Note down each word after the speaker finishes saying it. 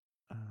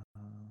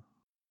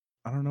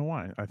I don't know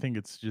why. I think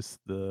it's just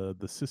the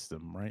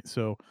system, right?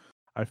 So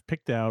I've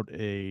picked out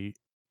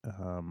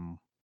um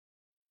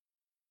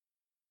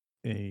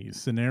a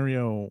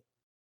scenario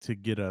to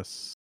get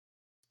us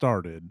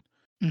started.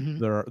 Mhm.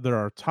 There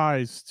are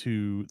ties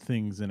to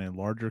things in a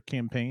larger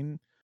campaign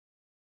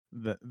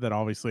that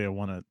obviously I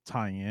want to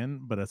tie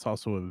in, but it's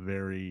also a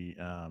very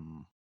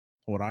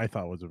what I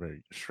thought was a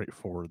very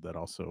straightforward that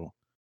also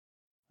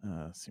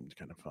seemed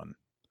kind of fun.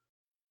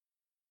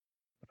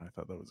 But I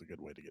thought that was a good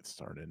way to get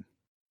started.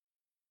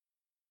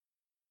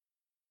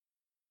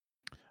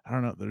 I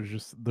don't know.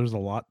 There's a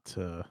lot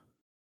to.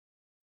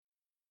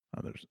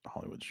 Oh, there's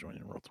Hollywood's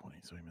joining Roll 20,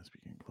 so he must be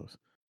getting close.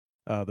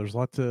 There's a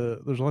lot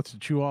to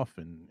chew off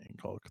in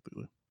Call of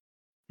Cthulhu.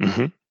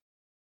 Hmm.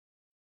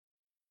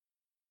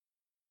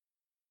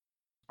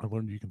 I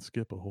learned you can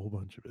skip a whole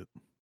bunch of it.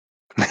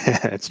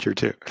 That's true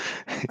too.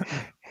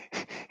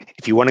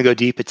 If you want to go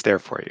deep, it's there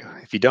for you.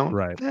 If you don't,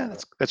 Right.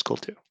 that's cool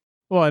too.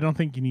 Well, I don't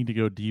think you need to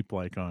go deep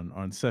like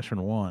on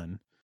session 1.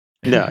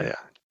 No, yeah,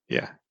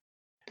 yeah.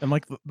 And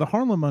like the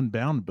Harlem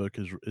Unbound book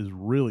is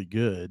really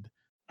good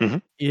Hmm.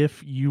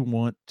 if you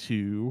want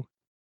to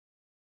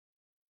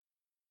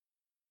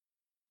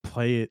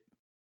play it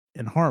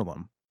in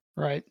Harlem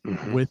Right.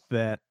 Hmm. with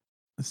that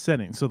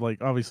setting. So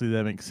like obviously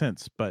that makes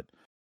sense, but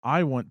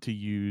I want to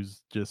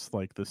use just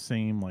like the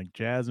same like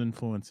jazz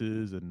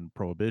influences and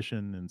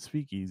prohibition and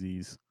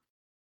speakeasies.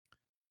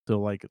 So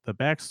like the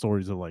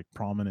backstories of like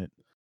prominent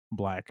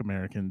black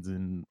Americans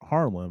in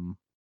Harlem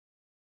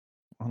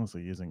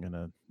honestly isn't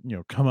gonna,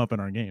 come up in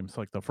our games.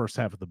 Like the first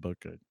half of the book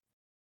could,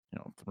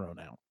 thrown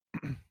out.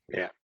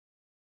 Yeah.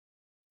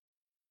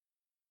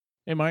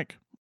 Hey Mike,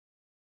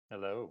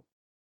 Hello.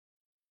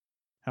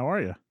 how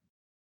are you?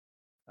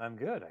 I'm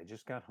good. I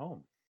just got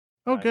home.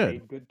 Oh I good.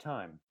 made good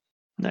time.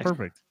 Nice.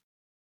 Perfect.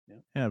 Yeah.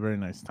 Yeah, very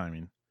nice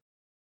timing.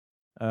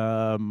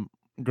 Um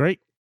Great.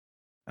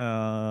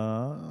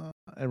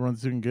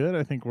 Everyone's doing good.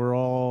 I think we're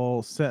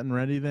all set and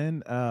ready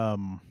then.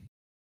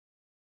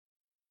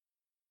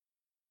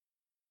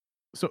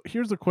 So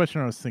here's a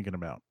question I was thinking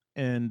about.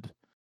 And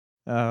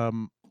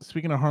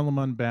speaking of Harlem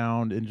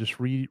Unbound and just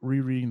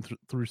rereading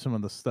through some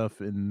of the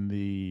stuff in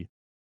the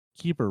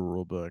Keeper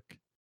rulebook,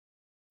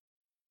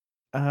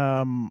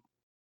 um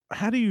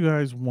how do you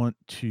guys want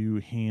to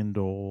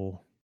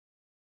handle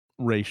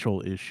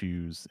racial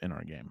issues in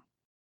our game?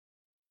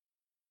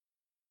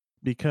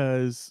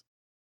 Because,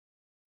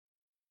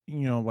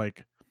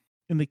 like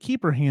in the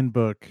Keeper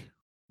handbook,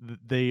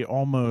 they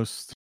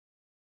almost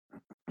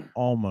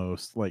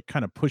like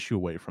kind of push you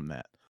away from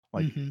that.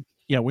 Like, Mhm.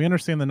 yeah, we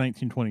understand the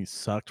 1920s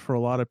sucked for a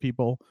lot of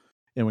people,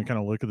 and we kind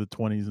of look at the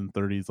 20s and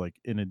 30s like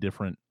in a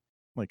different,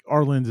 like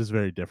our lens is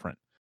very different.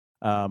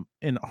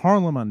 In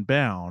Harlem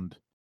Unbound,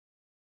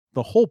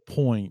 the whole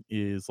point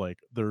is like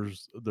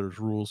there's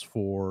rules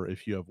for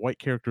if you have white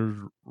characters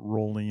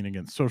rolling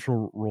against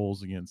social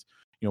roles against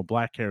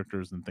black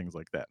characters and things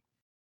like that.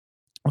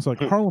 It's like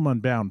Hmm. Harlem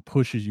Unbound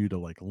pushes you to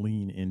like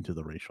lean into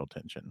the racial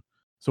tension.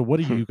 So what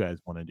do Hmm. you guys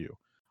want to do?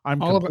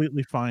 I'm All of our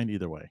completely fine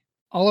either way.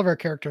 all of our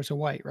characters are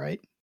white, right?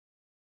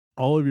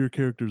 All of your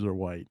characters are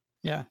white.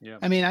 Yeah. Yeah.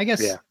 I mean, I Yeah.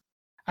 guess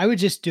I would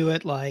just do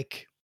it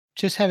like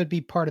just have it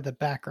be part of the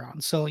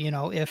background. So,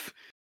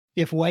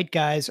 if white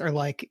guys are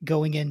like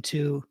going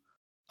into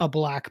a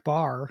black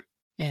bar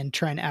and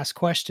trying to ask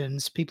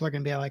questions, people are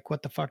going to be like,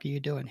 "What the fuck are you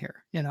doing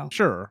here?" You know?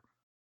 Sure.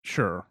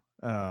 Sure.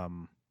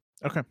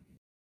 Okay.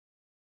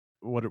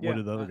 What Yeah.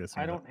 did the other guys think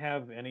I of that? don't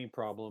have any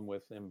problem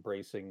with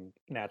embracing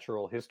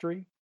natural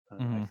history. I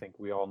Mhm. think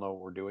we all know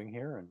what we're doing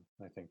here, and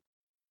I think,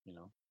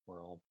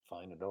 we're all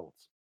fine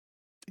adults.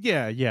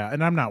 Yeah, yeah,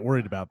 and I'm not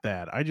worried about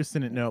that. I just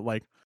didn't Yeah. know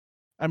like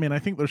I mean, I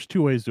think there's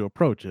 2 ways to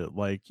approach it.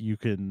 Like you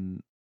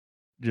can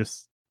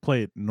just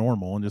play it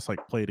normal and just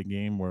like play it a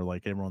game where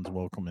like everyone's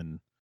welcome and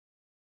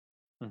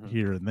Hmm.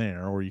 here and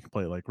there, or you can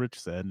play it like Rich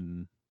said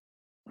and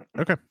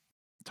okay.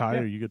 Ty, Yeah.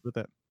 are you good with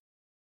that?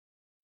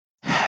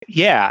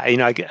 Yeah.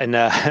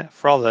 And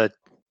for all the,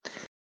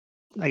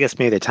 I guess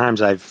maybe the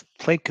times I've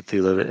played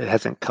Cthulhu, it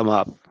hasn't come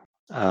up.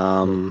 Right.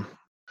 Um,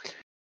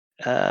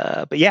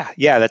 but yeah.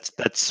 That's.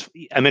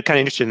 I'm kind of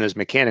interested in those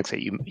mechanics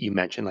that you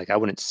mentioned. Like, I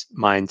wouldn't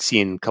mind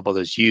seeing a couple of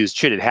those used.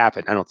 Should it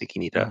happen? I don't think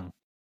you need to,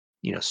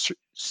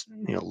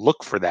 Mhm.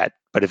 look for that.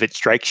 But if it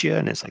strikes you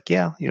and it's like,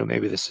 yeah,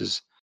 maybe this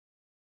is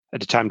at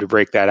the time to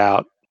break that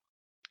out.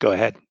 Go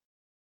ahead.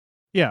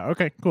 Yeah,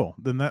 okay, cool.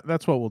 Then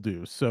that's what we'll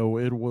do. So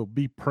it will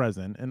be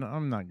present and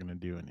I'm not going to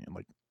do any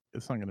like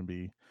it's not going to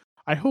be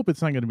I hope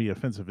it's not going to be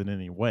offensive in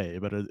any way,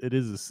 but it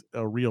is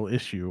a real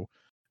issue.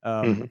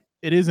 Hmm.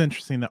 It is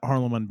interesting that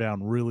Harlem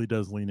Unbound really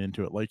does lean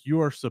into it. Like you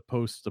are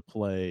supposed to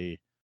play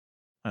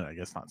I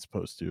guess not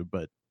supposed to,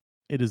 but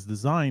it is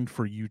designed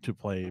for you to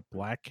play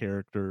black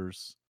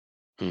characters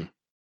Mm.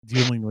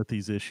 dealing with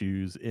these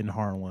issues in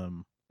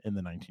Harlem in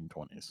the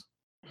 1920s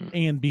Mm.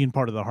 and being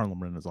part of the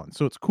Harlem Renaissance.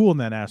 So it's cool in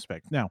that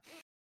aspect. Now,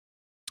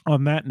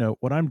 on that note,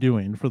 what I'm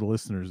doing for the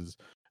listeners is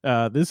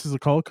this is a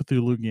Call of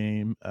Cthulhu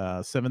game,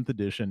 7th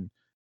edition.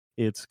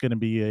 It's going to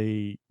be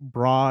a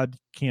broad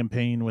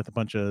campaign with a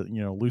bunch of,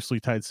 loosely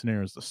tied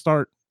scenarios to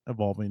start.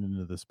 evolving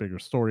into this bigger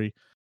story.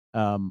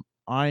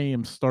 I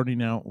am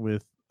starting out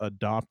with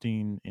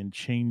adopting and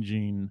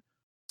changing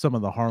some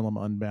of the Harlem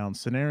Unbound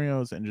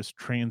scenarios and just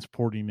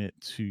transporting it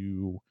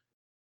to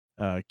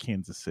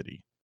Kansas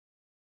City.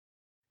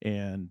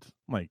 And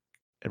like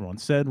everyone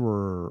said,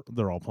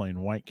 they're all playing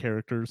white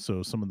characters,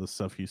 so some of the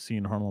stuff you see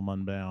in Harlem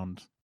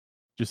Unbound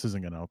just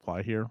isn't going to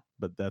apply here.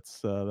 But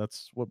that's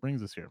what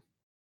brings us here.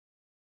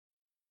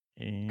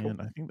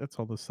 And I think that's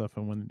all the stuff I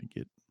wanted to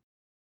get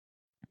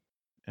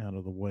out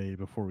of the way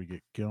before we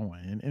get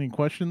going. Any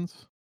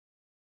questions?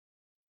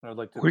 I would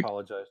like to Were-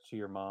 apologize to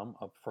your mom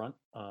up front.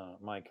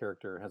 My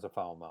character has a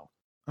foul mouth.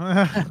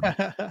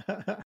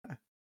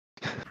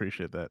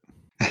 Appreciate that.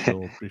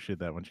 She'll appreciate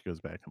that when she goes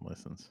back and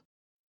listens.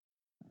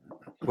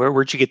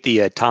 Where'd you get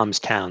the Tom's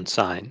Town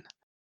sign?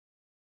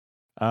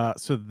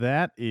 So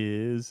that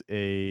is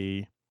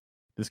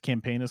this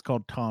campaign is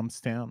called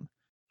Tom's Town.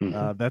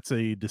 Mhm. That's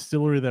a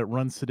distillery that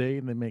runs today,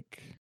 and they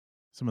make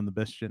some of the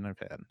best gin I've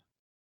had.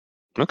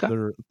 Okay,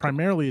 They're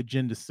primarily a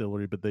gin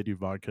distillery, but they do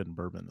vodka and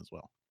bourbon as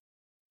well.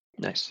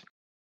 nice.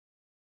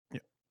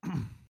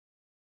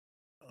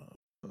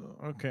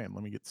 Okay,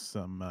 let me get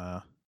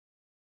some.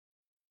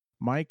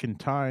 Mike and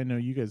Ty, I know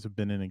you guys have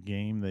been in a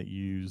game that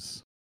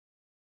use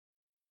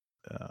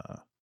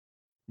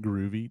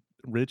Groovy.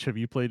 Rich, have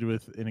you played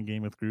in a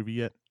game with Groovy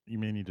yet? You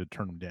may need to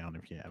turn them down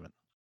if you haven't.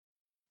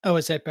 Oh,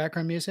 is that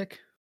background music?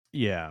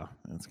 Yeah,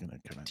 it's gonna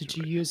come out. Did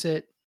you use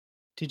it?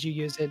 Did you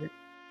use it?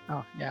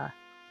 Oh, yeah.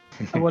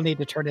 I will need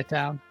to turn it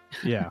down.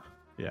 Yeah.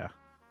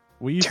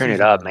 We used to Turn use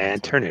it up, on man.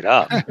 this one. Turn it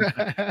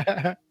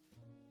up.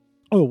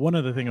 Oh, one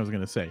other thing I was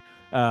gonna say.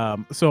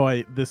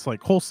 So this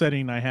like whole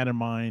setting I had in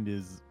mind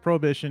is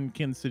Prohibition,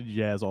 Kansas City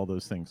Jazz, all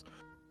those things.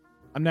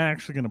 I'm not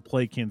actually gonna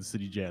play Kansas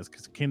City Jazz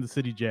because Kansas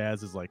City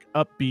Jazz is like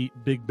upbeat,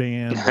 big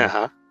band,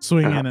 like,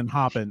 swinging and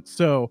hopping.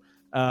 So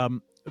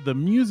the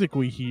music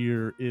we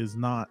hear is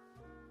not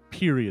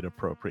period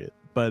appropriate,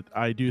 but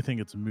I do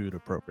think it's mood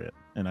appropriate,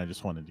 and I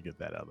just wanted to get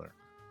that out there.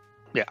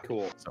 Yeah.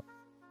 Cool.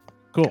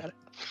 Cool. Got it.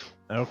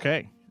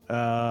 Okay.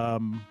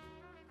 Well,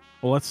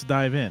 let's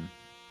dive in.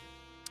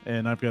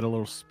 And I've got a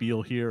little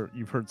spiel here.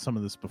 You've heard some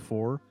of this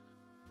before.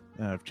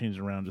 I've changed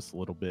it around just a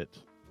little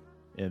bit,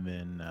 and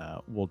then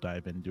we'll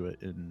dive into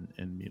it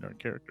and meet our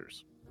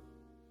characters.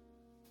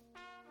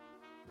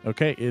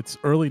 Okay, it's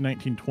early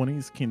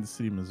 1920s, Kansas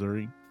City,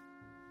 Missouri.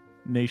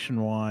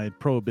 Nationwide,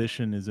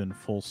 Prohibition is in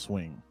full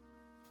swing.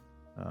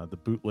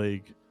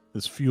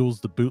 This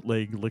fuels the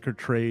bootleg liquor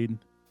trade,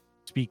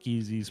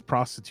 speakeasies,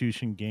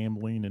 prostitution,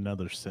 gambling, and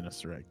other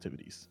sinister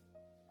activities.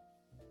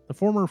 The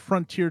former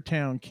frontier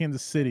town,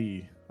 Kansas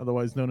City,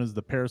 otherwise known as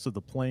the Paris of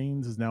the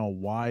Plains, is now a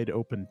wide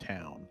open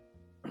town.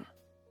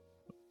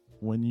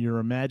 When you're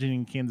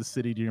imagining Kansas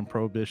City during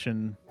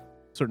Prohibition,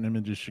 certain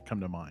images should come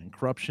to mind: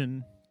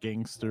 corruption,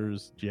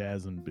 gangsters,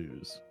 jazz, and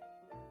booze.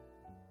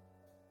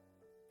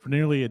 For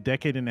nearly a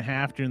decade and a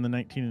half during the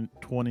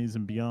 1920s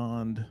and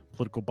beyond,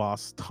 political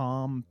boss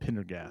Tom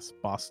Pendergast,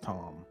 Boss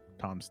Tom,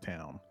 Tom's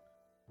Town,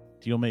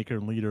 dealmaker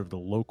and leader of the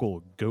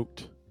local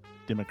GOAT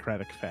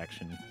Democratic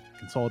faction,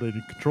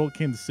 consolidated control of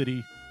Kansas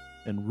City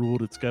and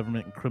ruled its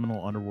government and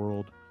criminal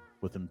underworld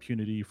with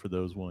impunity for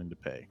those willing to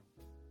pay.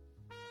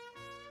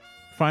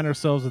 We find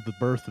ourselves at the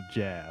birth of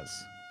jazz.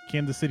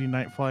 Kansas City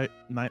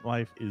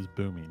nightlife is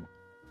booming.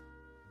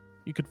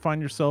 You could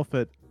find yourself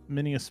at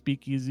many a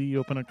speakeasy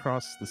open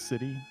across the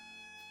city,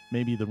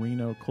 maybe the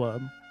Reno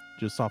Club,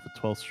 just off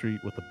of 12th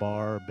Street with a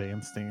bar, a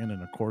bandstand,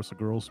 and a chorus of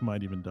girls who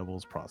might even double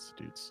as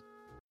prostitutes.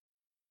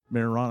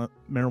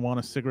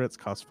 Marijuana cigarettes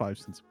cost 5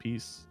 cents a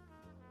piece,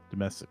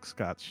 domestic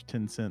scotch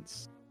 10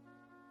 cents,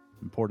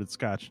 imported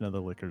scotch and other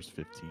liquors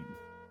 15.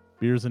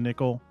 Beer's a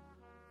nickel,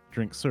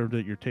 drinks served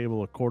at your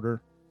table a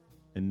quarter,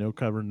 and no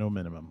cover, no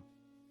minimum.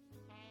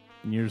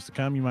 In years to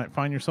come, you might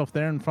find yourself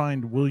there and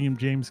find William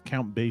James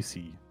Count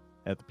Basie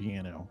at the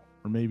piano,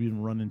 or maybe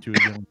even run into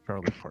a young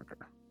Charlie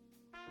Parker.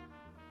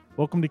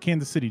 Welcome to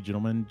Kansas City,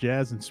 gentlemen.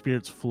 Jazz and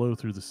spirits flow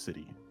through the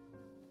city.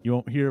 You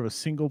won't hear of a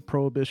single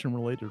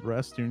Prohibition-related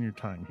arrest during your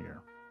time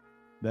here.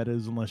 That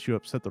is, unless you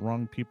upset the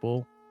wrong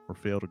people or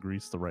fail to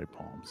grease the right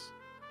palms.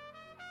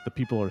 The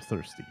people are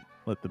thirsty.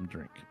 Let them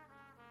drink.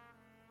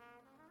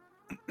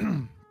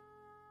 And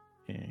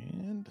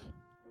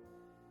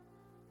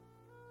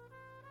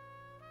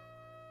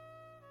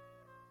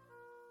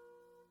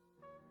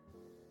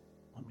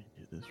let me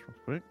do this real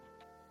quick.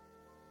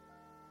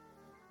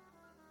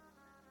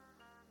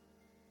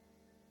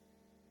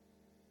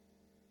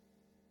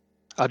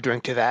 I'll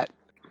drink to that.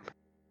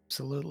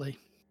 Absolutely.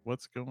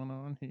 What's going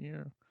on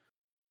here?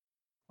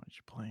 What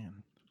you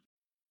playing?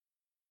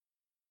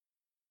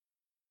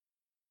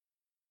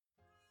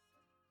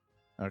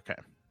 Okay.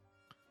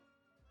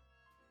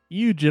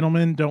 You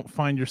gentlemen don't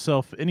find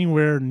yourself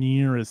anywhere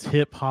near as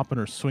hip, hopping,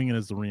 or swinging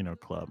as the Reno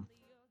Club.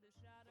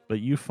 But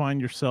you find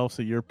yourselves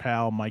at your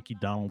pal Mikey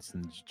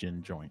Donaldson's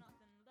gin joint,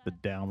 the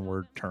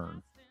Downward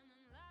Turn.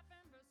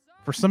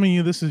 For some of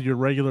you, this is your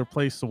regular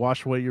place to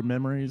wash away your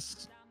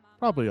memories.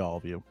 Probably all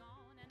of you.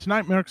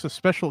 Tonight marks a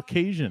special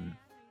occasion.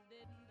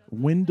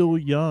 Wendell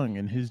Young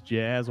and his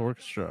jazz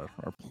orchestra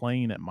are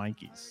playing at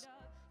Mikey's.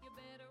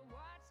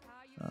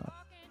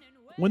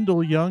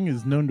 Wendell Young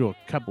is known to a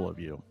couple of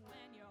you.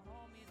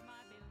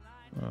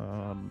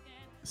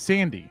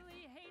 Sandy.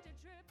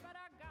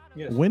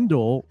 Yes.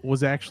 Wendell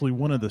was actually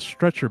one of the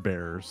stretcher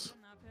bearers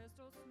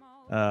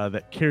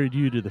that carried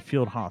you to the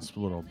field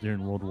hospital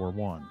during World War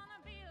I.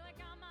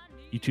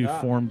 You two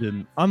formed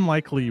an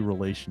unlikely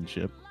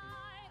relationship.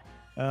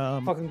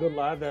 Fucking good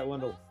lad, that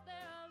Wendell.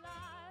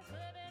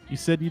 You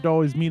said you'd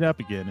always meet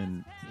up again,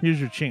 and here's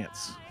your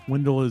chance.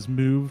 Wendell has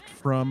moved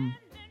from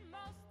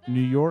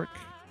New York,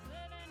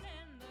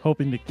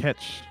 hoping to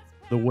catch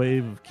the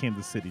wave of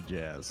Kansas City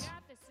jazz.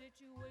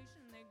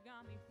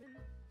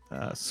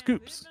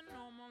 Scoops.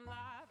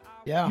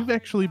 Yeah. You've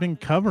actually been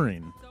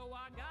covering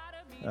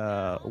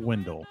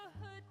Wendell.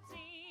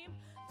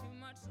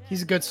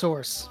 He's a good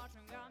source.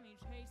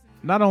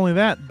 Not only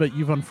that, but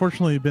you've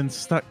unfortunately been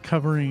stuck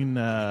covering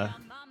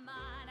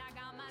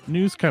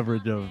news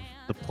coverage of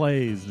the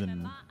plays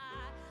and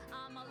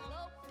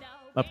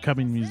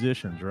upcoming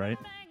musicians, right?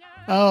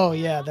 Oh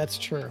yeah, that's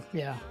true.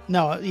 Yeah.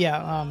 No,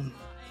 yeah,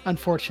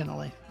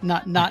 unfortunately.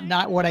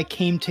 Not what I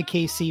came to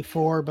KC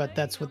for, but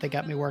that's what they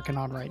got me working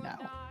on right now.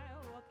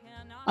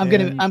 I'm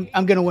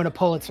gonna win a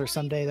Pulitzer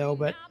someday though,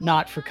 but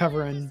not for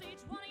covering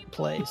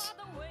plays.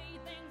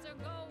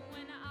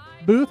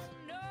 Booth,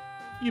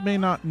 you may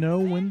not know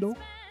Wendell,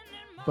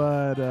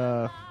 but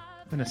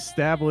an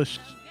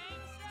established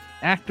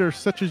actor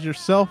such as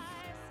yourself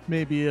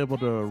may be able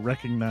to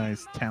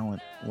recognize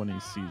talent when he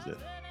sees it.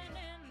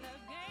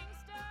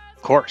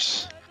 Of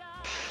course.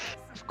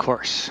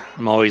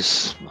 I'm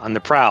always on the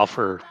prowl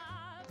for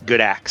good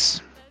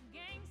acts,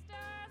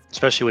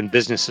 especially when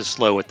business is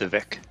slow with the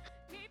Vic.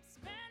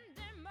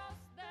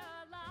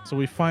 So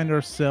we find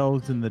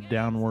ourselves in the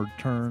downward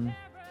turn,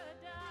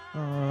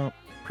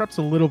 perhaps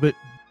a little bit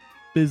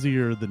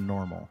busier than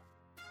normal.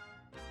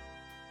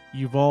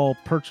 You've all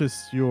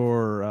purchased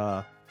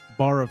your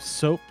bar of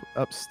soap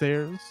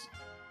upstairs,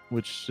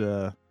 which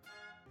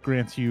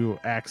grants you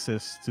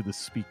access to the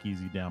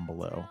speakeasy down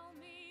below.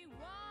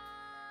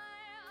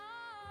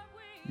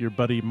 Your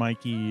buddy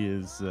Mikey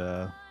is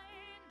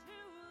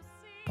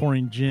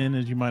pouring gin,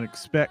 as you might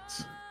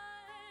expect.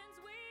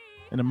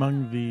 And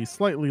among the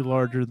slightly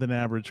larger than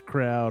average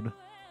crowd,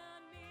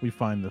 we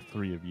find the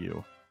three of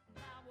you.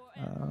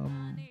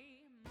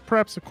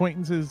 Perhaps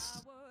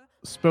acquaintances,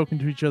 spoken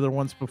to each other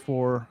once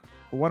before.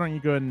 But why don't you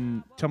go ahead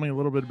and tell me a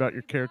little bit about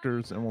your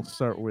characters, and we'll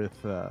start with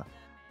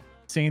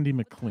Sandy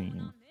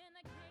McLean.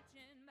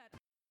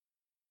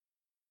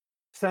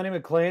 Sandy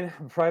McLean,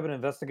 I'm a private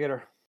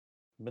investigator.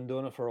 Been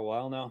doing it for a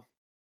while now.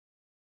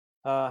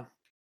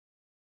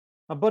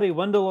 My buddy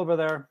Wendell over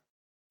there,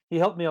 he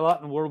helped me a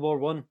lot in World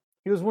War I.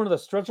 He was one of the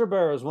stretcher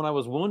bearers when I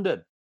was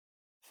wounded.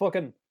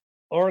 Fucking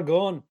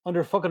Oregon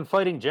under fucking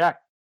Fighting Jack.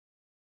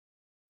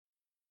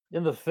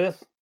 In the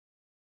 5th.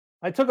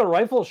 I took a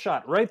rifle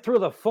shot right through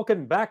the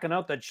fucking back and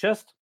out the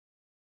chest.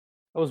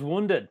 I was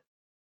wounded.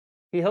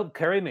 He helped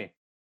carry me.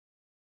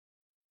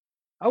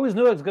 I always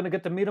knew I was going to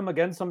get to meet him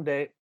again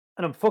someday,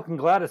 and I'm fucking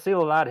glad to see the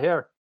lad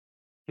here.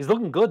 He's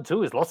looking good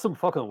too. He's lost some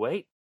fucking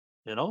weight,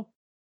 you know?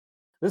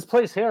 This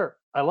place here,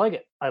 I like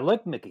it. I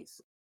like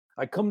Mickey's.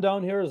 I come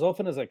down here as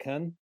often as I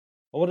can.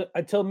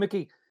 I tell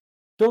Mickey,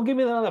 don't give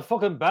me another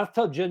fucking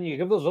bathtub gin you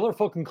give those other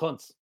fucking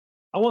cunts.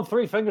 I want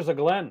 3 fingers of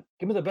Glen.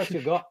 Give me the best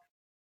you got.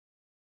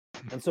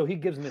 And so he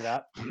gives me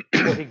that.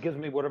 Or he gives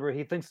me whatever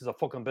he thinks is a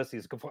fucking best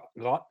he's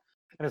got.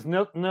 And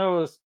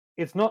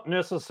it's not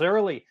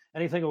necessarily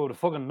anything I would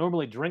fucking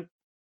normally drink,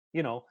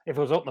 you know, if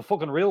it was out in the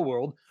fucking real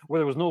world where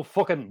there was no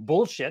fucking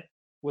bullshit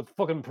with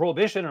fucking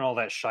prohibition and all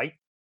that shite,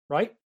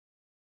 right?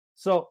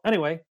 So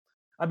anyway,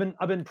 I've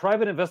been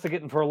private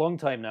investigating for a long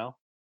time now.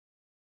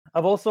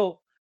 I've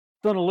also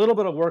done a little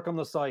bit of work on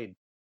the side.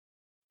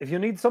 If you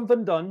need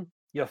something done,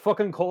 you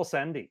fucking call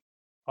Sandy.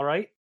 All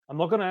right? I'm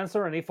not going to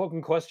answer any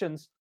fucking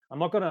questions. I'm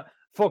not going to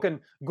fucking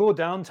go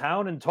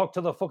downtown and talk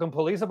to the fucking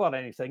police about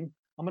anything.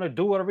 I'm going to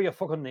do whatever you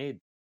fucking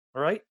need.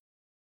 All right?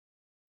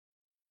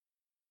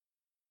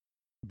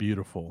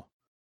 Beautiful.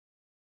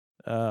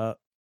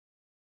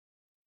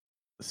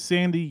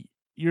 Sandy,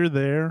 you're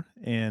there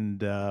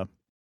and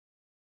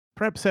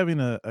perhaps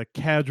having a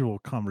casual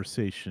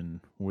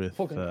conversation with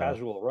fucking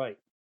casual, right?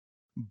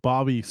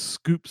 Bobby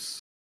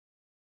Scoops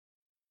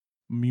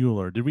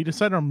Mueller. Did we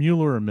decide on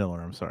Mueller or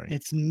Miller? I'm sorry.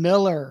 It's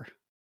Miller.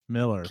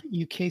 Miller.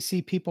 You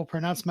KC people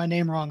pronounce my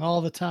name wrong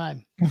all the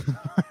time.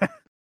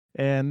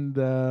 And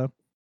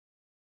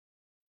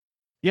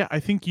yeah, I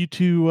think you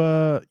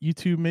two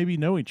maybe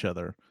know each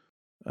other.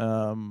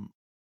 I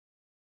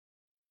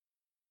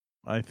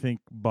think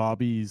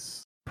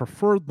Bobby's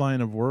preferred line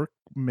of work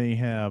may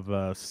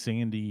have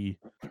Sandy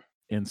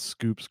and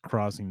Scoops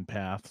crossing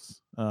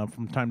paths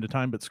from time to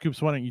time. But Scoops,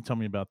 why don't you tell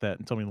me about that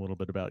and tell me a little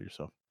bit about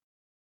yourself?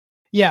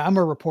 Yeah, I'm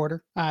a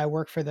reporter. I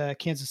work for the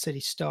Kansas City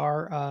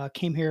Star.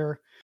 Came here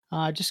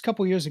just a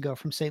couple years ago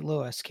from St.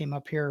 Louis. Came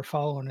up here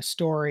following a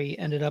story.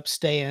 Ended up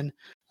staying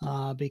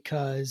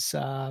because,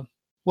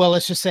 well,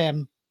 let's just say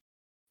I'm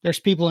there's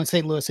people in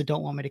St. Louis that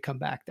don't want me to come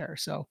back there.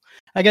 So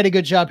I got a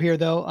good job here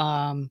though.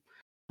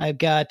 I've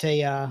got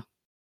a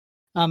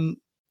I'm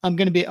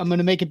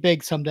gonna make it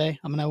big someday.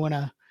 I'm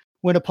gonna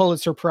win a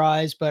Pulitzer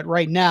Prize. But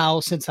right now,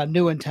 since I'm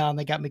new in town,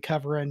 they got me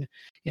covering,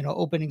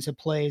 openings of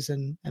plays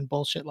and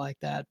bullshit like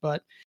that.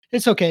 But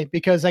it's okay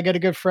because I got a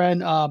good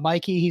friend,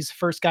 Mikey. He's the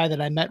first guy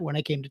that I met when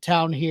I came to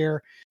town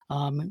here.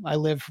 I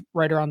live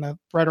right around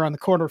the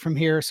corner from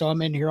here, so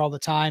I'm in here all the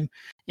time.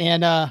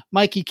 And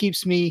Mikey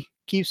keeps me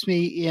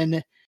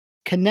in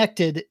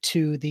connected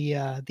to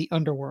the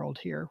underworld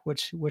here,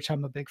 which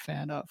I'm a big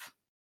fan of.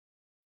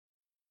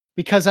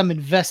 Because I'm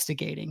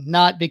investigating,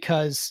 not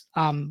because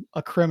I'm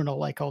a criminal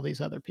like all these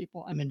other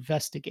people. I'm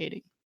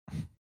investigating.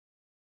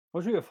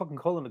 What are you fucking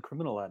calling a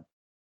criminal lad?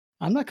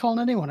 I'm not calling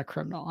anyone a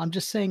criminal. I'm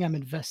just saying I'm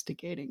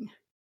investigating.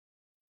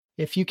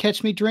 If you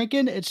catch me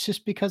drinking, it's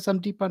just because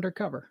I'm deep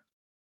undercover.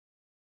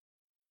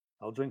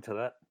 I'll drink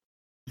to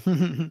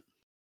But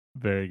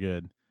Very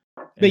good.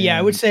 yeah,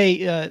 I would And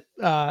say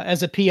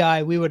as a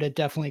PI, we would have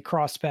definitely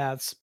crossed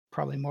paths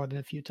probably more than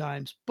a few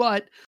times.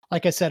 But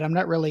like I said, I'm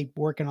not really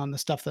working on the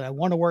stuff that I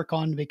want to work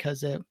on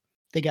because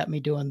they got me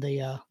doing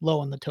the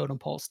low on the totem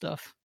pole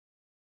stuff.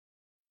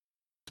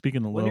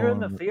 speaking of when low you're in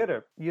the on,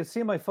 theater, you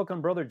see my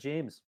fucking brother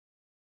James.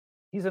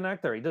 He's an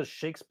actor. He does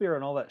Shakespeare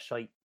and all that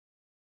shite.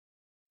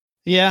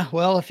 Yeah,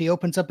 well, if he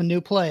opens up a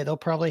new play, they'll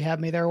probably have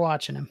me there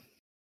watching him.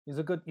 He's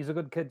a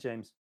good kid,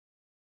 James.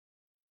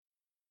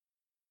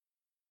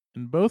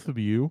 and both of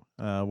you,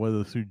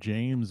 whether through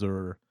James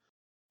or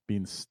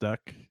being stuck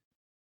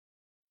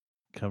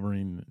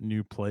covering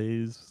new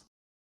plays,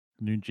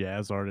 new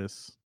jazz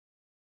artists,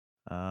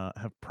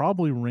 have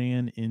probably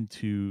ran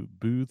into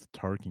Booth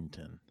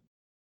Tarkington.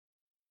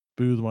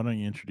 Booth, why don't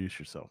you introduce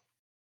yourself?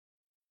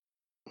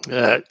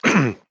 Good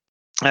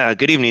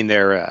evening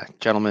there,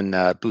 gentlemen.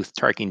 Booth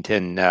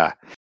Tarkington.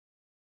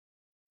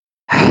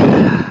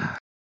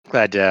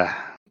 Glad to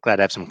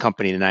have some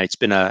company tonight. It's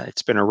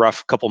been a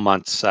rough couple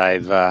months.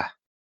 I've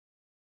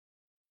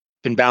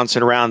been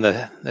bouncing around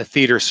the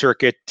theater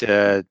circuit,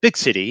 big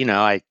city.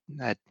 I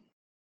had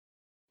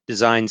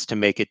designs to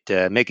make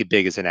it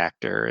big as an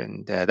actor,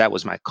 and that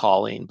was my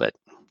calling. But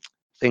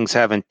things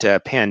haven't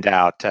panned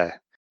out.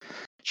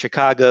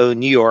 Chicago,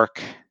 New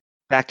York,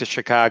 back to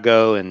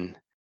Chicago, and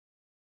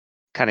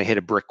kind of hit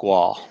a brick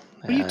wall.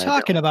 What are you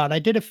talking about? I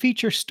did a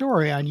feature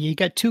story on you. You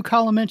got 2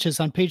 column inches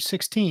on page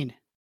 16.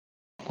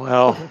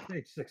 Well,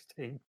 Page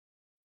 16.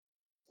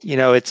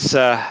 it's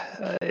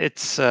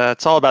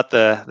all about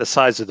the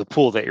size of the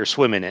pool that you're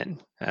swimming in.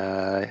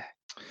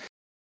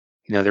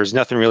 There's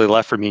nothing really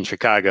left for me in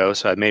Chicago,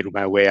 so I made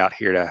my way out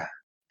here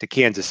to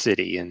Kansas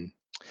City, and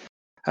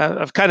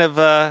I've kind of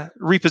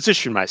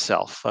repositioned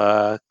myself,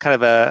 kind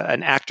of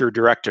an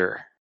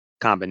actor-director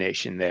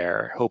combination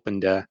there,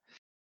 hoping to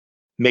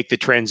make the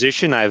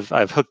transition.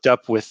 I've hooked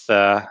up with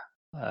the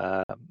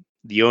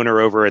owner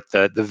over at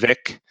the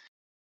Vic,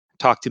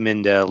 talked him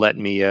into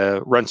letting me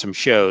run some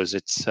shows.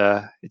 It's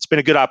been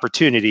a good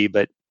opportunity,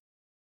 but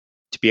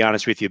to be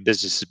honest with you,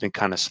 business has been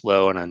kind of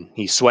slow, and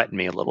he's sweating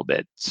me a little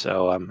bit.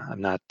 So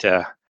I'm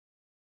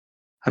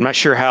not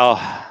sure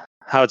how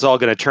it's all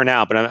going to turn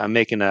out, but I'm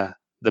making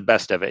the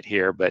best of it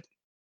here. But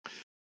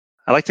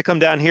I like to come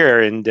down here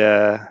and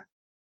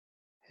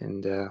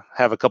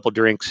have a couple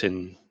drinks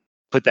and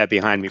put that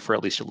behind me for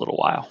at least a little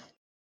while.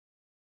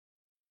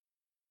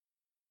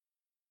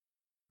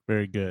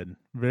 Very good,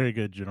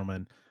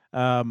 gentlemen.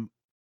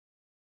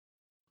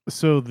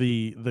 So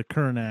the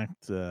current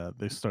act,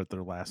 they start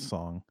their last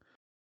song.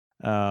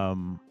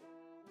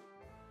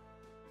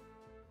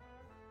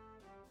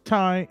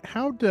 Ty,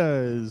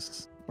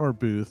 or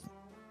Booth,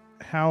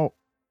 how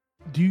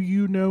do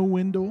you know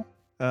Wendell?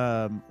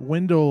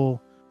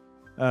 Wendell,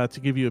 to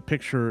give you a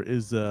picture,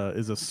 is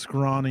a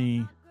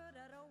scrawny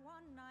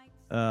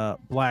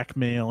black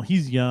male.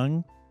 He's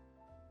young,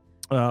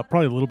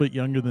 probably a little bit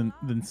younger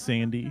than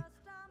Sandy.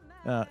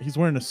 He's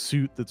wearing a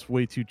suit that's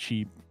way too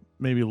cheap,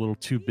 maybe a little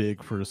too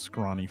big for a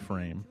scrawny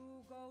frame.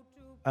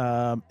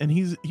 And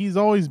he's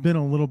always been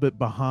a little bit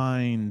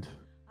behind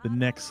the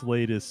next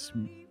latest,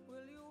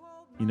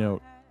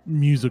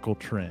 musical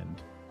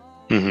trend.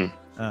 Mm-hmm.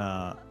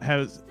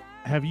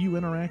 Have you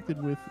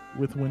interacted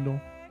with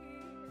Wendell?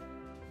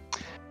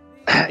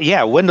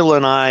 Yeah, Wendell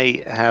and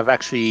I have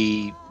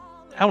actually,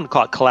 I wouldn't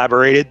call it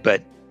collaborated,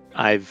 but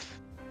I've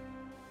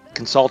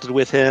consulted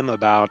with him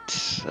about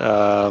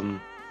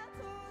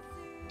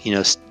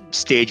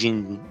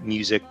staging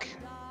music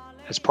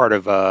as part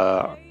of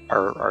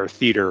our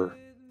theater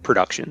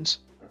productions,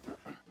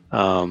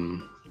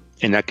 and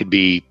that could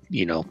be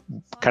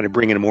kind of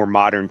bringing a more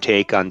modern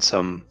take on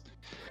some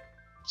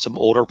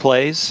older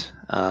plays.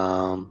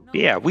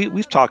 Yeah,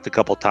 we've talked a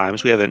couple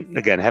times. We haven't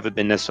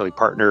been necessarily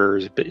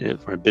partners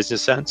from a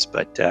business sense,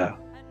 but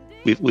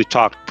we've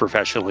talked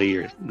professionally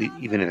or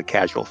even in a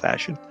casual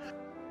fashion.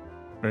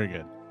 Very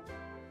good.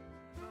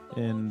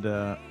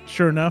 And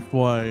sure enough,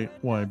 why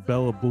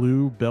Bella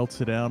Blue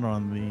belts it out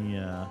on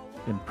the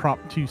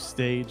impromptu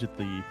stage at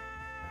the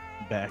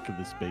back of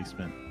this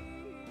basement.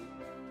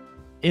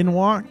 In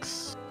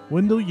walks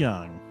Wendell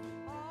Young.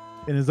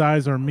 and his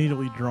eyes are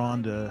immediately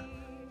drawn to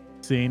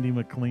Sandy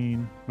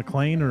McLean.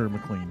 McLean or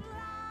McLean?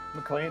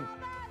 McLean.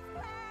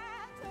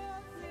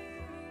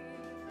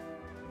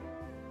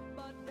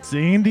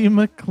 Sandy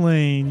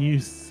McLean, you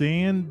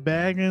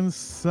sandbagging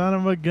son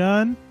of a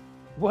gun.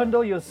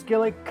 Wendell, you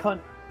skilly cunt.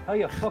 How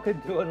you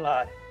fucking doing,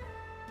 lad?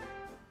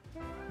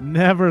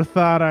 Never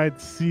thought I'd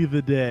see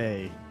the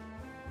day.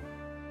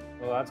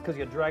 Well, that's because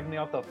you dragged me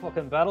off the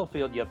fucking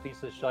battlefield, you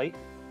piece of shite.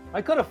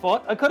 I could have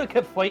fought. I could have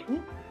kept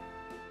fighting.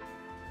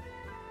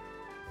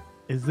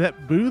 Is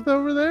that Booth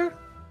over there?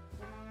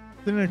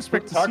 Didn't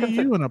expect to see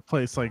you in a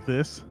place like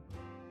this.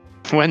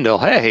 Wendell,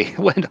 hey,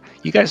 Wendell,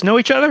 you guys know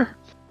each other?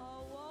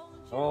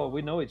 Oh,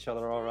 we know each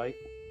other, all right.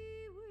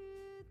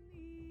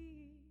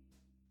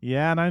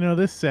 Yeah, and I know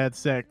this sad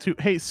sack too.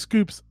 Hey,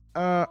 Scoops,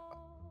 I'd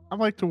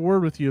like to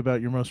word with you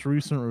about your most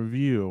recent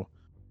review.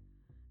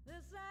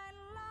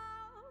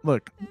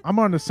 Look, I'm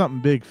on to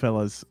something big,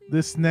 fellas.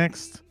 This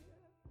next,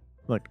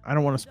 look, I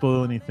don't want to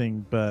spoil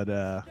anything, but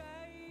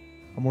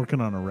I'm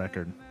working on a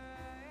record.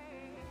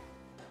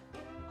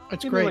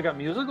 It's You great. mean like a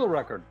musical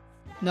record?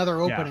 Another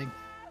Yeah. opening.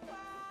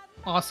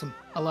 Awesome.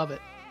 I love it.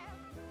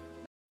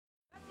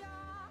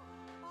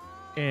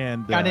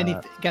 And Got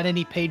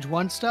any page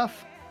one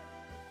stuff?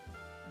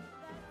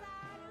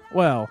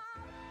 well,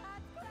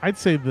 I'd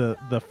say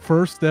the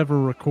first ever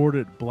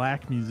recorded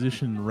black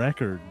musician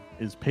record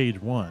is page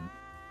one.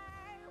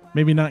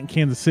 Maybe not in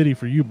Kansas City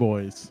for you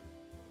boys,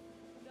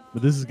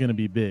 but this is going to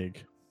be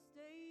big.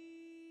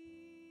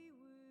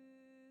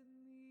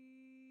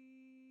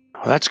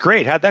 Well, that's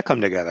great. How'd that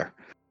come together?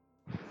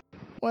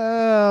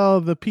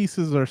 Well, the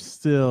pieces are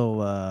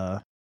still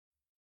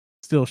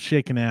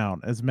shaking out.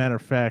 As a matter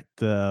of fact,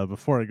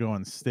 before I go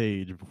on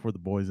stage, before the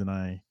boys and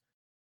I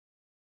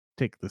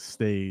take the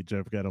stage,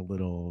 I've got a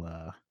little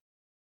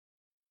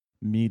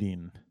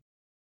meeting.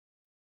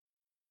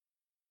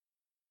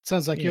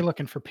 Sounds like Yeah. you're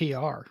looking for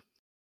PR.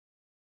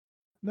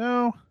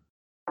 No,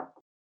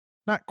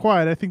 not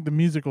quite. I think the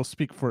music will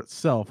speak for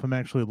itself. I'm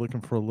actually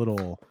looking for a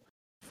little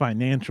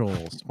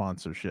financial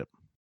sponsorship.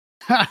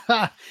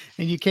 And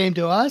you came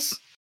to us?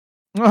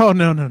 Oh,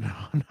 no.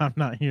 I'm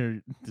not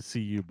here to see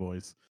you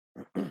boys.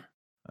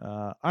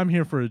 I'm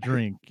here for a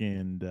drink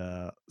and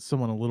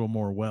someone a little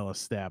more well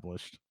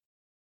established.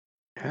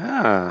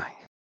 Ah,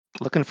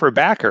 looking for a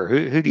backer.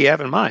 Who do you have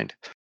in mind?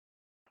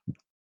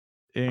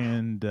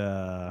 And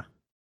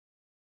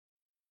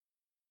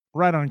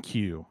right on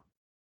cue,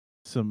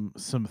 some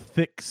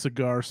thick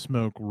cigar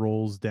smoke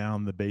rolls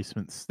down the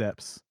basement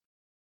steps.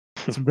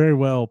 Some very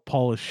well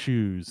polished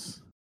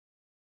shoes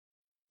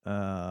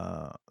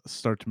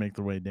start to make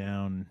their way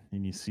down,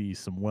 and you see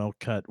some well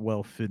cut,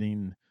 well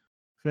fitting,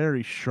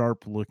 very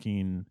sharp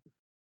looking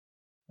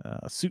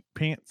suit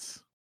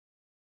pants,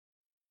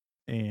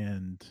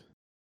 and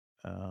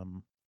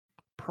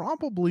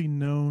probably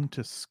known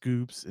to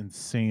Scoops and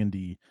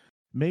Sandy,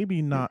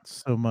 maybe not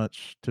so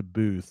much to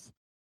Booth.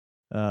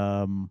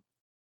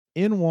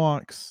 In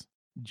walks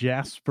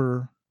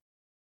Jasper.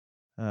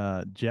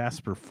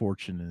 Jasper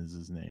Fortune is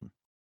his name.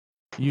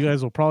 You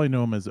guys will probably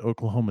know him as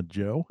Oklahoma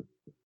Joe.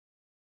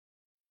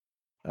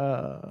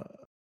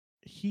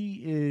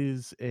 He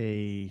is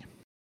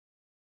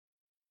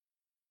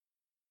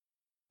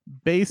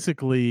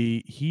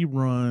basically he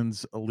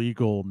runs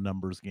illegal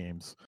numbers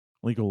games,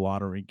 legal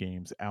lottery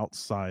games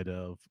outside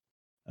of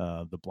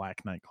the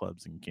black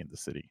nightclubs in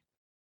Kansas City.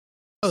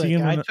 Oh, See the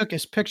him guy in took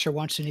his picture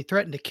once and he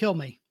threatened to kill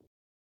me.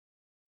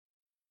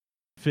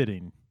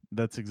 fitting.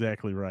 That's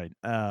exactly right.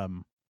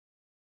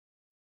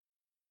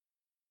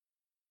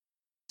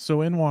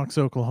 So in walks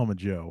Oklahoma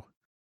Joe,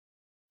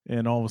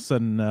 and all of a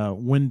sudden,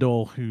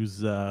 Wendell,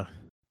 who's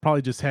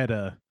probably just had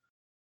a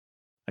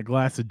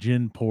glass of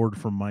gin poured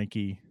for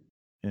Mikey,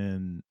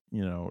 and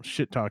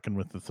shit talking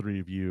with the three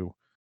of you,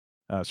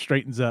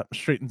 straightens up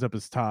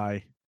his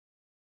tie,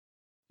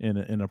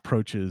 and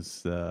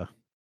approaches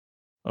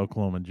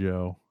Oklahoma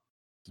Joe.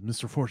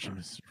 Mr.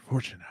 Fortune,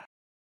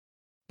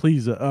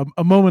 please, a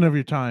moment of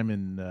your time.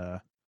 And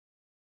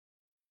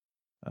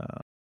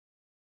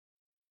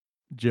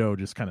Joe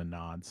just kind of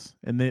nods,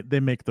 and they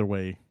make their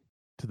way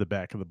to the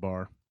back of the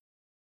bar.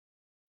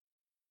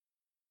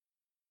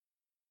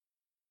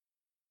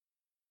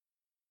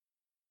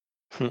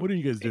 What are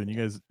you guys doing? You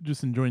guys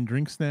just enjoying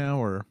drinks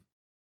now, or?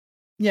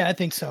 Yeah, I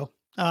think so.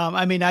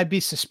 I mean, I'd be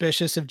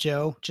suspicious of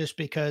Joe just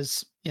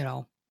because,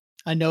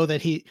 I know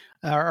that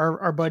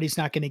our buddy's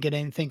not going to get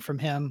anything from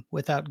him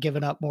without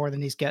giving up more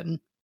than he's getting.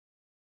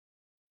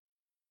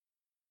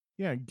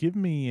 Yeah, give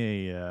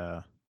me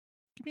a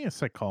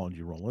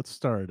psychology roll. Let's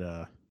start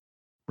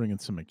bringing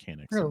some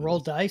mechanics. We're gonna into roll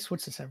this. dice.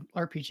 What's this,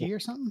 RPG or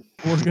something?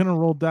 We're gonna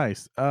roll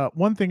dice.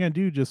 One thing I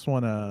do just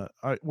want to.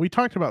 We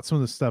talked about some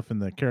of the stuff in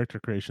the character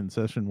creation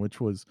session,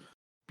 which was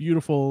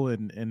beautiful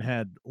and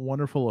had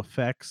wonderful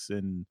effects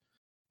and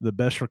the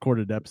best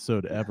recorded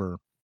episode ever.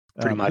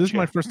 Pretty much, This is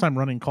my yeah. first time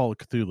running Call of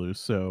Cthulhu,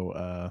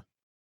 so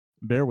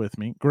bear with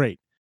me. Great.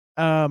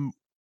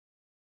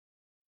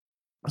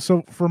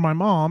 So for my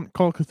mom,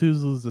 Call of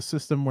Cthulhu is a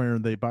system where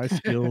they buy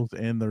skills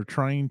and they're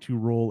trying to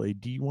roll a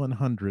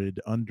D100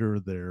 under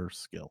their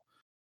skill.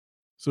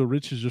 So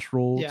Rich has just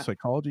rolled Yeah.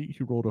 psychology.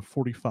 He rolled a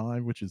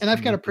 45, which is And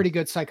I've got a under- pretty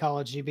good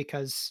psychology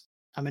because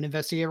I'm an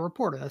investigative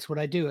reporter. That's what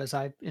I do, is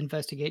I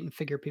investigate and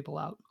figure people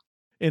out.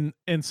 And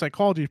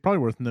psychology is probably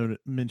worth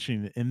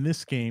mentioning. In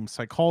this game,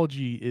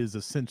 psychology is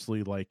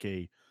essentially like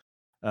a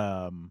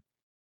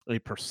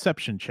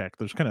perception check.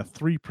 There's kind of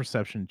 3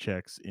 perception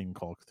checks in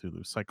Call of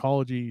Cthulhu: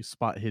 psychology,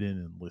 spot hidden,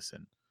 and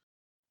listen.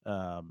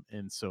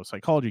 And so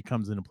psychology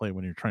comes into play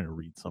when you're trying to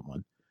read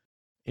someone.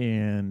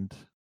 And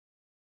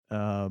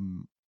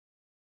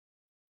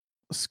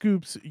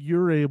Scoops,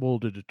 you're able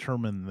to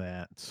determine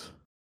that,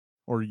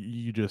 or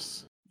you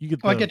get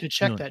Oh, I the get to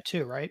check feeling- that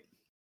too, right?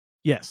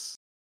 Yes.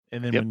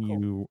 And then Yep. when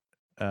you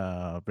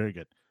very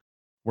good.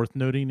 Worth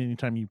noting,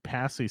 anytime you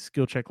pass a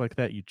skill check like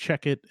that, you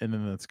check it, and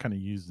then that's kind of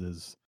used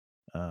as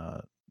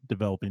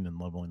developing and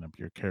leveling up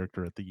your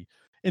character at the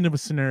end of a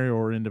scenario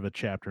or end of a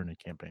chapter in a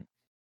campaign.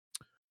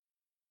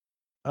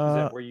 Is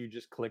that where you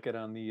just click it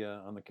on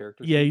the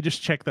character? Yeah, sheet? you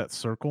just check that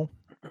circle.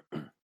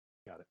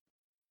 Got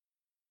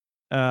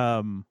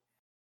it.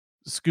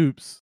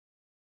 Scoops.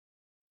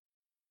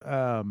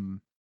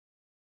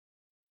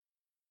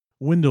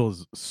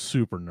 Wendell's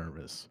super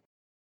nervous,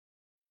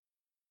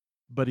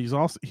 but he's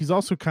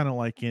also kind of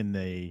like in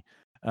a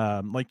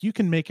like, you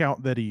can make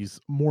out that he's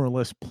more or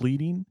less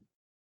pleading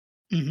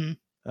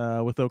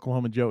Mm-hmm. with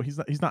Oklahoma Joe.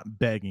 He's not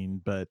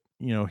begging, but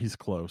he's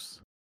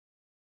close.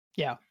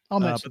 Yeah, I'll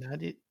mention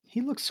that.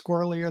 He looks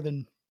squirrelier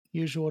than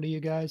usual to you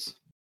guys.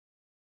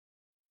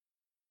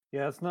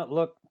 Yeah, that's not a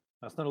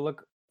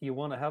look you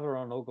want to have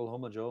around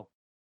Oklahoma Joe.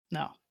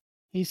 No,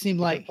 he seemed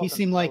You can like fucking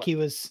smell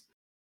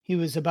he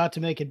was about to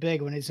make it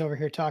big when he's over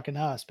here talking to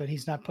us, but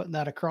he's not putting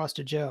that across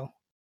to Joe.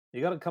 You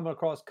got to come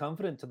across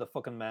confident to the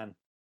fucking man.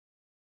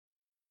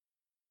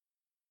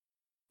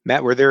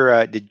 Matt, were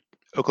there did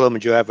Oklahoma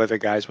Joe have other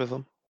guys with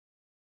him?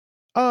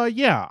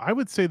 Yeah, I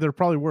would say there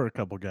probably were a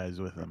couple guys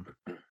with him.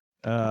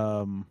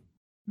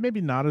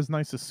 Maybe not as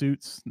nice as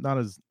suits, not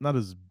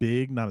as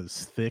big, not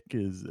as thick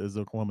as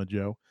Oklahoma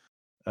Joe.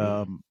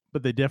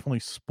 But they definitely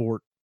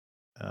sport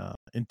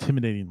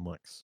intimidating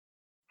looks.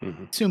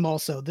 Assume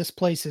also this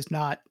place is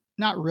not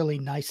really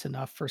nice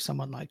enough for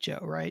someone like Joe,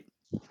 right?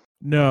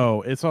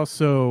 No, it's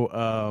also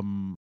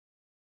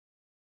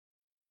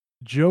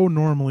Joe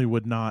normally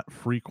would not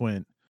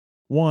frequent.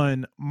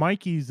 One,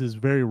 Mikey's is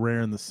very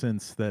rare in the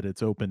sense that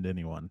it's open to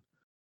anyone.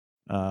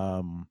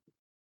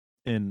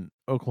 And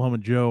Oklahoma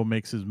Joe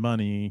makes his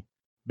money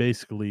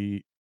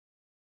basically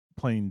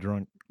playing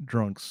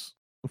drunks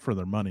for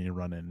their money,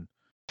 running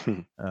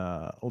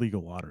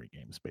illegal lottery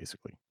games,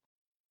 basically.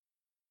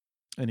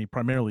 And he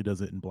primarily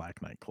does it in black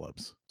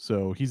nightclubs.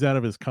 So he's out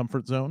of his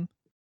comfort zone.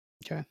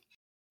 Okay.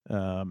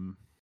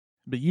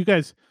 But you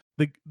guys,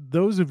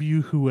 those of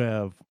you who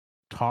have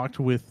talked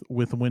with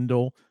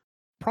Wendell,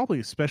 probably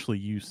especially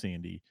you,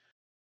 Sandy,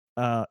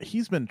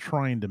 he's been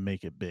trying to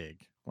make it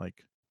big,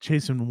 like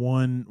chasing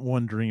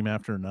one dream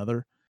after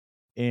another.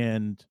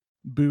 And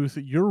Booth,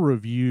 your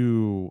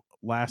review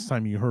last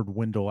time you heard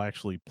Wendell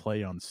actually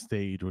play on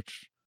stage,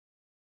 which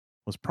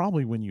was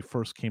probably when you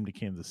first came to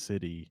Kansas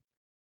City,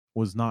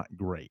 was not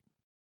great.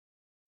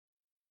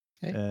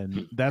 Okay.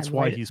 And that's And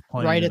why right- he's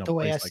playing right in at a the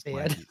way I place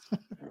like said.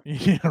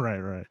 Mikey's. Yeah,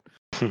 right.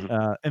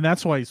 And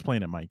that's why he's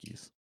playing at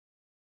Mikey's.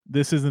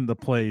 This isn't the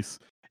place.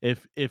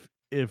 If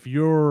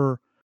you're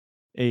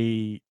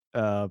a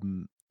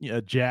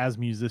jazz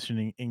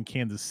musician in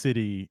Kansas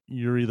City,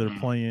 you're either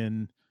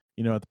playing,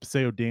 at the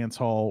Paseo Dance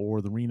Hall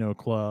or the Reno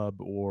Club,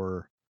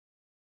 or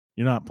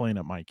you're not playing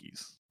at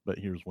Mikey's. But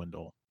here's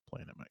Wendell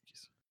playing at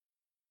Mikey's.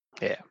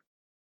 Yeah.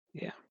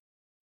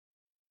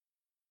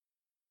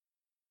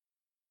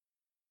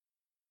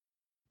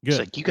 Good. It's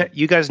like,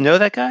 you guys know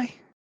that guy?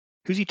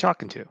 Who's he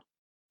talking to?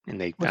 And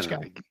they Which I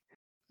don't know,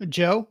 guy?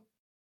 Joe?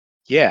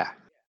 Yeah.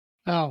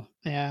 Oh,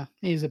 yeah.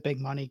 He's a big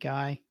money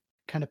guy.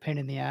 Kind of pain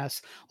in the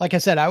ass. Like I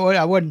said,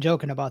 I wasn't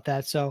joking about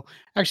that. So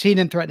actually, he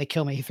didn't threaten to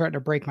kill me. He threatened to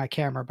break my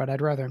camera, but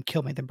I'd rather him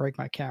kill me than break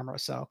my camera.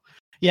 So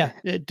yeah,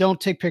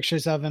 don't take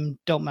pictures of him.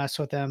 Don't mess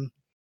with him.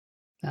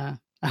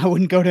 I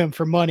wouldn't go to him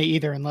for money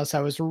either unless I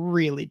was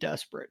really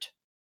desperate.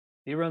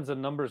 He runs a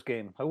numbers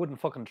game. I wouldn't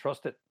fucking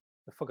trust it.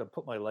 I fucking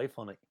put my life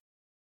on it.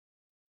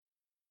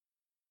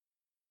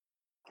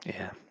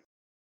 Yeah.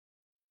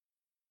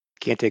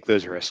 Can't take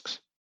those risks.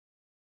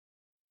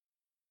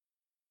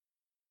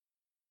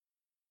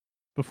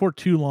 Before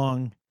too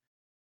long,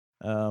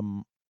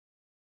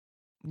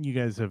 you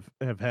guys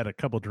have had a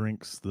couple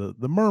drinks. The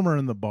murmur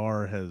in the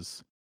bar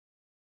has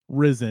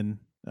risen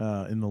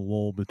in the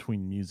lull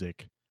between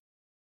music,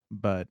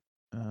 but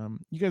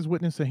you guys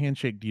witness a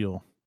handshake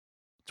deal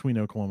between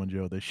Oklahoma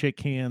Joe. They shake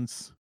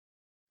hands,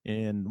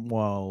 and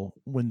while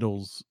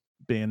Wendell's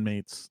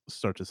bandmates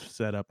start to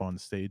set up on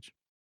stage,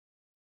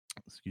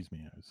 excuse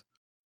me, I was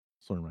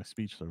slurring my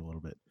speech there a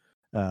little bit.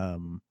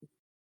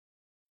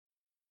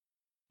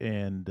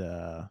 And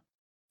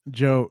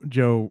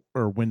Joe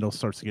or Wendell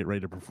starts to get ready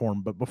to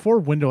perform, but before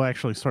Wendell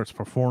actually starts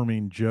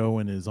performing, Joe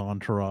and his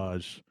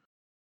entourage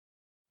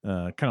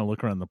kind of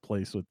look around the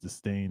place with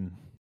disdain,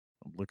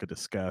 look of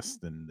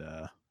disgust, and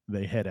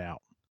they head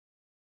out.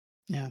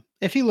 Yeah.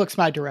 If he looks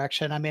my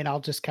direction, I mean, I'll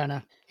just kind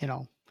of,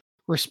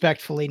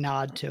 respectfully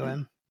nod to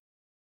him.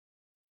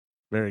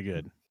 Very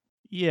good.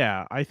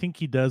 Yeah, I think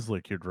he does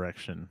look your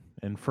direction.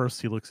 And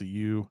first he looks at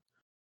you,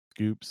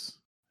 Scoops,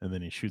 and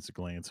then he shoots a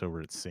glance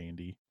over at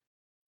Sandy.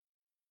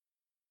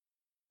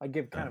 I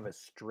give kind of a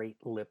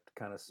straight-lipped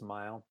kind of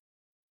smile,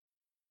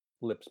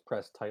 lips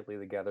pressed tightly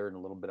together, and a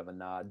little bit of a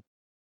nod.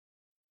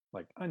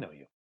 Like, I know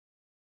you.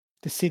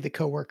 To see the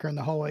coworker in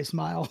the hallway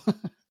smile.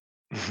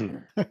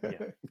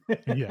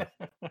 Yeah.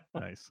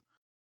 Nice.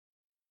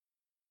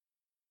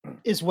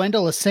 Is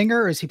Wendell a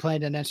singer or is he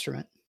playing an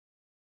instrument?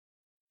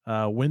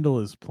 Wendell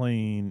is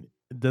playing,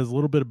 does a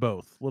little bit of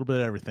both, a little bit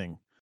of everything.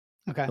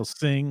 Okay. He'll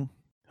sing,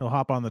 he'll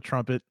hop on the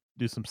trumpet,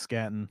 do some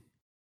scatting.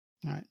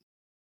 All right.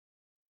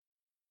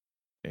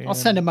 I'll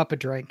send and him up a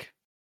drink.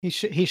 He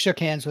shook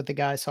hands with the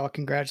guy, so I'll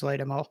congratulate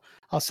him.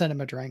 I'll send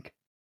him a drink.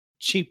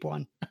 Cheap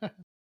one.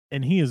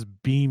 and he is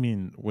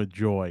beaming with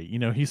joy. You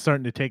know, he's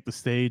starting to take the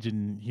stage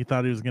and he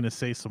thought he was going to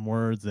say some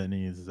words and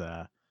he's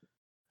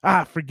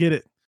forget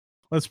it.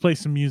 Let's play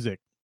some music.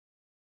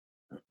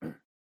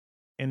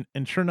 And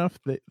sure enough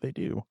they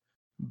do.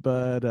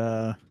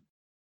 But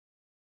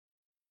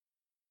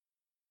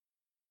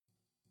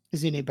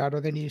Is he any better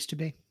than he used to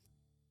be?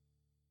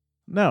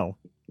 no.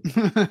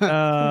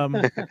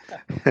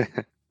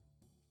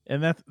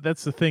 And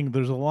that's the thing.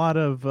 There's a lot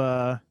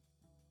of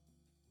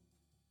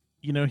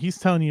he's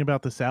telling you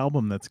about this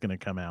album that's going to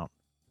come out.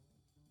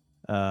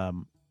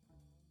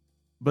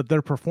 But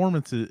their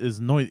performance is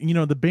noise. You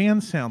know, the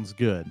band sounds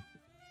good,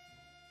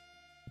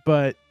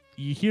 but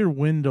you hear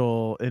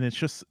Wendell and it's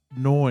just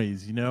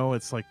noise. You know,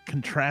 it's like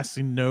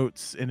contrasting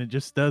notes, and it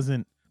just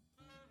doesn't.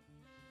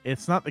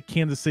 It's not the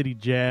Kansas City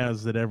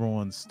jazz that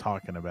everyone's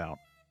talking about.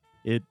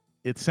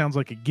 It sounds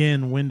like,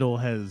 again, Wendell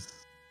has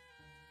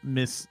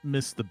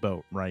missed the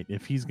boat, right?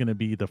 If he's going to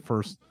be the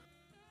first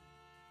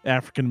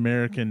African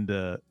American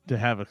to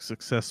have a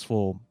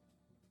successful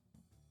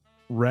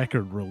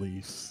record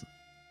release,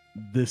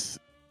 this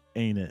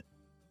ain't it.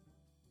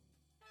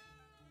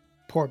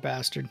 Poor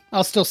bastard.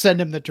 I'll still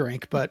send him the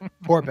drink, but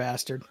poor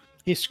bastard.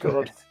 He's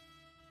screwed.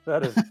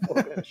 That is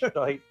fucking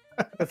shite.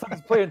 It's like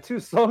he's playing two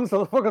songs at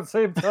the fucking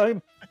same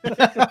time.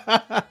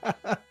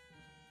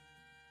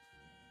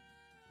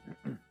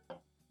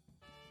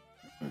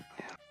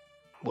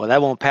 Well,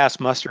 that won't pass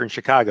muster in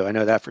Chicago. I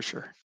know that for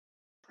sure.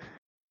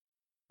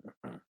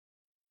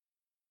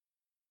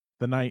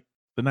 The night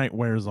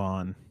wears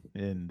on,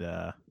 and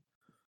the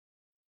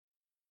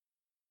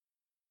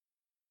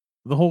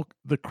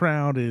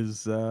crowd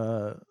is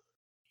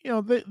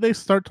they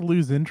start to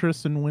lose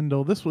interest in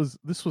Wendell. This was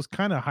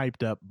kind of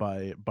hyped up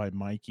by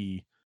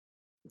Mikey,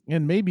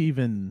 and maybe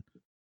even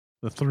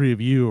the three of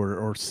you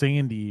or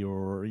Sandy,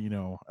 or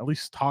at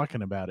least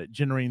talking about it,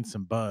 generating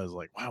some buzz.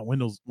 Like, wow,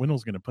 Wendell's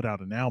going to put out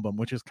an album,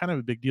 which is kind of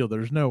a big deal.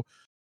 There's no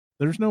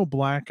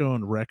black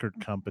owned record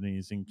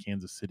companies in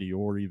Kansas City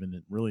or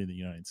even really in the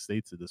United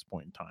States at this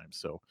point in time.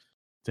 So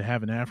to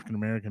have an African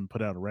American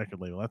put out a record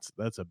label,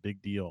 that's a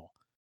big deal.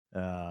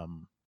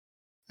 And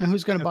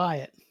who's going to buy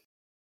it?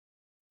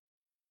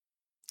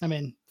 I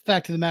mean,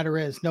 fact of the matter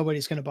is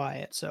nobody's going to buy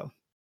it. So,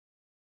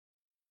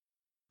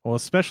 well,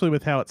 especially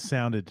with how it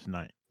sounded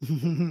tonight,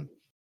 you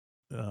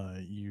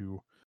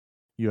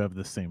have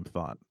the same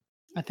thought.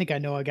 I think I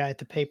know a guy at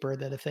the paper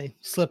that if they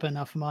slip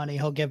enough money,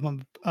 he'll give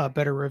them a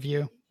better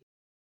review.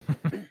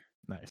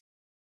 Nice.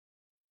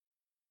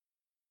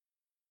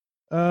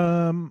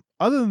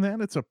 Other than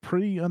that, it's a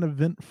pretty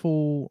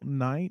uneventful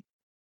night.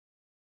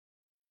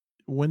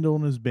 Wendell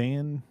and his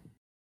band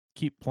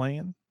keep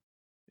playing,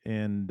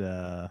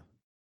 and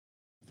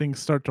things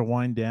start to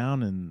wind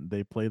down, and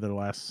they play their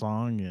last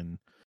song, and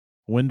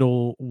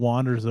Wendell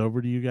wanders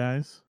over to you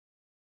guys.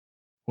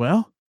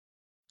 Well,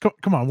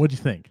 come on, what'd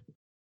you think?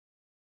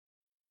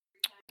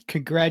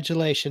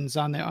 Congratulations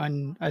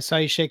on I saw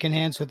you shaking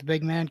hands with the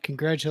big man.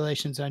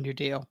 Congratulations on your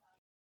deal.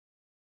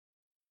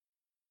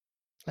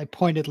 I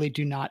pointedly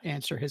do not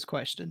answer his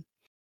question.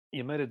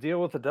 You made a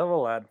deal with the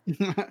devil, lad.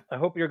 I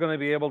hope you're going to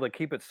be able to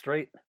keep it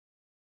straight.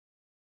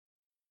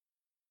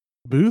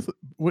 Booth,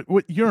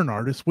 what you're an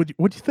artist. What'd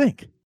you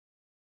think?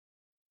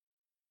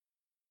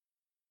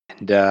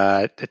 And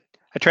I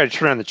try to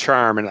turn on the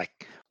charm and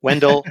like,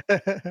 Wendell,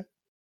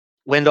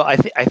 I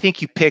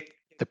think you picked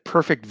the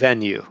perfect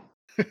venue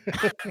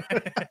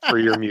for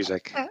your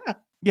music.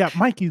 Yeah,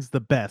 Mikey's the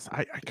best.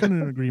 I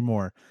couldn't agree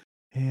more.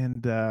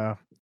 And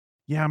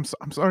yeah,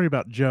 I'm sorry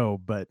about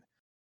Joe, but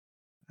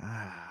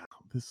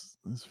this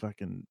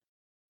fucking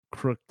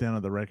crook down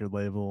at the record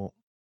label.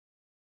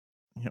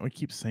 We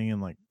keep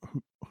saying like,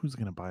 who's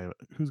gonna buy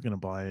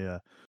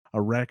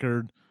a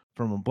record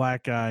from a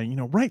black guy?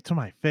 Right to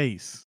my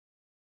face,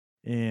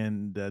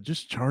 and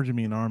just charging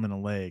me an arm and a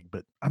leg.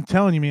 But I'm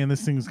telling you, man,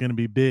 this thing's gonna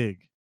be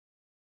big.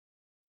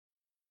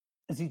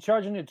 Is he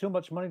charging you too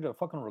much money to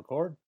fucking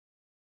record?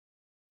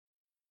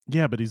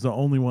 Yeah, but he's the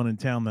only one in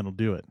town that'll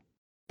do it.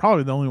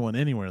 Probably the only one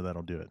anywhere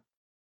that'll do it.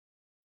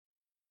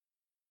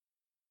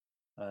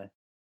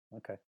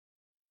 Okay.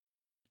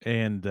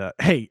 And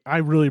hey, I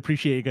really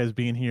appreciate you guys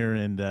being here.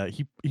 And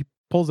he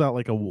pulls out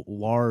like a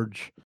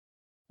large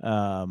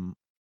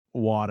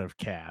wad of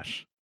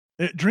cash.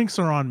 Drinks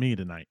are on me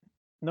tonight.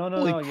 No, no,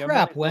 Holy no. Your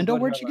crap, money's no Wendell!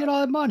 good Where'd here, you get lad.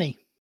 all that money?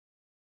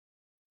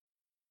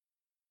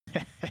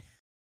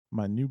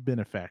 My new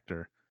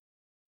benefactor.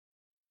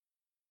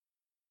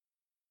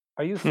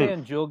 Are you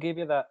saying Joe gave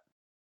you that?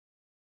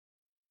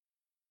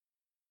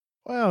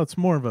 Well, it's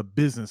more of a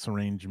business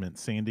arrangement,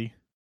 Sandy.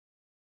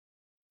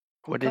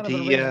 What kind did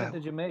of he? arrangement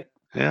did you make?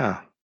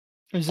 Yeah.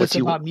 Is What's this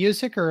he? about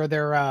music, or are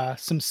there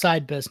some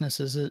side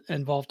businesses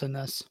involved in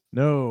this?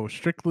 No,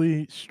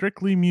 strictly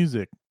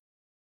music.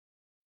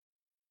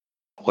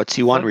 What's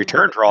he want in Funded with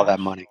return the for all that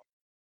cash? money?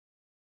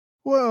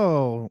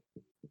 Well,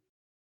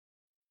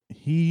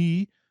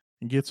 he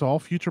gets all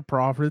future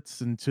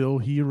profits until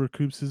he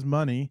recoups his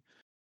money,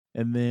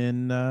 and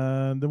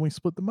then we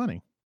split the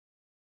money.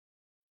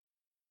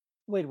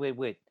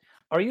 Wait.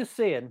 Are you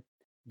saying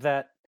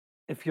that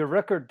if your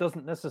record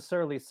doesn't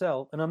necessarily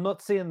sell, and I'm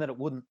not saying that it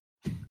wouldn't,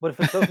 but if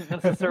it doesn't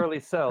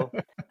necessarily sell,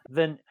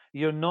 then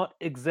you're not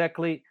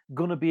exactly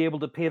gonna be able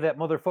to pay that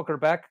motherfucker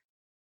back?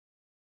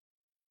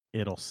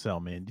 It'll sell,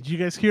 man. Did you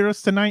guys hear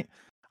us tonight?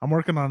 I'm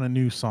working on a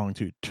new song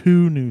too.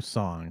 2 new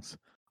songs.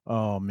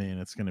 Oh man,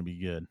 it's gonna be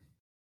good.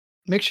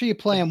 Make sure you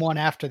play them one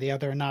after the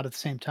other and not at the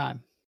same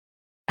time.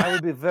 I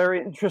would be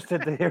very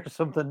interested to hear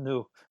something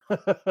new.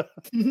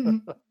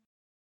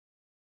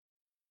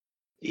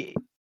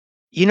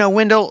 You know,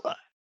 Wendell,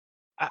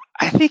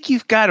 I think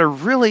you've got a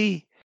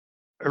really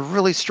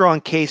strong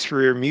case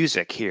for your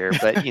music here,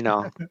 but you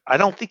know, I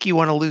don't think you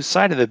want to lose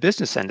sight of the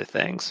business end of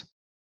things.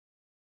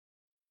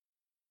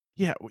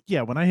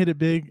 Yeah, when I hit it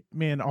big,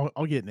 man,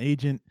 I'll get an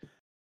agent.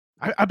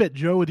 I bet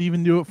Joe would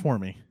even do it for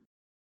me.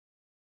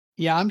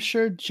 Yeah, I'm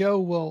sure Joe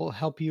will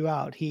help you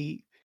out.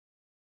 He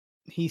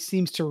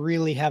seems to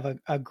really have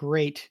a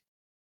great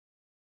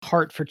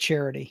heart for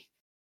charity.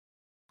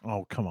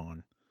 Oh, come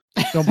on.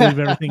 Don't believe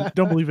everything.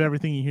 Don't believe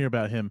everything you hear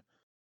about him.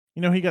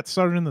 You know, he got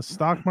started in the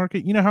stock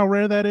market. You know how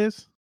rare that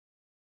is?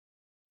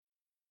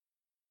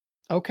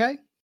 Okay.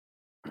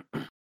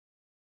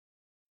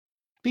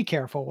 Be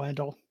careful,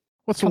 Wendell.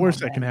 What's the Come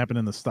worst on, that can man. happen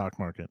in the stock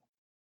market?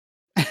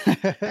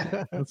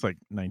 That's like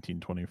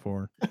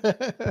 1924.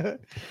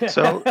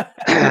 So,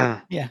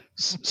 Yeah.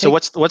 so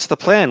what's the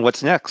plan?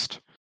 What's next?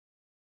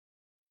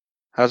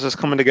 How's this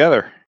coming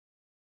together?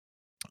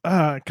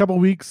 A couple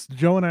weeks,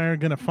 Joe and I are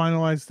going to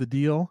finalize the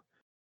deal,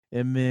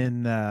 and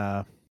then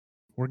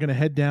we're going to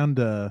head down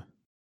to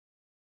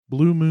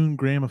Blue Moon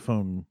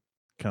Gramophone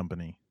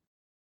Company.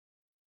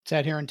 Is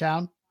that here in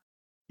town?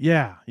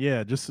 Yeah,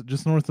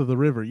 just north of the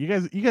river. You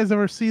guys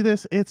ever see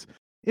this?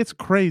 It's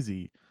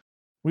crazy.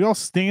 We all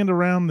stand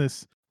around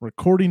this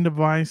recording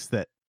device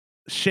that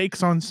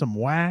shakes on some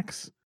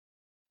wax,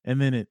 and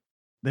then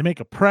they make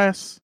a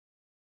press,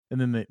 and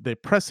then they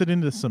press it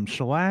into some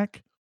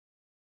shellac.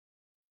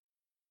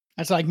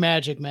 That's like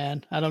magic,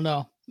 man. I don't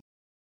know.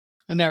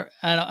 I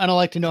don't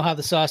like to know how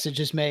the sausage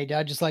is made.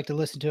 I just like to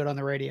listen to it on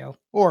the radio,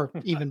 or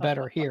even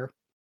better, here.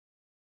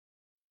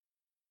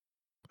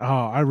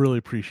 Oh, I really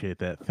appreciate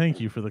that. Thank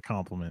you for the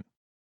compliment.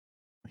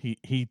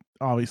 He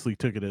obviously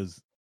took it as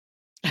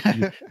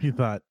he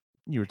thought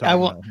you were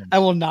talking about him. I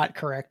will not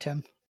correct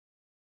him.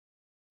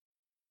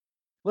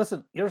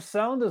 Listen, your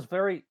sound is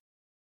very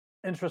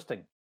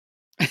interesting,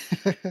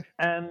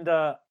 and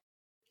I'm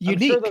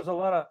Unique. sure there's a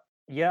lot of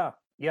yeah.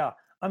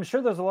 I'm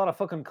sure there's a lot of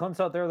fucking cunts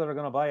out there that are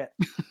gonna buy it,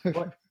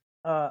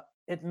 but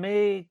it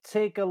may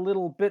take a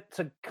little bit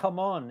to come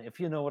on, if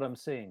you know what I'm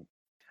saying.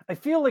 I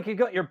feel like you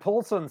got your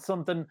pulse on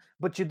something,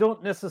 but you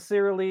don't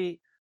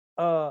necessarily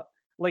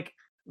like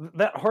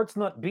that heart's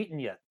not beating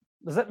yet.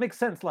 Does that make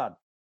sense, lad?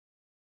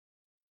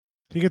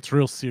 He gets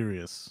real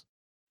serious.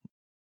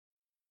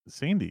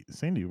 Sandy,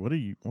 what are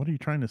you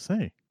trying to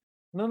say?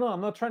 No,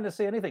 I'm not trying to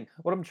say anything.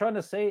 What I'm trying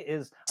to say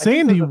is, I think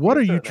Sandy, there's a what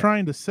are future you there.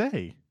 trying to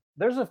say?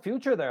 There's a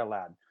future there,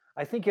 lad.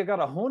 I think you got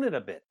to hone it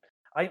a bit.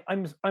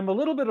 I'm a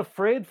little bit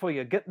afraid for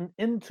you getting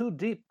in too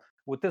deep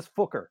with this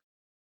fucker.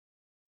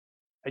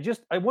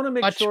 I want to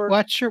make sure.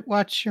 Watch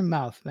your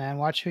mouth, man.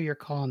 Watch who you're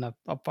calling a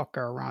fucker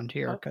around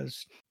here,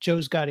 because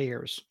Joe's got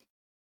ears.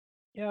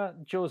 Yeah,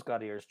 Joe's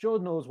got ears. Joe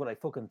knows what I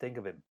fucking think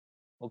of him.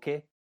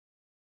 Okay.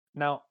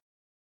 Now,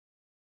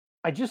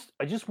 I just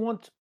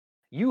want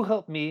you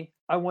help me.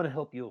 I want to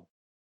help you.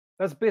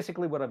 That's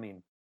basically what I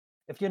mean.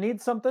 If you need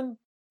something,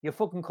 you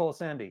fucking call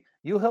Sandy.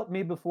 You helped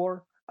me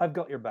before. I've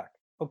got your back.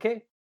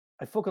 Okay?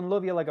 I fucking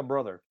love you like a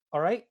brother. All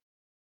right?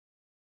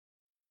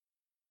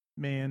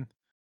 Man,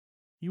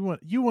 you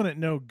wouldn't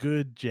know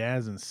good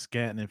jazz and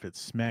scatting if it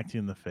smacked you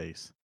in the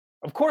face.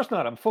 Of course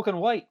not. I'm fucking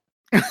white.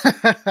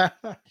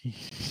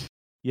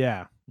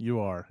 Yeah, you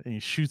are. And he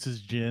shoots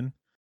his gin,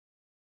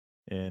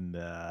 and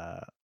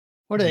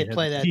What do they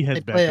play that? he They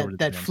heads back play over to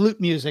that the gym.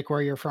 flute music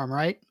where you're from,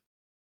 right?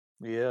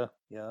 Yeah.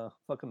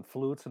 Fucking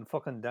flutes and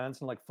fucking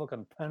dancing like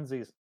fucking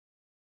pansies.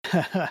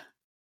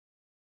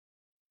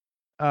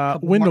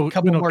 Wendell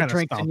couple more kinda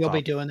drinks and stomps you'll be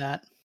off. doing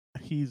that.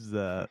 He's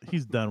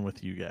done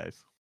with you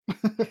guys.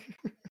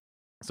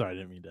 Sorry, I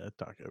didn't mean to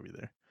talk over you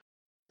there.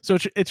 So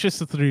it's just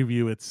the three of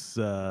you. It's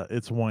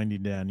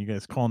winding down. You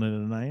guys calling it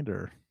a night,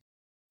 or?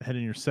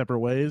 heading your separate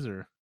ways,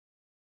 or?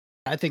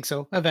 I think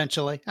so.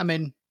 Eventually. I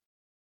mean,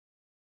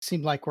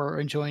 seemed like we're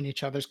enjoying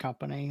each other's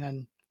company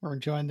and we're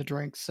enjoying the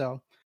drinks.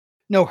 So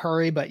no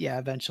hurry, but yeah,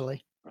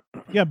 eventually.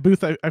 Yeah,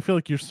 Booth, I feel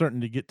like you're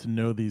starting to get to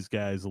know these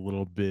guys a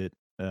little bit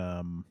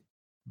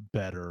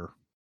better.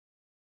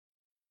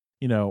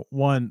 You know,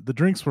 one, the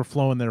drinks were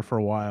flowing there for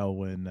a while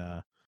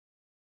when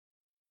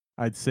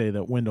I'd say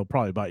that Wendell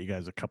probably bought you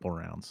guys a couple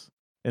rounds.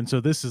 And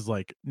so this is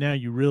like, now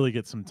you really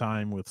get some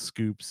time with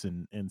Scoops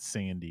and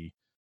Sandy.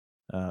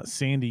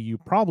 Sandy, you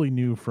probably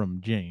knew from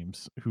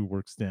James, who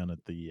works down at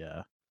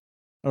the,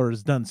 or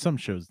has done some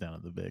shows down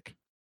at the Vic.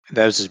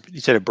 That was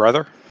you said a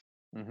brother?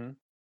 Mm-hmm.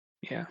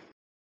 Yeah.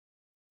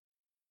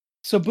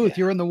 So Booth,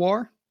 you're in the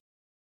war?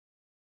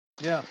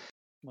 Yeah.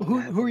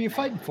 Who are you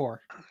fighting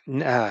for?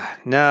 No.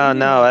 What do you mean No. I'm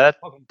That,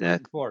 fucking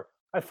that fighting for?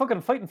 I'm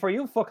fucking fighting for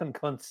you, fucking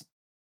cunts.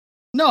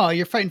 No,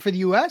 you're fighting for the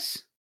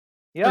US?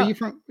 Yeah.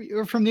 Are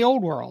you're from the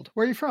old world.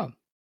 Where are you from?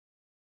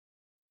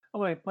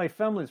 Oh, my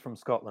family's from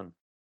Scotland.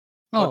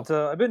 Oh.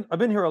 But I've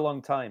been here a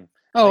long time.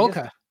 Oh, I just-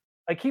 okay.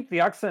 I keep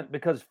the accent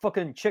because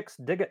fucking chicks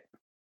dig it.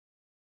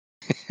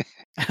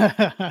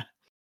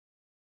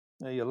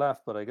 Yeah, you laugh,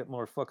 but I get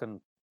more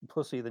fucking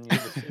pussy than you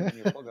ever seen in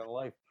your fucking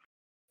life.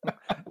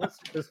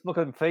 This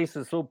fucking face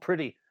is so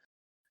pretty.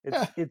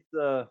 It's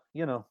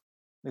you know,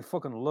 I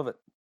fucking love it.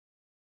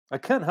 I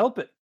can't help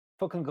it.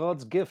 Fucking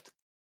God's gift.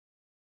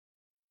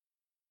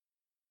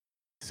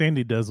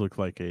 Sandy does look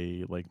like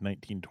a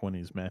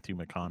 1920s Matthew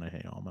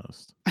McConaughey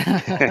almost. I'll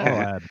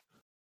add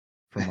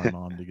for my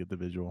mom to get the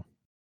visual.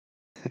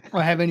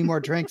 Well, have any more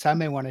drinks? I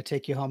may want to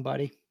take you home,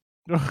 buddy.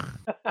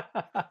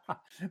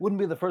 Wouldn't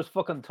be the first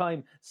fucking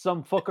time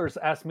some fuckers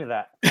ask me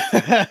that.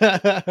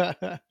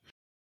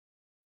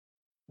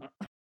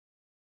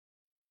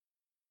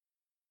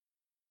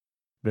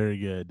 Very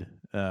good.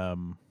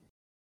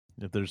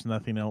 If there's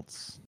nothing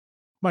else,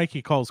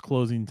 Mikey calls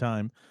closing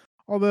time.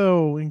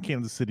 Although in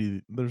Kansas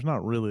City, there's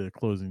not really a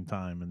closing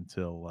time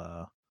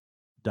until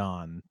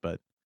dawn. But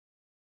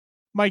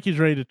Mikey's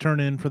ready to turn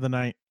in for the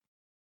night.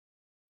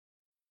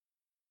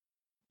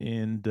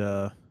 And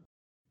the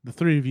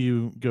three of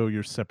you go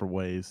your separate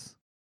ways.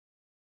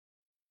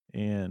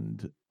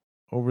 And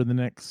over the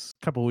next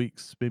couple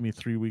weeks, maybe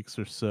 3 weeks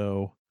or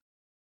so,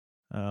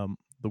 the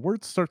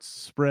word starts to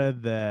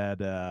spread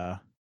that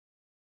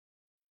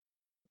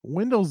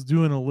Wendell's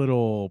doing a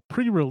little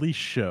pre-release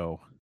show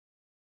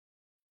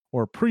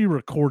or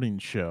pre-recording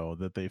show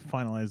that they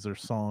finalize their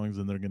songs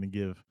and they're going to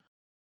give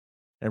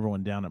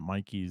everyone down at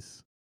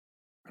Mikey's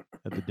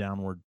at the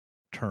Downward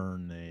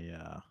Turn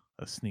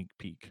a sneak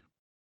peek.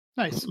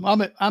 Nice.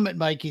 Well, I'm at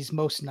Mikey's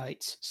most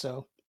nights,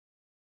 so.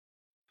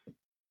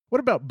 What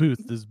about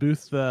Booth? Does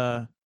Booth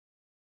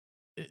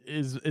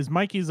is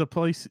Mikey's a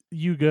place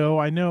you go?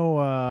 I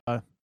know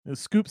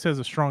Scoops has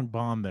a strong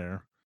bond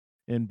there.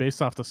 And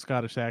based off the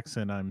Scottish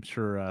accent, I'm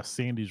sure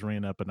Sandy's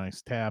ran up a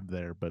nice tab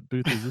there. But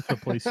Booth, is this a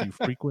place you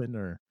frequent,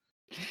 or?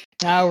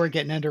 Now we're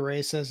getting into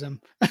racism.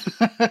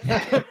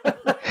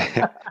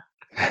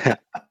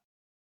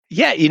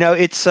 Yeah, you know,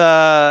 it's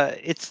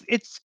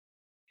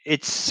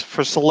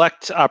for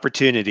select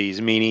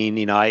opportunities, meaning,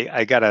 you know,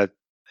 I got a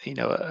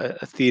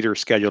theater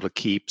schedule to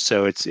keep.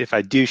 So it's, if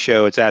I do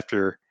show, it's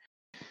after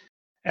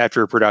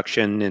a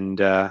production and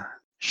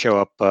show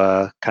up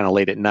kind of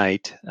late at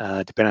night,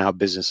 depending on how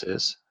business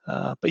is.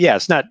 But yeah,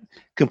 it's not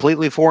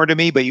completely foreign to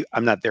me, but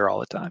I'm not there all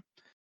the time.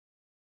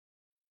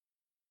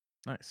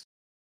 Nice.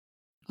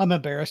 I'm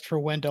embarrassed for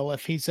Wendell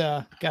if he's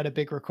got a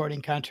big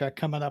recording contract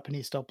coming up and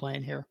he's still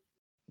playing here.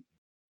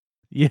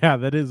 Yeah,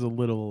 that is a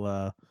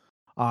little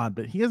odd,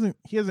 but he hasn't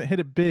hit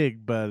it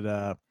big,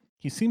 but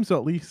he seems to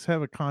at least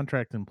have a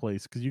contract in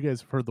place because you guys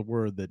have heard the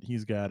word that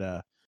he's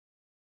got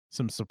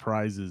some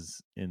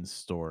surprises in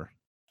store.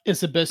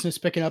 Is the business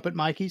picking up at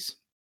Mikey's?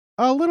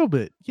 A little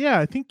bit. Yeah,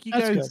 I think you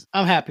That's guys good.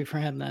 I'm happy for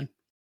him then.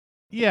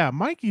 Yeah,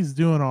 Mikey's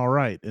doing all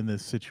right in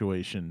this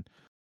situation.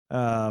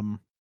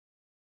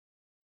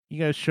 You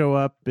guys show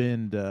up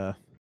and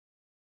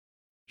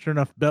sure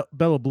enough,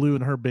 Bella Blue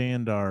and her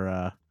band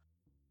are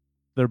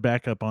they're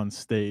back up on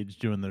stage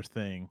doing their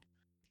thing,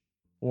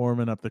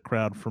 warming up the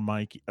crowd for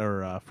Mike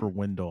or for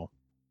Wendell.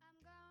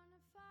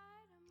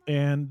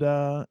 And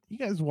you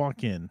guys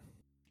walk in,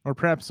 or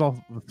perhaps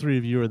all the three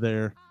of you are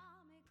there.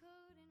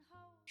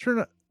 Sure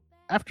enough,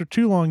 after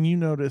too long, you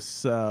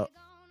notice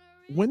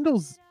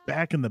Wendell's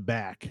back in the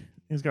back.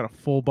 He's got a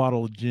full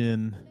bottle of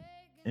gin,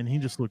 and he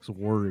just looks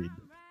worried.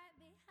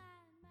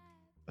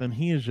 And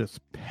he is just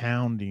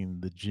pounding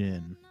the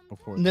gin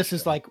before. And this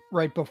is like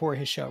right before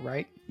his show,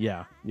 right?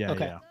 Yeah.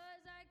 Okay. Yeah.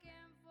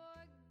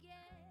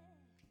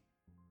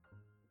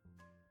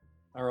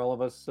 Are all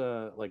of us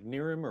like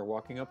near him or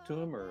walking up to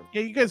him, or?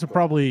 Yeah, you guys are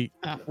probably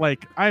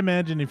like, I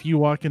imagine if you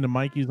walk into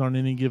Mikey's on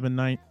any given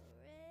night,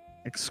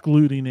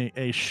 excluding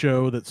a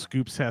show that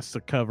Scoops has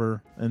to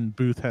cover and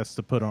Booth has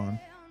to put on.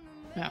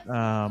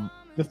 Yeah.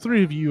 The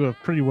three of you have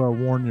pretty well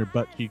worn your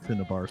butt cheeks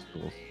into bar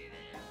stools.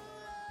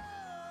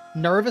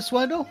 Nervous,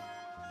 Wendell?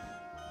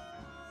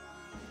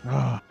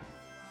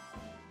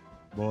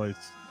 Boys.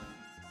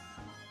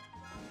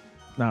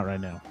 Not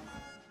right now.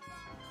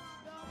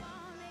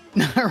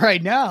 Not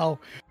right now.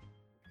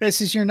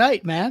 This is your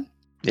night, man.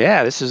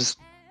 Yeah, this is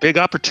big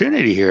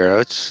opportunity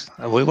here.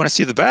 We want to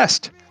see the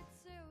best.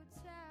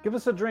 Give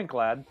us a drink,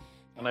 lad.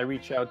 And I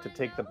reach out to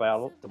take the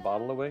bottle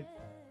away.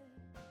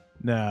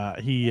 Nah,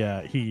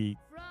 he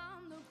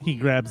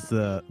grabs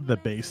the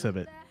base of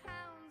it.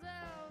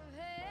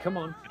 Come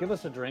on, give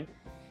us a drink.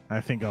 I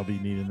think I'll be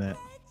needing that.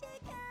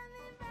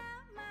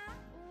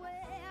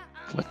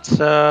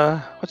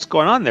 What's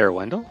going on there,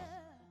 Wendell?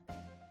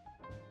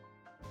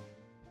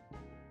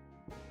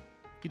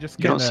 He just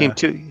You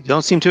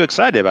don't seem too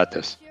excited about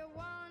this.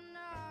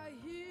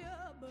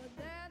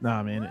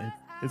 Nah, man,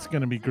 it's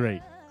gonna be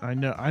great. I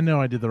know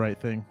I did the right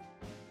thing.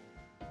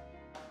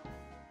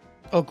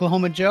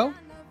 Oklahoma Joe?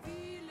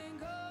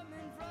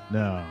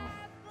 No.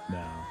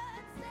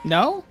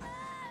 No?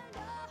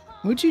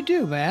 What'd you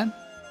do, man?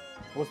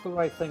 What's the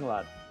right thing,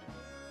 lad?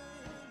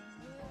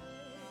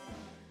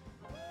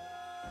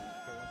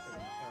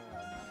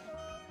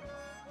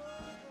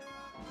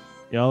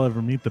 Y'all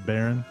ever meet the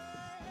Baron?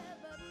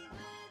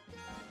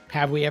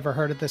 Have we ever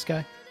heard of this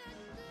guy?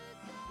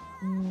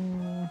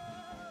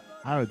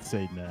 I would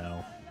say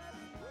no.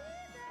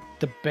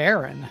 The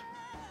Baron.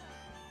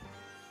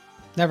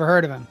 Never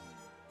heard of him.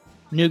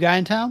 New guy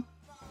in town?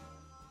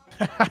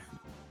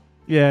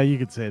 Yeah, you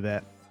could say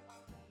that.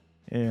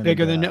 And,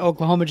 Bigger than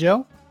Oklahoma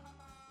Joe?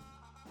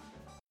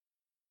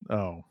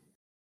 Oh,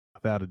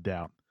 without a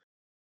doubt.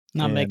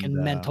 I'm And,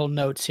 making mental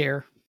notes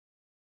here.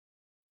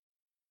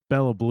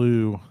 Bella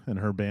Blue and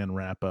her band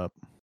wrap up.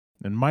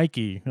 And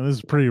Mikey, and this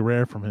is pretty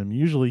rare from him.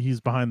 Usually he's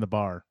behind the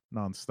bar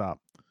nonstop.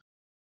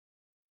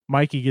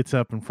 Mikey gets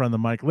up in front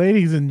of the mic.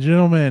 Ladies and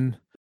gentlemen,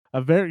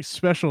 a very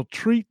special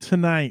treat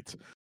tonight.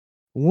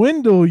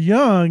 Wendell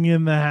Young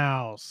in the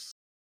house.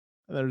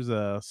 There's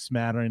a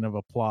smattering of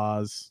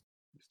applause.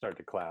 Start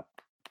to clap.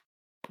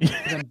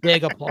 Some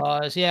big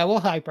applause. Yeah, we'll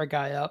hype our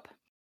guy up.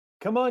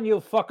 Come on, you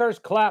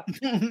fuckers, clap.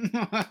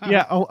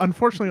 Yeah,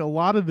 unfortunately, a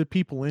lot of the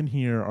people in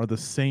here are the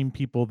same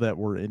people that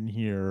were in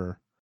here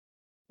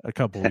a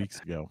couple weeks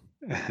ago.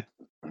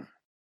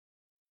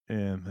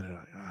 And they're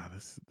like,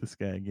 this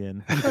guy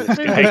again.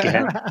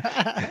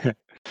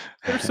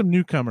 There's some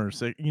newcomers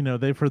that,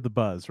 they've heard the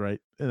buzz, right?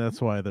 And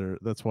that's why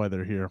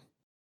they're here.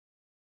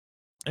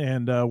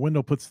 And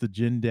Wendell puts the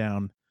gin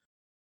down.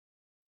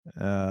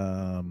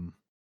 Then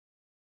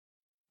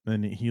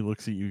he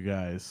looks at you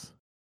guys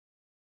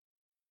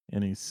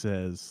and he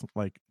says,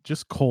 like,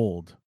 just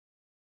cold.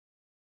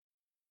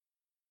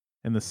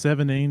 And the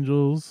 7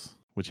 angels,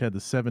 which had the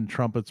 7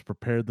 trumpets,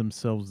 prepared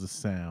themselves to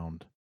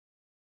sound.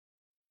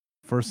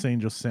 First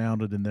angel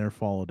sounded, and there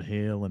followed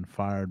hail and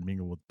fire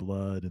mingled with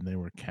blood, and they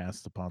were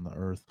cast upon the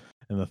earth.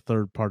 And the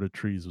third part of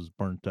trees was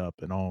burnt up,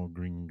 and all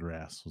green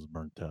grass was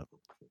burnt up.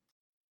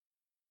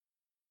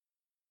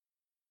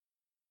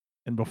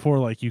 And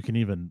before, you can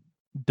even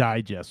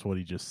digest what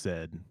he just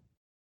said,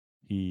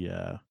 he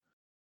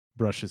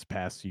brushes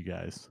past you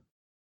guys.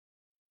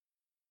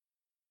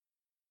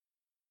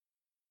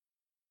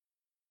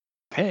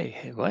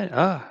 Hey, what?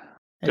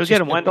 Go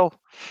get him, Wendell.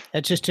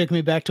 That just took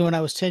me back to when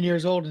I was 10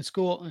 years old in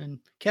school, in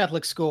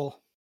Catholic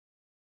school.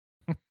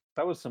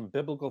 That was some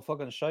biblical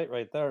fucking shite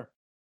right there.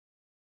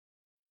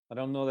 I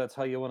don't know that's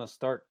how you want to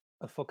start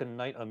a fucking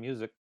night of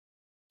music.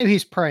 Maybe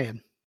he's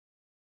praying.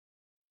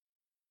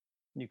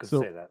 You could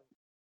So- say that.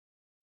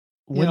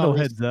 Wendell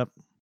heads up.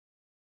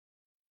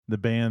 The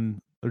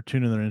band, they're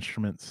tuning their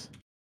instruments.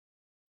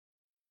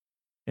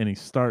 And he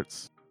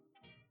starts.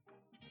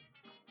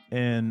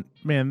 And,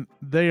 man,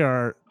 they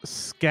are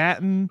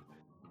scatting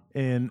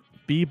and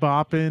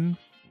bebopping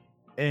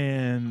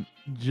and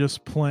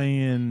just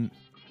playing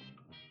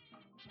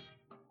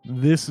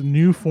this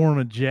new form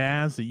of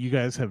jazz that you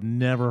guys have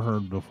never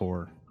heard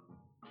before.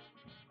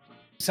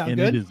 Sound And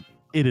good?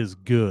 it is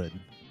good.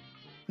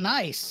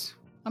 Nice.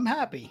 I'm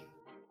happy.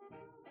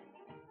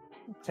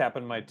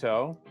 Tapping my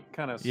toe,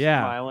 kind of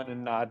Yeah. smiling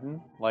and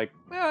nodding, like,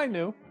 yeah, I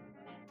knew.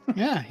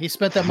 Yeah, he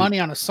spent that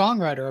money on a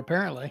songwriter,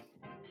 apparently.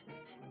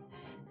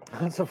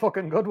 That's a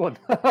fucking good one.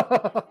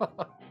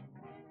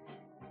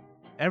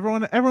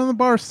 Everyone in the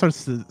bar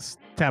starts to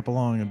tap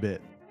along a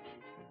bit.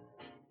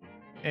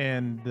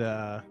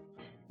 And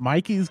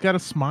Mikey's got a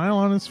smile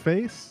on his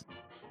face.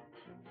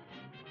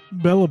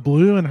 Bella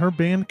Blue and her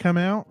band come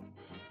out.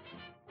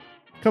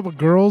 A couple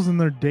girls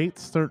and their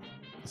dates start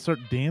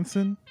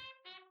dancing.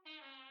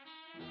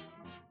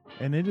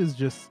 And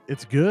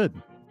it's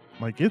good.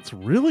 It's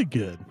really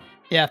good.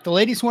 Yeah, if the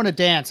ladies want to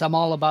dance, I'm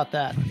all about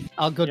that.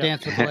 I'll go Yeah.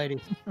 dance with the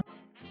ladies.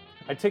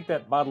 I take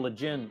that bottle of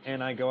gin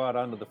and I go out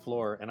onto the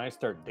floor and I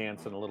start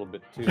dancing a little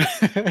bit too.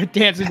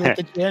 Dancing with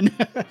the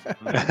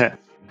gin.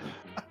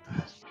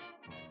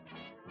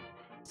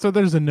 So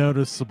there's a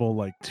noticeable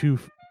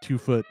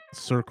 2-foot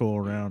circle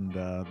around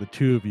the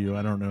two of you.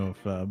 I don't know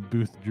if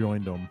Booth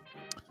joined them.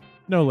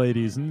 No,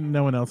 ladies,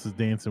 no one else is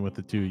dancing with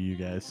the two of you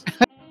guys.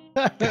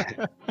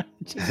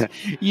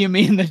 You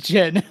mean the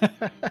gin?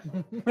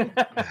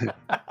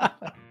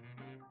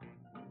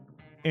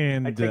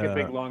 And I take a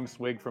big long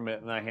swig from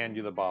it and I hand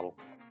you the bottle.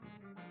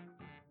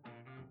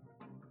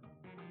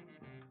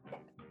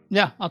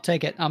 Yeah, I'll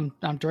take it. I'm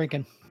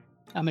drinking.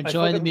 I'm My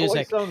enjoying the fucking voice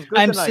music. sounds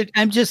good tonight.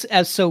 I'm just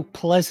as so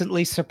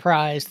pleasantly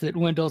surprised that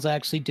Wendell's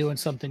actually doing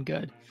something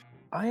good.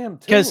 I am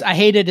too. Because I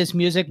hated his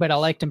music, but I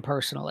liked him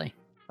personally.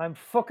 I'm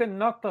fucking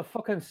knocked the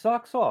fucking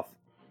socks off.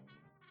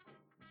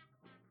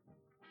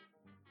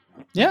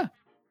 Yeah.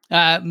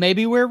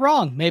 Maybe we're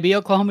wrong. Maybe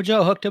Oklahoma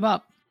Joe hooked him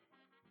up.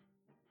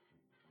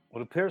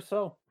 Would appear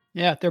so.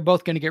 Yeah, they're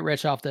both going to get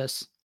rich off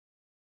this.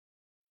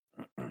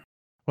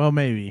 Well,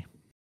 maybe.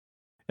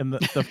 And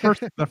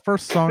the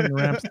first song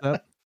ramps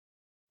up,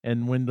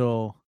 and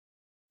Wendell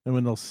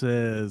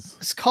says,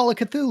 It's Call of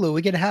Cthulhu.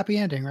 We get a happy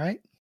ending, right?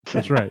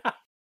 "That's right,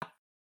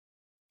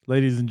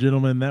 ladies and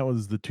gentlemen. That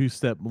was the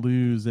Two-Step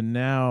Blues, and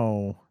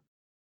now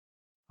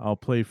I'll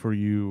play for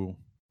you.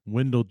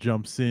 Wendell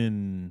jumps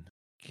in.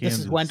 Kansas."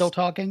 This is Wendell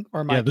talking,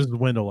 or Mike? Yeah, this is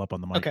Wendell up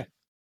on the mic. Okay.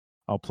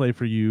 I'll play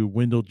for you.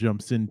 Wendell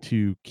jumps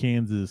into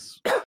Kansas.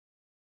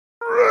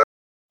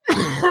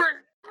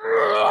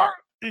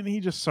 And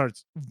he just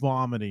starts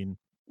vomiting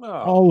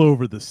all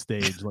over the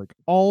stage, like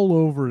all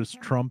over his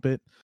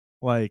trumpet.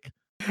 Like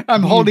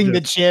I'm he holding the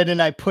just- gin and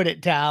I put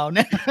it down.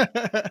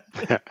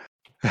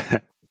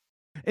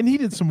 And he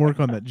did some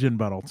work on that gin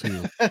bottle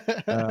too.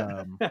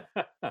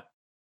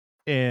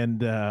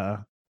 And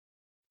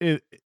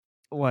it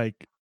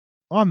like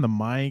on the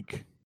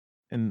mic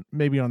and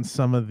maybe on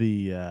some of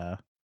the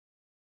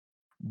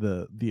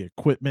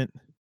equipment.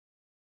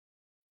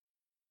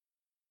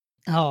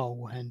 Oh,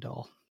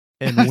 Wendell.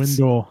 And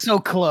Wendell So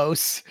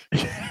close.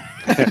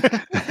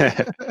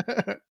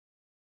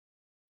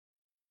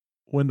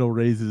 Wendell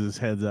raises his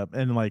heads up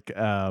and like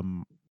have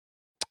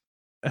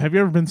you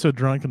ever been so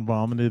drunk and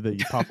vomited that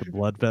you popped a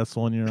blood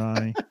vessel in your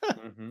eye?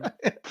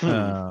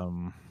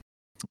 And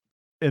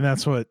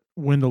that's what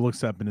Wendell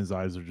looks up and his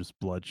eyes are just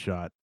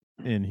bloodshot.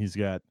 And he's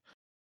got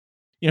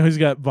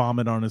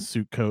vomit on his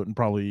suit coat and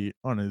probably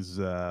on his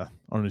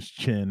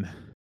chin.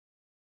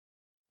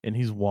 And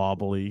he's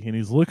wobbly and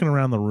he's looking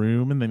around the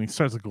room and then he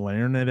starts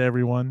glaring at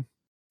everyone.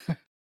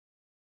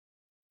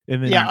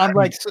 And then Yeah, I'm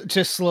like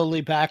just slowly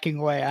backing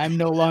away. I'm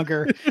no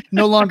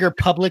longer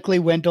publicly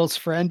Wendell's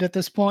friend at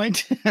this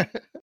point. Yeah,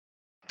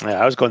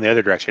 I was going the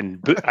other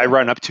direction. I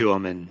run up to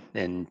him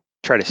and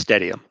try to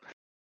steady him.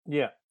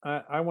 Yeah,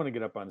 I want to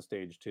get up on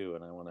stage too,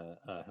 and I want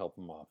to help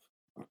him off.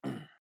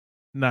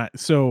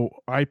 So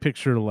I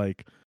picture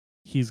like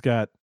he's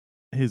got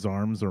his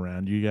arms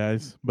around you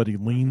guys, but he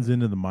leans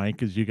into the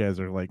mic as you guys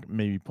are like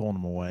maybe pulling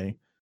him away.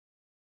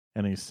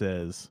 And he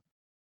says,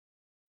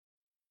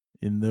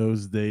 "In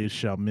those days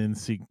shall men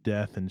seek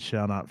death and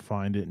shall not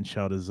find it and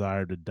shall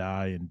desire to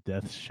die and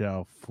death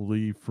shall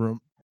flee from."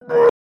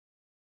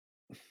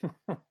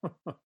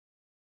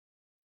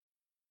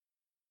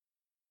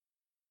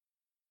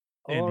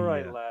 All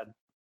right, lad.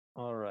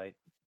 All right.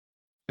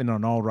 And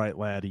on "All Right,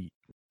 Lad," he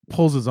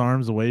pulls his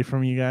arms away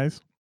from you guys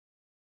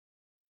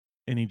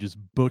and he just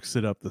books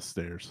it up the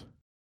stairs.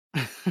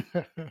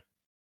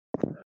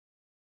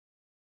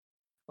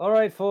 All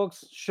right,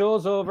 folks.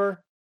 Show's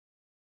over.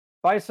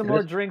 Buy some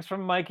more drinks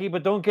from Mikey,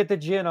 but don't get the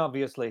gin,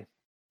 obviously.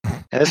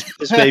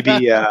 This may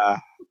be.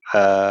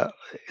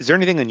 Is there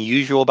anything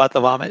unusual about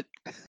the vomit?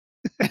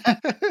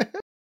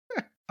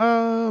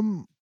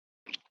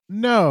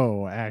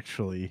 No,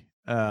 actually.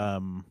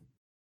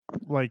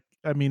 Like,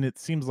 I mean, it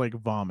seems like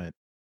vomit,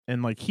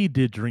 and like he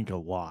did drink a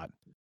lot.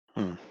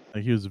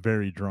 Like, he was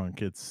very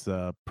drunk. It's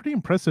pretty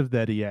impressive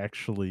that he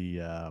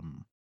actually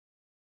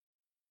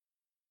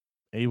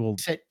You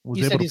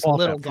said he's a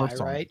little guy,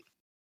 right?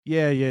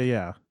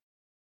 Yeah.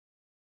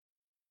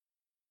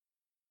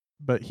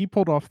 But he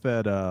pulled off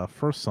that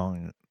first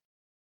song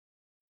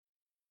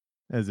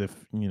as if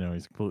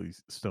he's completely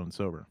stone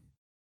sober.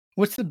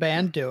 What's the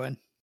band doing?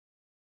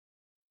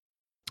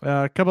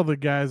 A couple of the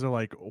guys are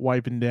like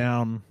wiping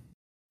down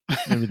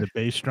maybe the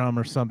bass drum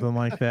or something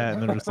like that,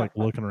 and they're just like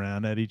looking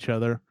around at each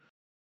other.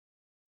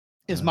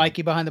 Is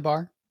Mikey behind the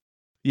bar?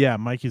 Yeah,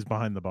 Mikey's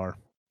behind the bar.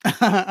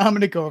 I'm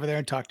gonna go over there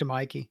and talk to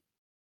Mikey.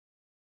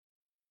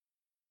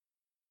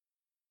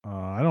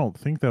 I don't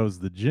think that was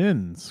the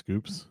gin,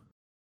 Scoops.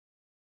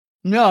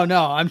 No,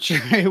 I'm sure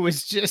it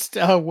was just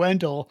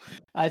Wendell.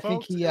 I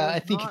think Folks,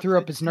 he threw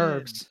up his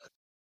nerves.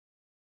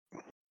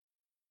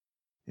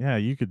 Yeah,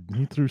 he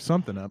threw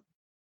something up.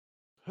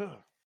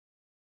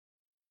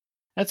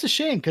 That's a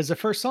shame because the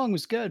first song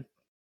was good.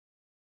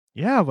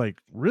 Yeah, like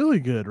really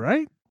good,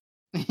 right?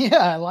 Yeah,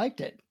 I liked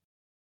it.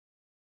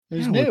 It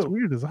was new. What's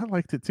weird is I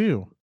liked it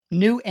too.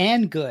 New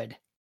and good.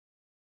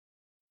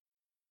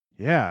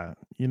 Yeah,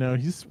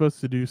 he's supposed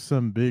to do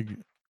some big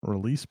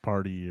release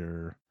party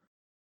or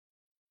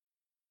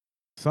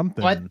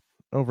something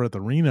over at the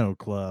Reno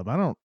Club. I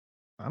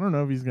don't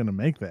know if he's gonna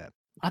make that.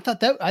 I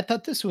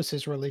thought this was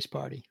his release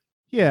party.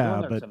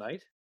 Yeah, but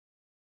tonight.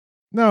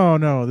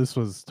 No, this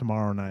was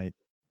tomorrow night.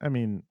 I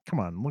mean, come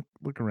on,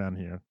 look around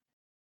here.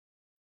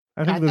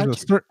 I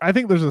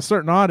think there's a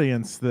certain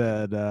audience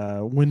that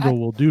Wendell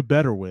will do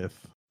better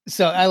with.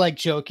 So I like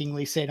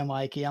jokingly say to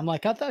Mikey, I'm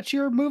like, I thought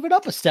you were moving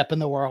up a step in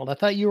the world. I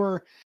thought you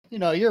were,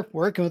 you're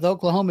working with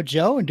Oklahoma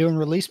Joe and doing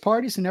release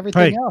parties and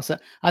everything Hey. else.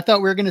 I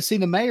thought we were going to see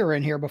the mayor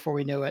in here before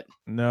we knew it.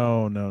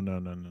 No.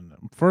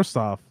 First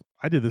off,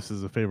 I did this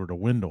as a favor to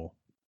Wendell.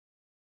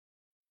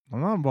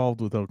 I'm not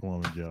involved with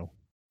Oklahoma Joe.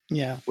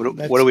 Yeah. What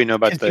do we know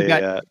about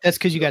the? That's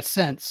because you got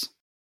sense.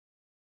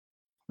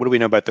 What do we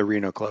know about the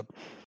Reno Club?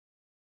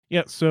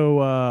 Yeah,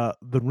 so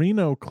the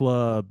Reno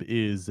Club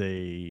is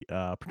a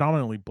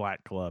predominantly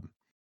black club.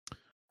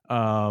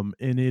 And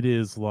it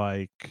is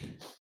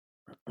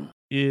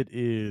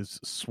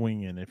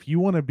swinging. If you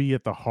want to be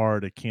at the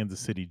heart of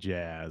Kansas City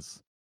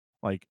jazz,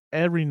 like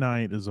every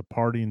night is a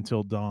party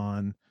until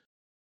dawn.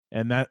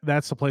 And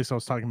that's the place I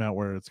was talking about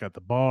where it's got the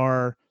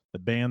bar, the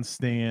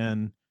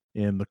bandstand,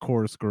 and the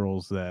chorus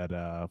girls that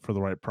for the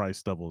right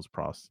price double as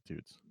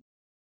prostitutes.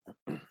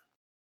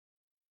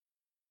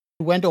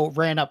 Wendell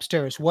ran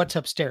upstairs. What's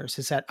upstairs?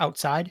 Is that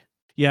outside?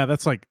 Yeah,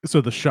 that's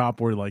so the shop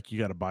where you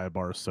got to buy a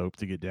bar of soap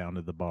to get down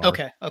to the bar.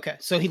 Okay.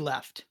 So he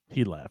left.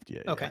 He left,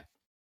 yeah. Okay. Yeah.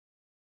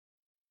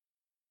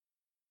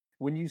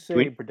 When you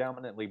say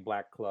predominantly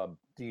black club,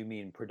 do you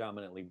mean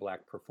predominantly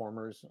black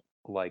performers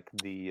like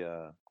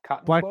the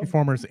Cotton Black Club?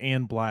 performers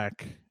and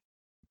black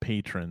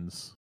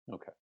patrons.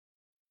 Okay.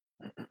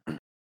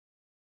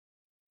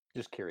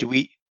 Just curious. Do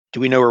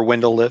we know where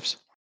Wendell lives?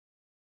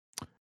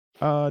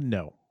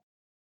 No.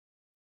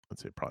 I'd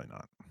say probably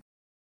not.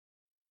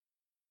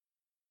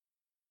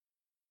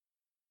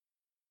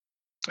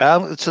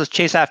 Let's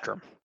chase after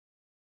him.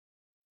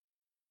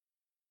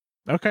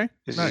 Okay.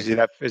 Is he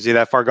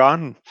that far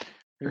gone?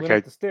 He went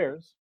up the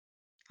stairs.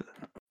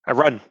 I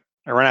run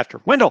after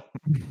him. Wendell.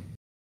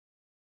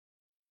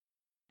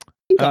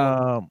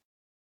 Yeah,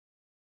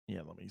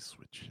 let me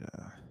switch.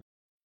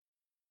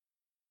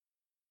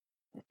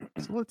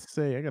 So let's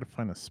say I got to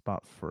find a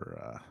spot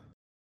for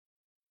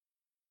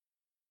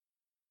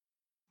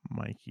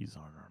Mikey's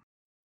armor.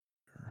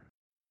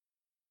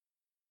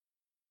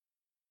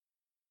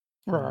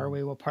 Where are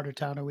we? What part of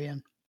town are we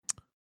in?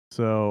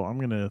 So I'm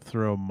gonna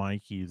throw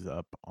Mikey's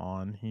up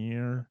on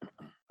here.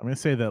 I'm gonna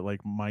say that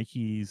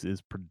Mikey's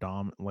is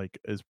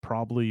is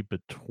probably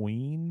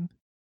between.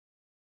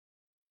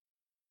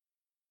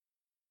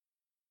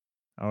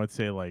 I would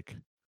say I'm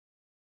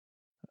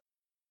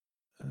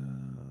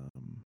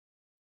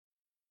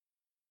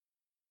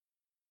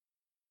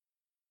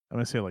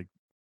gonna say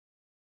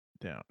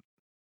down.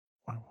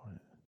 Why would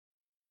it?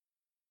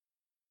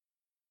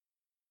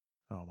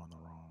 Oh, I'm on the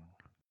wrong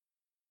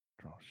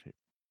draw shape.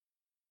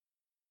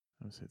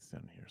 I'm gonna say it's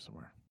down here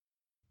somewhere.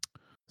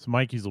 So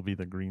Mikey's will be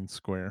the green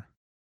square.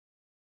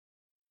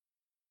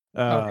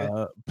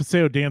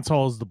 Paseo Dance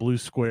Hall is the blue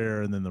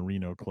square, and then the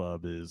Reno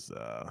Club is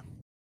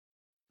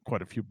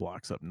quite a few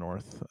blocks up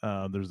north.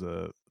 There's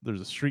a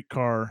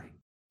streetcar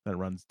that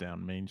runs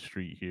down Main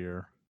Street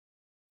here.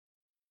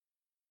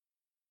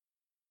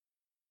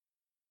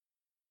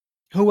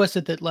 Who was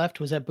it that left?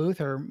 Was that Booth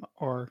or?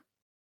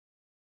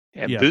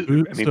 Yeah,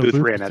 Booth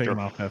ran after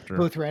him.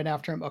 Booth ran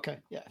after him. Okay,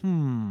 yeah.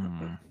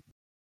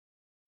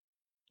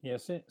 Yeah,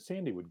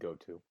 Sandy would go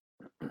too.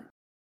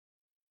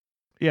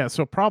 Yeah,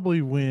 so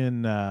probably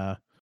when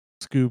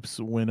Scoops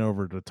went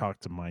over to talk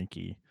to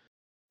Mikey,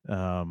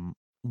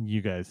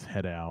 you guys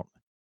head out,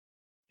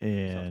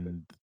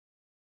 and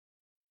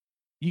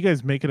you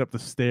guys make it up the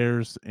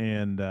stairs,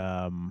 and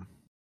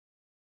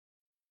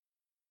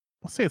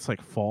let's say it's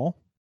fall.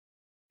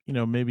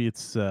 Maybe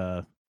it's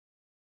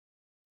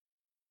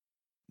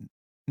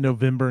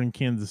November in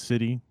Kansas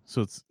City,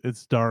 so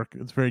it's dark.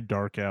 It's very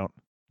dark out.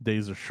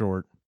 Days are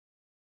short.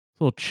 It's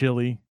a little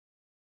chilly,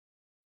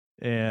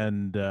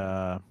 and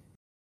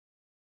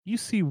you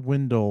see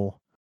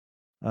Wendell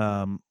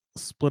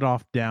split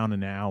off down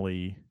an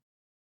alley,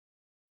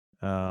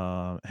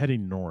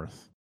 heading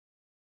north.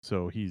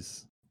 So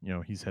he's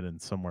heading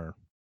somewhere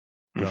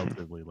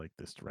relatively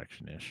this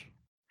direction ish.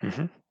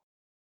 Mm-hmm.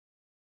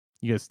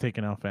 You guys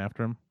taking off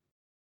after him?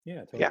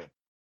 Yeah, totally.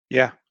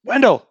 Yeah.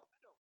 Wendell,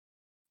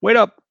 wait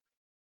up.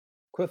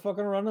 Quit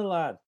fucking running,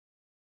 lad.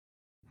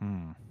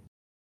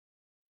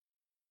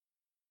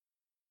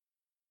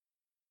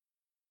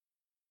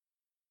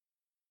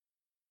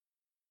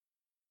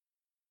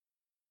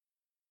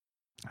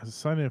 I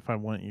decided if I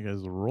want you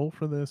guys to roll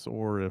for this,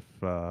 or if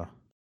you're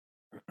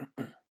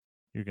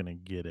gonna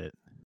get it,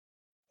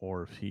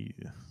 or if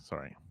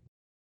sorry.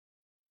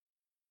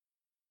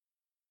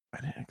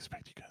 I didn't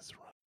expect you guys to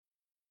run.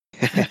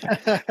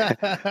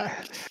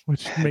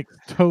 Which makes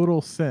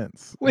total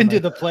sense. When do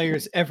the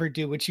players ever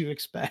do what you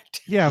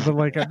expect? Yeah,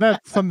 but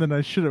that's something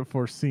I should have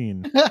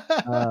foreseen.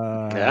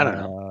 I don't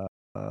know.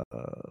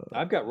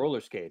 I've got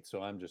roller skates,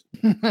 so I'm just.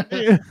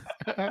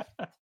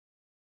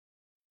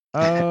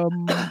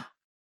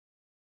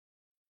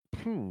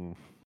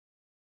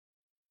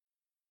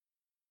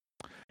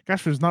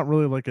 Gosh, there's not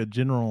really a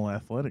general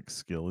athletic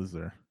skill, is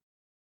there?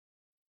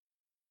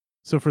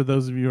 So for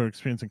those of you who are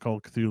experiencing Call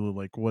of Cthulhu,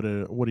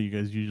 what do you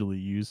guys usually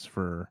use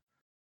for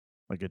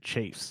a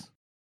chase?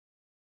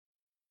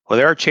 Well,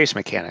 there are chase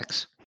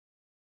mechanics.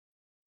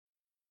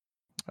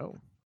 Oh.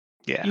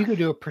 Yeah. You could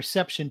do a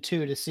perception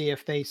too to see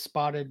if they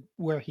spotted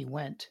where he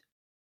went.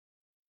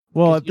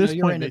 Well, 'Cause, at you know, this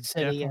you're point, in a they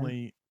city and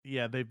definitely,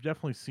 yeah, they've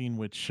definitely seen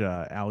which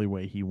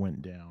alleyway he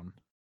went down.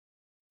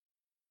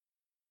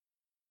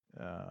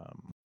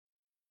 Um,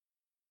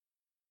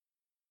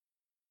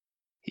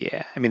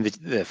 Yeah, I mean,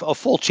 a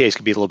full chase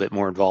could be a little bit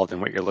more involved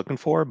in what you're looking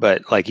for,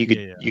 but like you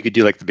Yeah. could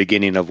do like the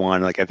beginning of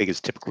one. Like I think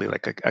it's typically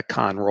like a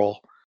con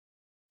roll.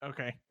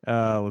 Okay.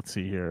 Let's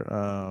see here.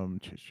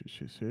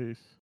 Chase.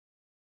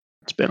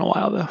 It's been a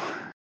while though.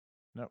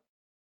 Nope,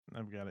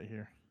 I've got it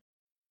here.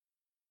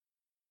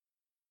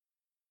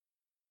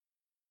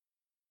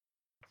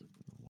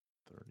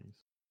 '30s.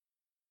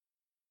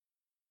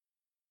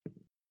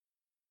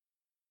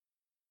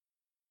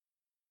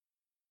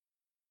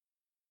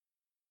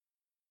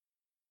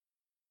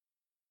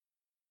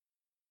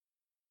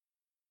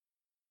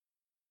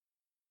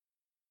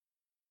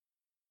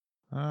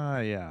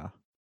 Yeah.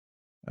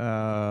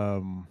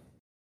 Um.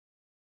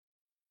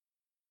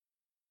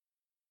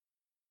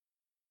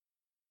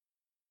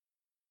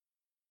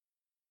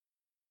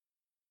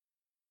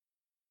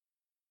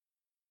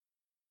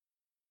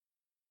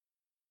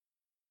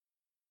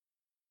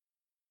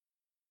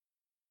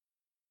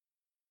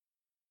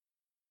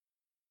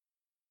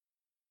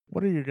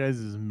 What are your guys'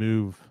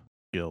 move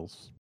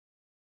skills?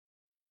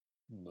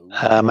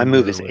 My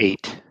move is Literally.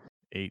 8.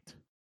 8.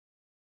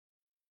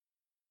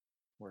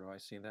 Where do I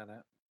see that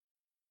at?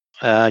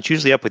 It's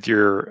usually up with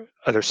your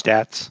other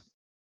stats.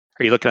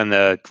 Are you looking on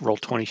the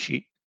Roll20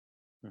 sheet?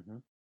 Mm-hmm.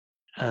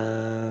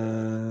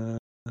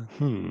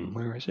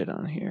 Where is it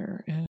on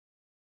here?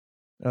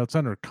 Oh, it's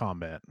under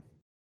combat.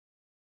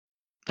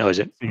 Oh, is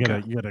it? So you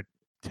gotta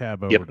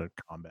tab over Yep. to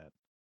combat.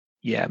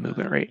 Yeah,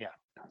 movement rate. Yeah,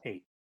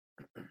 8.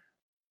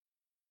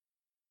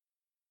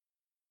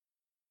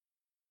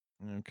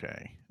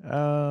 Okay.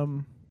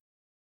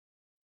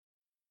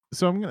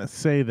 So I'm gonna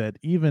say that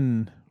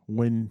even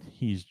when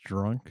he's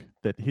drunk,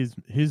 that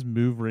his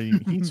move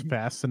rating, he's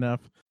fast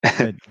enough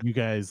that you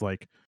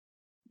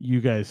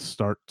guys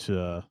start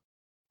to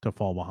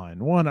fall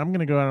behind. One, I'm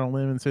gonna go out on a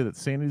limb and say that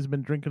Sandy's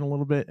been drinking a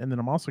little bit, and then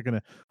I'm also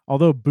gonna,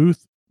 although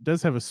Booth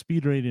does have a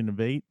speed rating of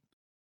 8.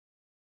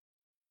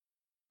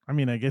 I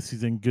mean, I guess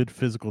he's in good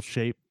physical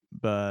shape,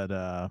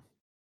 but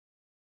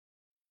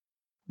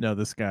no,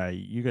 this guy,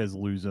 you guys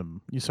lose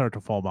him. You start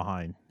to fall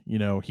behind. You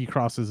know, he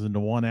crosses into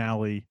one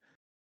alley,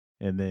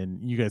 and then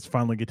you guys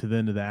finally get to the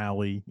end of the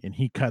alley, and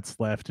he cuts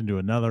left into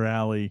another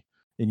alley,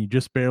 and you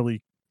just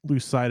barely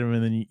lose sight of him,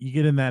 and then you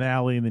get in that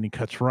alley, and then he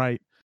cuts right,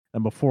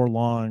 and before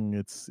long,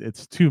 it's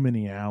too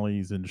many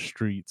alleys and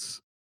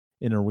streets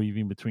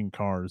interweaving between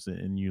cars,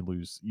 and you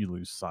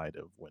lose sight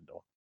of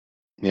Wendell.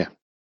 Yeah.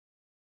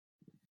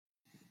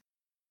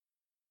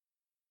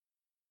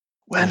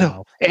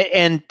 Wendell.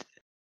 And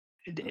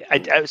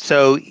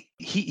so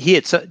he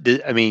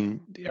had. I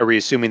mean, are we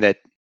assuming that,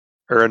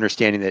 or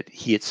understanding that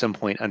he at some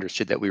point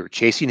understood that we were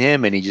chasing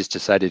him, and he just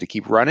decided to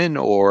keep running,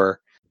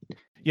 or?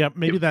 Yeah,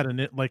 maybe that in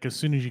it. Like as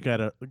soon as you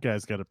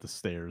guys got up the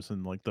stairs,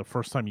 and like the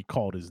first time you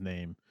called his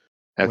name,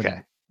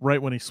 Okay.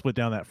 right when he split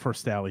down that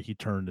first alley, he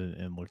turned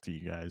and looked at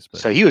you guys.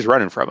 But So he was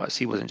running from us.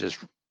 He wasn't just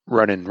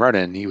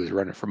running. He was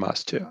running from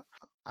us too.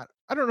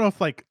 I don't know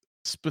if like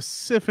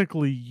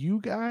specifically you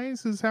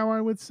guys is how I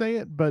would say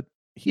it, but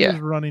he was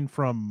running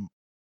from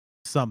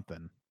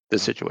something. The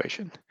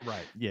situation.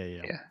 Right.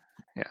 Yeah.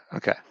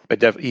 Okay.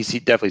 But he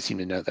definitely seemed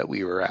to know that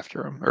we were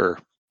after him, or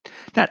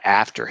not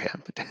after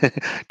him, but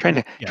trying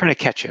to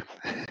catch him.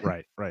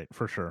 Right.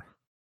 For sure.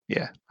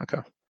 Yeah. Okay.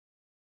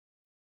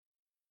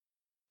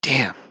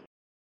 Damn.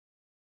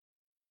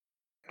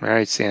 All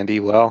right, Sandy.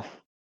 Well,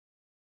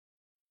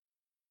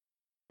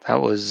 that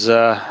was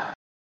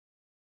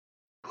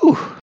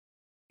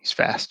he's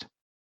fast.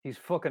 He's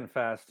fucking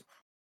fast.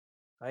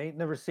 I ain't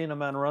never seen a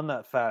man run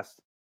that fast.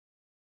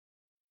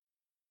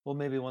 Well,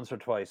 maybe once or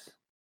twice,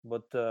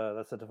 but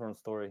that's a different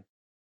story.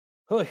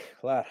 Hey,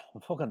 lad,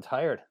 I'm fucking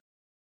tired.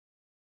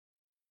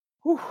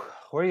 Whew,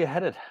 where are you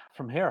headed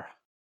from here?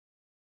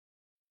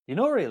 You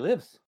know where he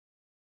lives?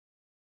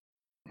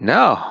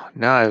 No,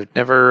 I've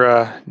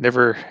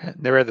never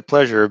had the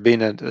pleasure of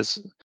being at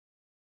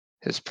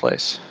his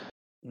place.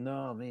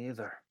 No, me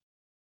either.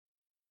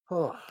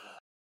 Oh,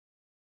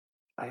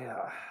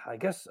 I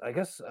guess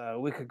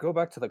we could go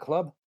back to the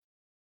club.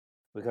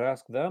 We could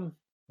ask them.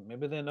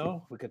 Maybe they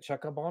know. We could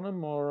check up on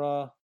him,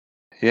 or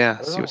Yeah,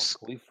 I don't see know.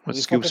 what we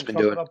Scoop's fucking been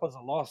chalk doing. it up as a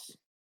loss.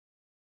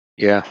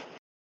 Yeah.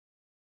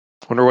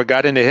 Wonder what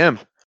got into him,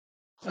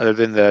 other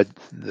than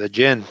the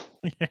gin.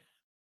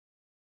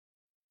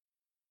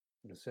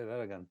 Let's say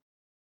that again.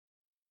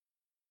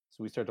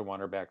 So we start to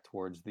wander back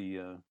towards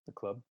the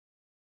club.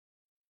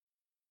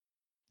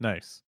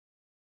 Nice.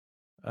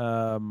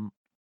 The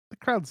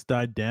crowd's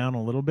died down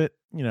a little bit.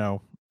 You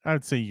know,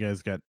 I'd say you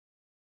guys got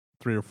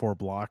 3 or 4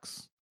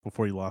 blocks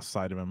before you lost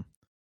sight of him.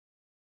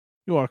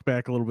 You walk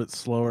back a little bit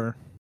slower.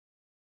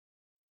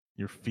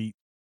 Your feet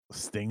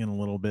stinging a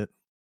little bit.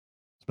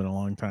 It's been a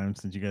long time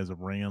since you guys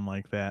have ran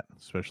like that,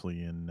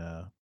 especially in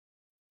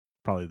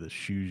probably the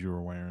shoes you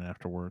were wearing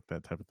after work,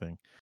 that type of thing.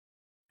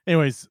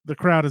 Anyways, the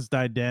crowd has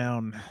died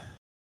down.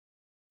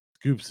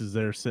 Scoops is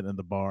there sitting at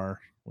the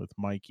bar with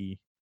Mikey.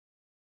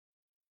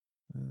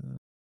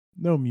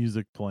 No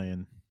music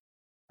playing.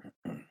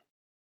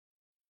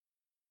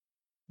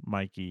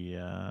 Mikey,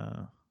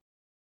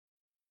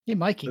 Hey,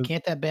 Mikey, Uh,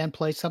 can't that band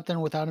play something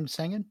without him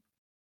singing?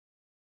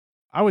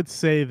 I would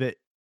say that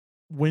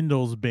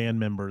Wendell's band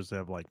members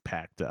have like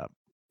packed up.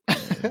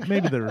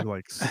 Maybe they're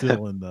like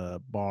still in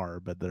the bar,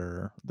 but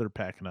they're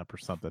packing up or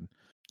something.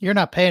 You're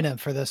not paying him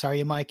for this, are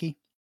you, Mikey?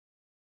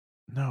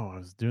 No, I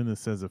was doing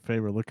this as a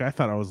favor. Look, I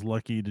thought I was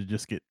lucky to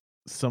just get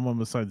someone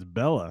besides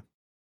Bella,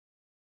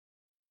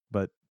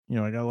 but I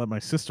gotta let my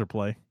sister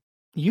play.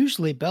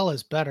 Usually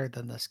Bella's better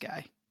than this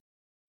guy.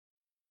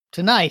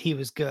 Tonight he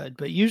was good,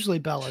 but usually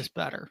Bella's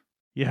better.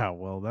 Yeah,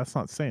 well, that's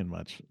not saying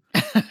much.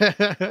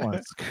 Come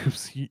on,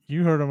 Scoops.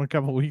 You heard him a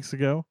couple weeks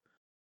ago.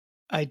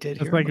 I did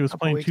It's hear like him he a was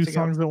couple playing weeks two ago.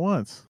 songs at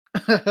once.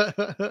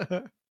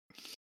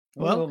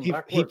 Well, he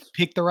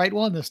picked the right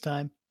one this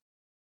time.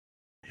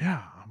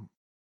 Yeah, I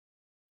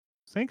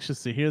was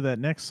anxious to hear that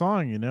next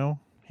song. Man,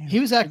 He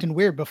was acting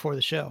weird before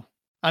the show.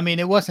 I mean,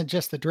 it wasn't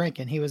just the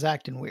drinking; he was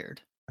acting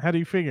weird. How do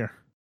you figure?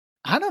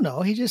 I don't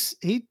know.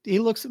 He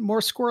looks more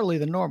squirrely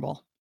than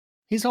normal.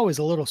 He's always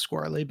a little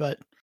squirrely, but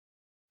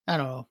I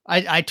don't know.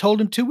 I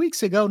told him 2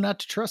 weeks ago not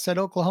to trust that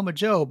Oklahoma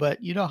Joe,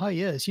 but you know how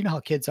he is. You know how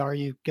kids are.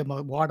 You give him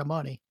a wad of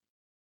money.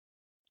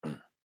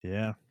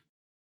 Yeah,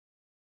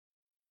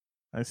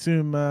 I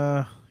assume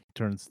he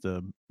turns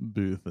to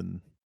Booth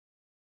and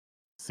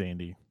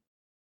Sandy.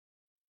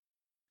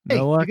 Hey,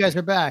 No luck. you guys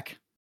are back.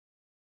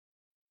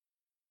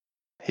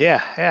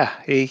 Yeah.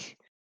 He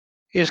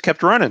just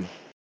kept running.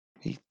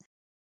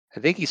 I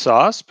think he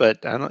saw us, but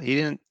he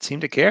didn't seem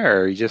to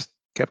care. He just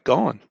kept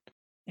going.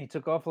 He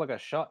took off like a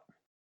shot.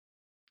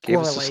 Gave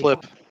us the Squirrely.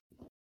 slip.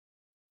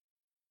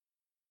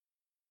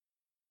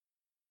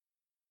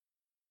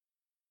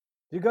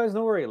 Do you guys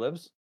know where he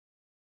lives?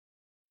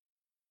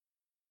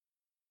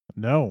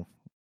 No.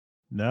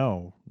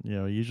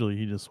 Usually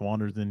he just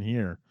wanders in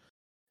here,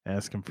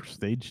 asking for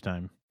stage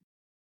time.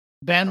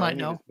 Ben Are might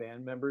any of know. his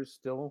band members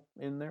still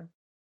in there?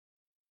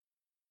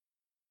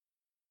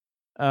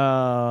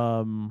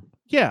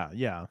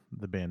 Yeah,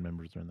 the band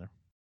members are in there.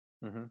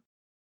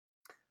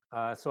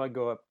 Mm-hmm. So I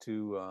go up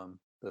to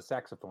the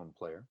saxophone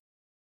player.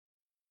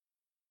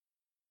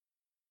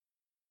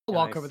 I'll and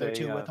walk I over there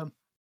say, too with him.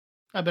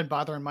 I've been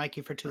bothering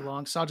Mikey for too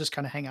long, so I'll just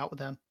kind of hang out with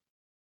him.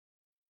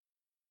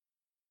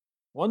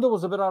 Wendell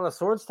was a bit out of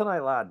sorts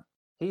tonight, lad.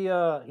 He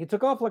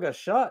took off like a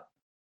shot.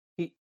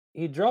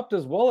 He dropped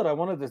his wallet. I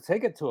wanted to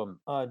take it to him.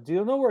 Do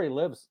you know where he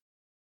lives?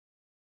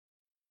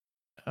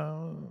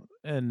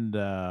 And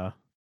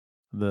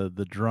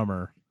the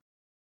drummer,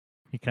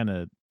 he kind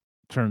of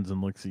turns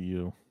and looks at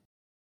you,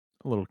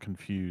 a little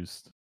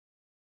confused.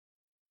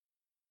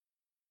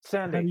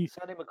 Sandy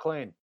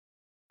McLean.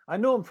 I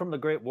know him from the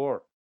Great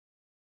War.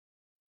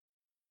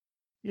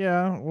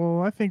 Yeah,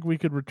 well, I think we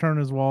could return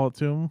his wallet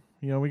to him.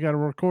 We got to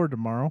record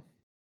tomorrow.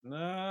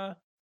 Nah,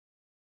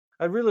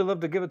 I'd really love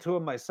to give it to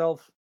him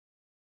myself.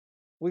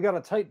 We got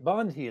a tight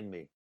bond, he and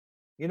me.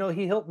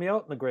 He helped me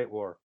out in the Great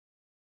War.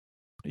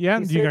 Yeah,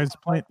 He do you saved guys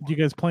my life. play? Do you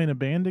guys play in a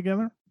band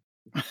together?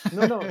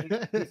 No,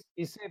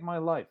 he saved my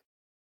life.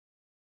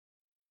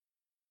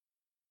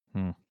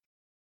 Hmm.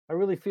 I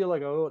really feel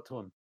like I owe it to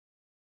him.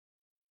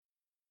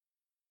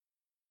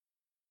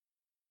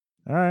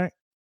 All right.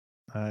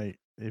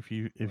 If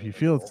you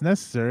feel it's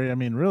necessary, I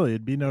mean, really,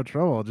 it'd be no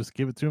trouble. I'll just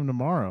give it to him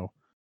tomorrow.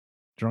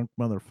 Drunk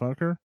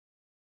motherfucker.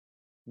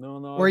 No.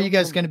 Where are you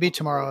guys going to be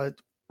tomorrow? At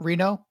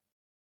Reno?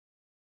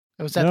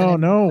 Was that the No, name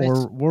of the no,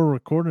 place? we're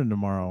recording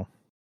tomorrow.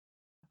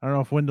 I don't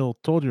know if Wendell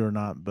told you or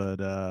not,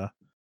 but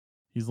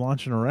he's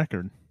launching a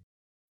record.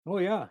 Oh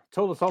yeah,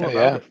 told us all Oh, about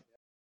yeah. it.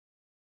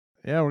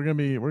 Yeah, we're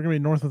gonna be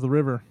north of the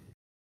river,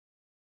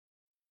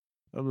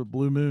 of the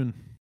Blue Moon.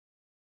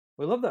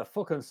 We love that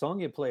fucking song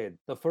you played.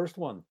 The first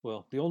one.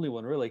 Well, the only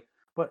one really.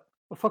 But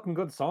a fucking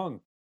good song.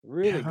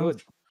 Really that was-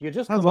 good. You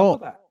just that was come up all-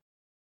 with that.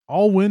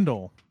 All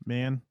Wendell,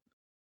 man.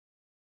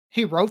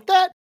 He wrote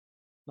that?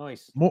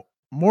 Nice.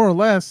 More or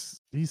less,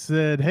 he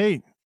said,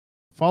 "Hey,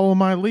 follow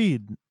my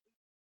lead."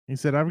 He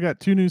said, "I've got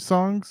 2 new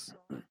songs.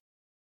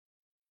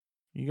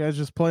 You guys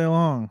just play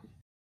along."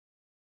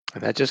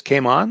 And that just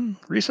came on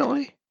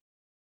recently.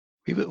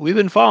 We've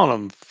been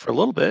following him for a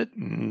little bit,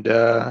 and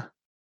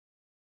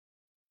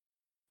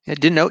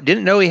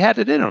didn't know he had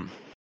it in him.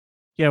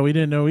 Yeah, we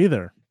didn't know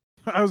either.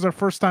 That was our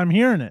first time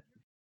hearing it.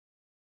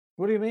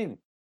 What do you mean?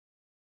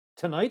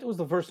 Tonight was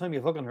the first time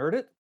you fucking heard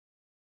it?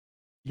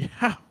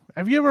 Yeah.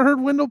 Have you ever heard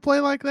Wendell play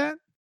like that?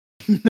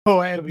 No,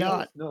 I To have be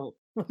not. honest,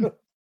 no.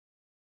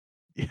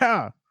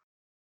 Yeah.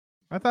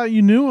 I thought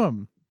you knew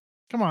him.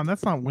 Come on,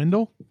 that's not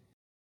Wendell.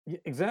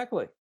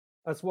 Exactly.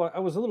 That's why I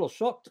was a little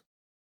shocked.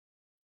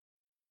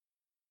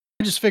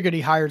 I just figured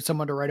he hired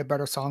someone to write a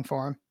better song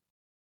for him.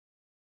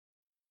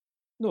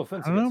 No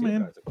offense I don't know, against you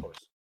man. guys, of course.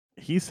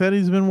 He said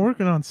he's been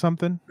working on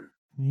something.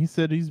 He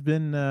said he's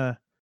been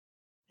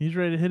he's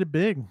ready to hit it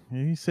big.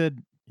 And he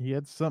said he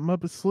had something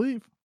up his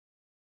sleeve.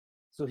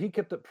 So he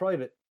kept it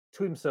private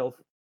to himself.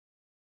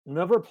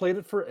 Never played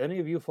it for any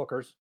of you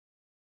fuckers.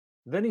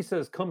 Then he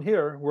says, "Come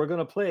here, we're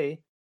gonna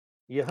play."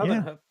 You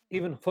haven't Yeah.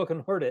 even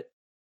fucking heard it,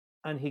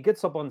 and he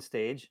gets up on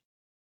stage,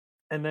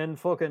 and then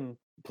fucking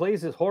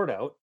plays his heart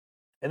out,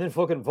 and then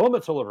fucking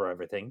vomits all over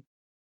everything.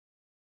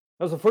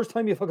 That was the first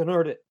time you fucking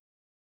heard it.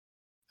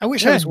 I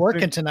wish I Yeah, was he's working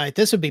been- tonight.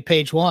 This would be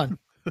page 1.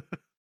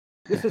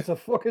 This is a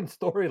fucking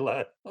story,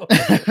 lad. Oh,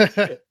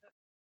 shit.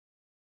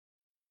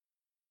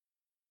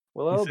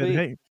 Well, He I'll said, be.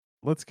 "Hey,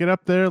 let's get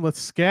up there. Let's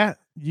scat.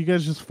 You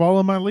guys just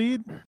follow my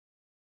lead.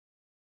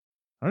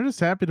 I'm just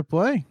happy to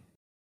play."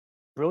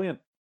 Brilliant.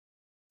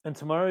 And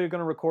tomorrow you're going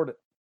to record it.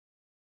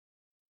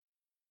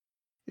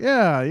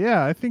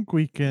 Yeah. I think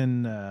we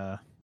can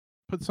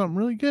put something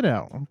really good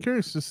out. I'm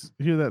curious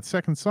to hear that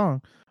second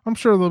song. I'm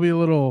sure there'll be a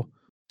little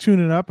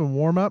tuning up and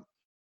warm up.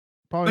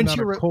 Probably When's not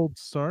your a re- cold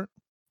start.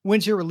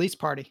 When's your release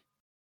party?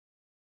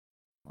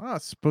 Oh,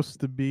 it's supposed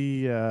to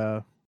be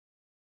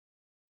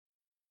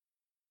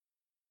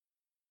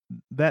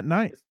that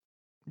night.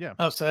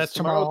 Oh, so that's It's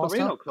tomorrow at the also?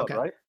 Reno Club, Okay.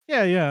 right?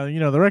 Yeah.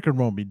 The record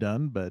won't be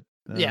done, but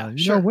Yeah, you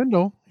sure. know,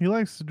 Wendell, he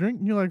likes to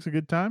drink. He likes a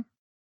good time.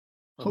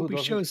 Well, who Hope he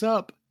doesn't? shows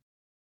up.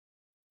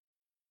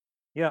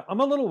 Yeah, I'm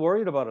a little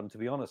worried about him, to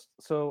be honest.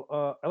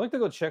 So I like to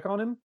go check on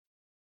him.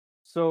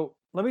 So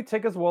let me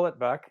take his wallet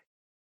back.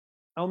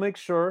 I'll make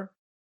sure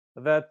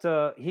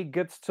that he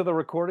gets to the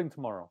recording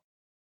tomorrow.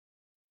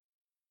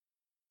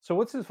 So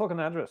what's his fucking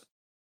address?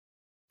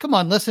 Come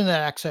on, listen to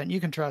that accent.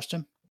 You can trust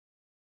him.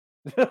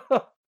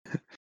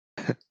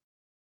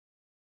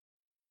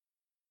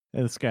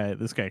 And this guy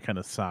kind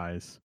of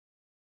sighs.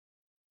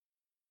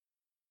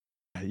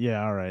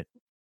 Yeah, all right.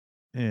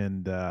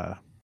 And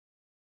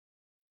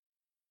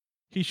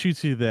he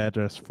shoots you the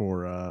address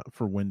for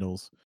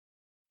Wendell's,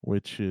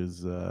 which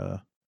is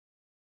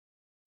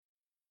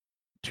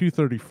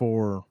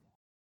 234.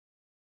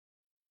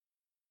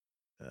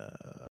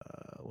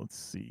 Let's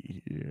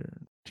see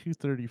here.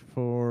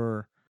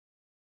 234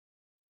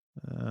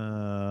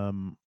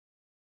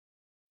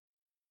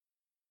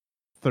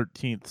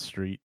 13th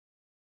Street.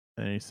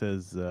 And he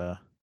says that's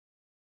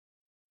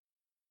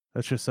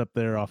just up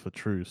there off of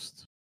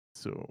Troost.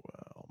 So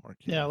I'll mark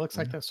you. Yeah, it off looks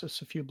like there. that's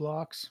just a few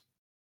blocks.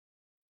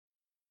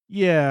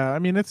 Yeah, I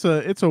mean it's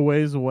a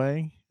ways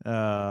away.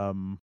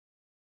 Can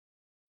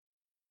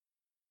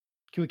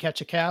we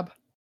catch a cab?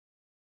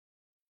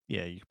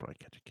 Yeah, you could probably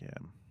catch a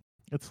cab.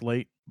 It's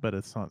late, but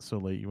it's not so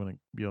late you want to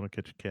be able to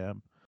catch a cab.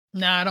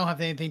 Nah, I don't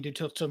have anything to do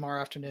till tomorrow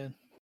afternoon.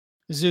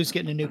 The zoo's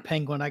getting a new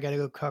penguin. I got to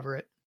go cover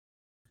it.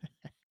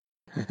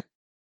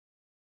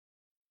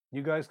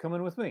 You guys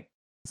coming with me?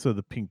 So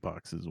the pink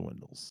box is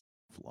Wendell's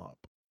flop.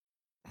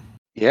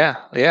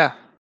 Yeah.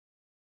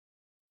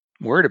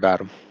 Worried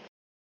about him.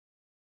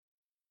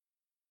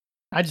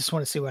 I just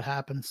want to see what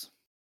happens.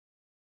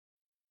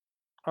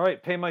 All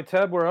right, pay my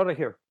tab. We're out of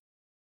here.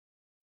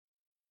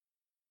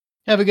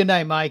 Have a good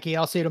night, Mikey.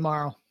 I'll see you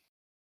tomorrow.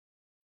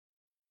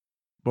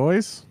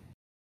 Boys,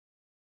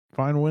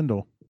 find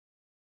Wendell.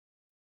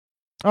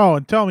 Oh,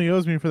 and tell me he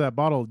owes me for that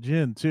bottle of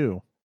gin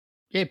too.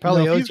 Yeah, he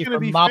probably if owes he's you gonna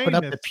for be mopping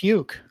up the famous-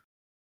 puke.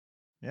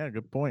 Yeah,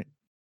 good point.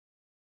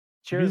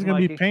 If Cheers, he's gonna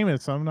Mikey. be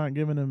famous, I'm not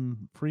giving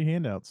him free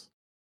handouts.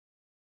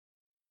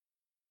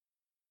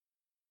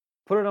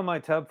 Put it on my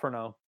tab for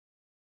now.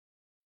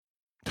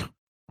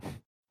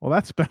 Well,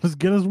 that's about as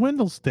good as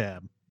Wendell's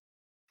tab.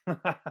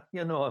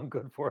 You know I'm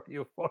good for it,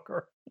 you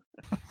fucker.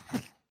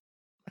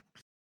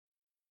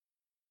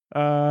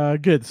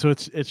 Good. So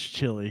it's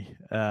chilly.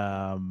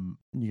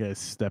 You guys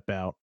step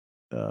out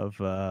of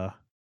the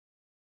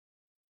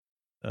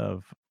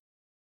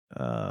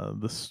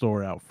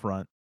store out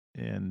front,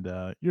 and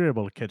you're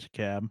able to catch a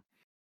cab.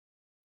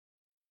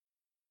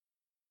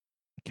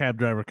 The cab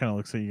driver kind of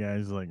looks at you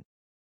guys like,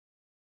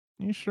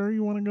 "You sure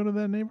you want to go to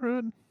that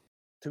neighborhood?"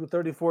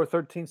 234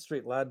 13th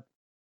Street, lad.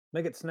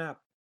 Make it snap.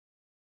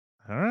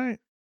 All right.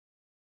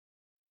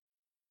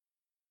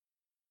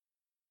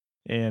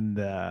 And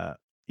yeah,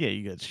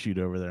 you guys shoot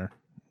over there,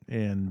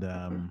 and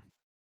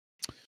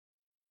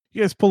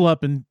you guys pull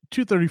up, and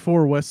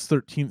 234 West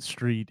 13th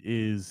Street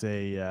is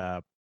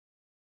a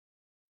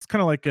it's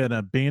kind of like an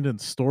abandoned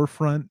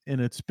storefront, and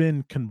it's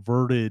been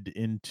converted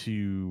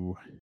into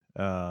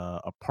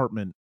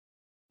apartment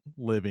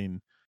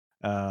living.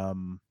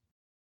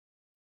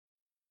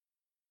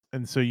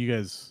 And so you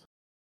guys,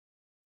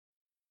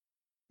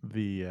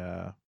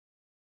 the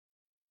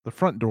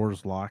front door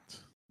is locked.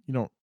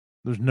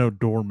 There's no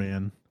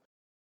doorman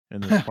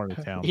in this part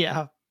of town.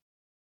 Yeah.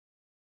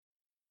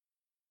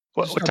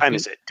 What Start time beat-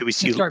 is it? Do we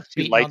see start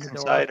see beating on lights the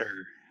door. inside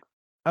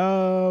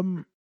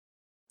or?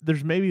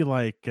 There's maybe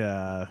like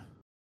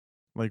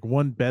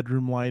one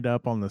bedroom light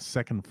up on the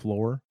second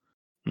floor.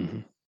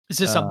 Mhm. Is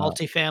this a Uh,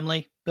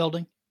 multifamily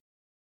building?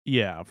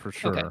 Yeah, for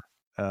sure. Okay.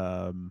 Maybe give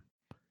us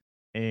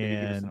an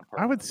And I apartment would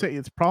number. say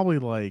it's probably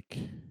like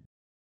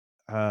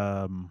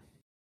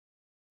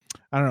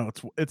I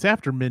don't know, it's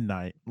after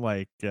midnight.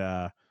 Like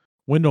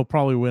Wendell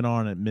probably went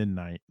on at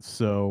midnight.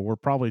 So we're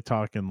probably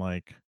talking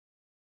like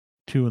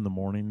 2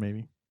 a.m,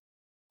 maybe.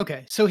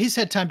 Okay. So he's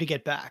had time to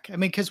get back. I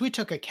mean, because we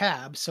took a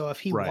cab. So if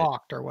he Right.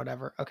 walked or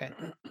whatever. Okay.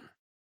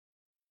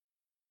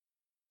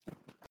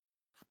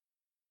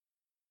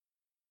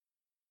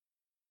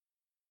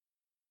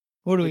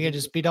 What do we Did get? you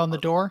Just beat on the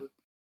door?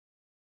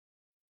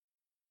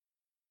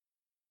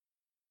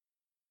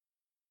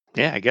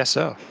 Yeah, I guess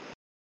so.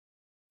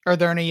 Are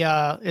there any?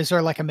 Is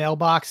there like a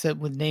mailbox that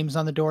with names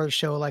on the door to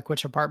show like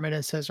which apartment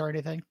it says or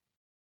anything?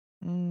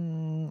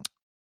 Mm,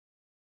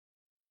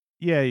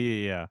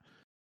 yeah.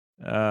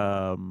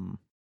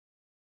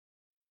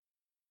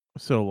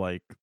 So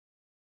like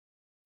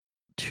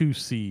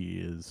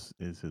 2C is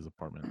his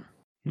apartment.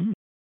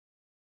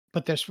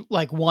 But there's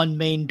like one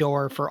main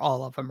door for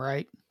all of them,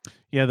 right?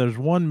 Yeah, there's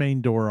one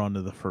main door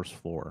onto the first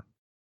floor.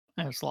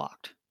 And it's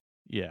locked.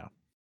 Yeah.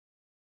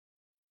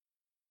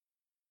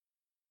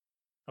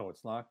 Oh,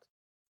 it's locked.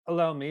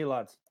 Allow me,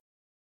 lads.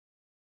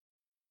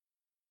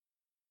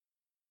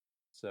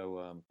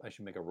 So I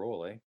should make a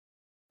roll, eh?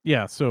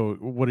 Yeah, so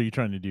what are you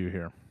trying to do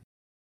here?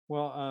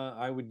 Well,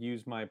 I would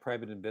use my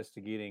private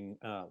investigating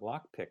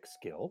lockpick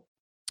skill.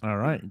 All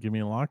right, give me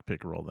a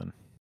lockpick roll then.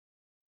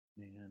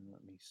 And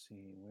let me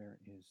see, where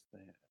is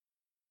that?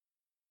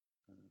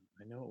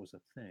 I know it was a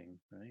thing,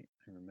 right?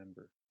 I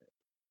remember.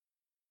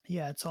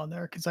 Yeah, it's on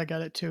there because I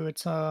got it too.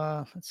 It's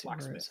let's see, where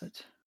is Locksmith.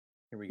 it?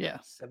 Here we go. Yeah.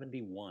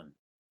 71.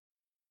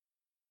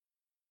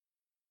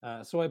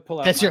 So I pull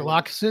out. That's my your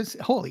locksmith.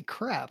 Holy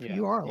crap! Yeah,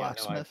 You are a yeah, no,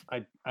 locksmith.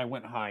 I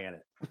went high on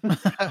it.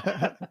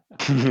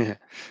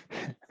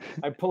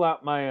 I pull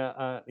out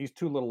my these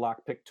two little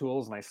lockpick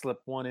tools, and I slip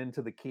one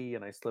into the key,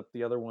 and I slip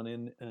the other one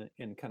in,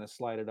 and kind of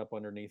slide it up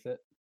underneath it.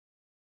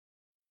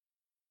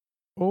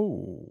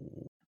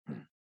 Oh.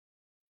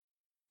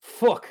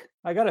 Fuck!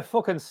 I got it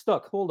fucking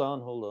stuck. Hold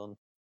on.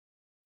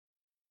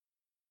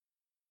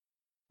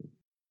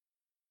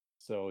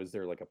 So, is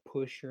there like a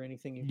push or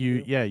anything you can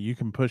do? Yeah, you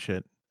can push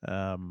it.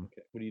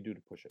 Okay. What do you do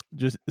to push it?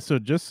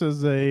 Just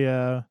as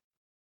a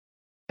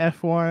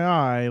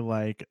FYI,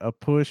 like a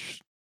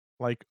push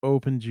like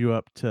opens you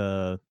up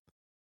to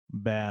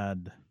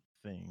bad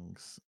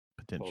things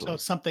potentially. So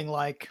it's something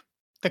like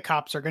the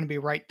cops are going to be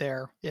right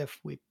there if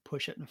we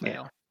push it and Yeah.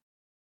 fail.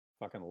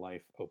 Fucking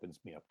life opens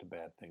me up to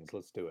bad things.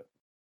 Let's do it.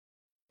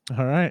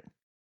 All right.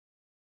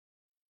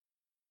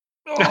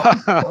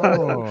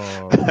 Oh.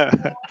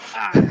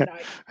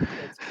 Nice.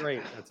 That's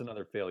great. That's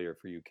another failure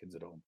for you kids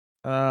at home.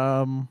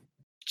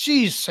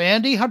 Geez,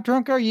 Sandy, how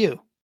drunk are you?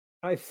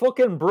 I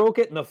fucking broke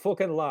it in the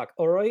fucking lock.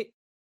 All right.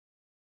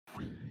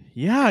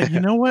 Yeah, you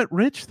know what,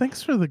 Rich?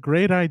 Thanks for the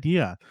great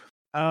idea.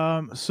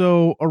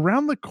 So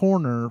around the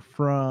corner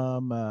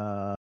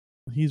from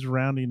he's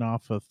rounding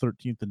off a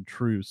 13th and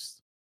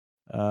Truce.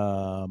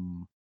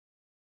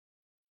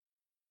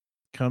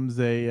 Comes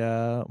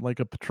a like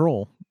a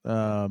patrol.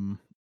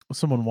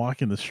 Someone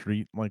walking the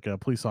street, like a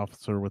police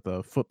officer with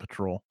a foot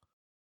patrol.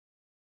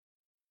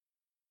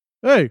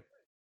 Hey,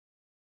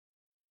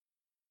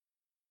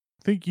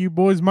 think you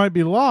boys might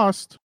be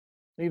lost.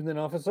 Evening,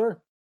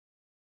 officer.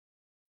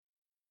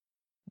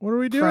 What are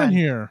we doing Friend.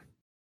 here?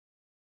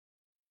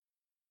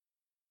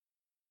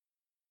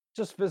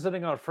 Just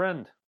visiting our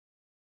friend.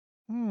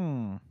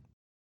 And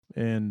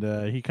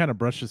he kind of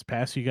brushes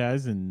past you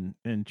guys and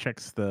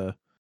checks the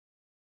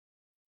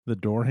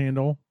door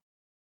handle.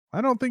 I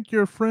don't think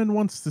your friend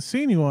wants to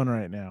see anyone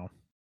right now.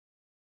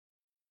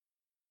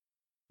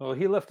 Oh,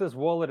 he left his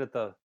wallet at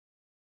the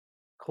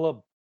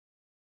club.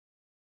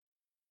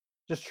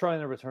 Just trying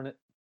to return it.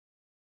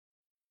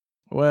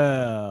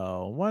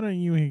 Well, why don't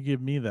you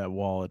give me that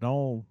wallet?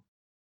 I'll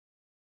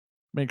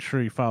make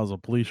sure he files a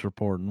police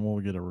report and we'll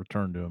get a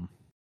return to him.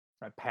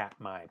 I pat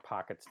my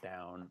pockets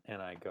down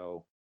and I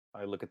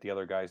look at the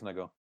other guys and I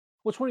go,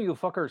 which one of you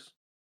fuckers?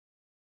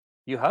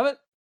 You have it?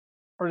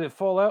 Or did it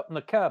fall out in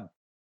the cab?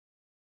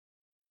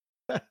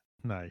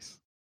 Nice.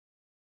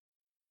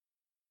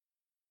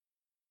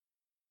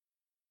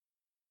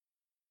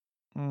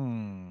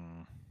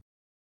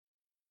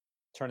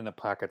 Turning the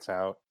pockets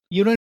out.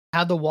 You don't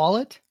have the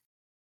wallet?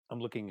 I'm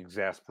looking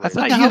exasperated.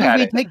 thought What the you hell did had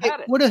we it. take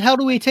it? What the hell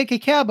do we take a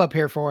cab up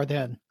here for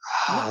then?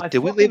 I Did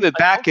we leave it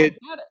back at?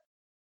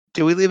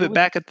 Did we leave It it was-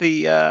 back at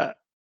the?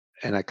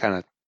 And I kind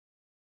of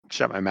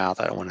shut my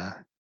mouth. I don't want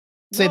to.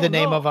 Say the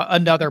name No. of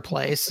another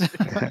place.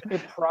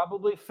 It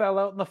probably fell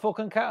out in the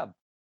fucking cab.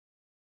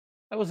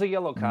 That was a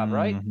yellow cab,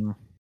 right? Mhm.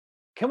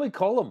 Can we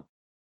call him?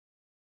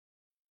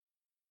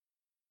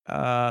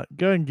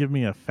 Go ahead and give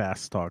me a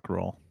fast talk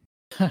roll.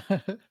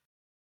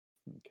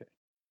 Okay.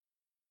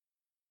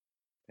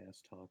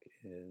 Fast talk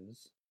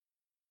is.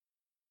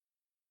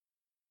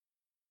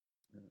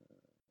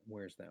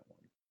 Where's that one?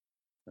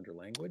 Under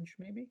language,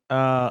 maybe?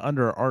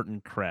 Under art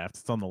and crafts,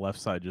 it's on the left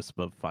side, just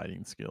above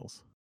fighting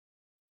skills.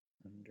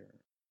 Under.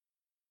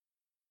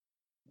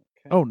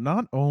 Okay. Oh,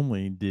 not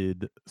only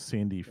did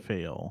Sandy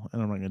fail,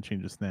 and I'm not going to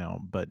change this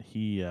now, but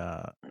he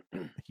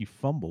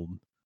fumbled.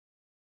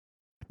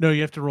 No,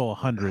 you have to roll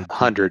 100.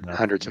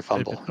 100 to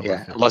fumble.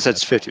 Yeah, unless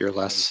it's 50 or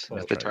less. So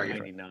If it's the like target.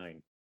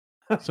 99.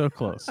 So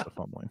close to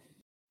fumbling.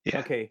 Yeah.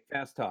 Okay,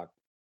 fast talk.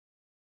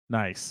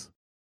 Nice.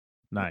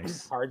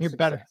 Hard You're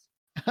better.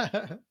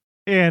 success.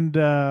 And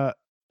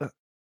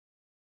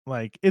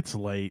like it's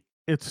late.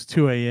 It's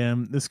 2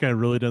 a.m. This guy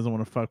really doesn't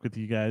want to fuck with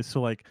you guys. So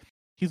like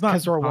he's not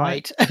because we're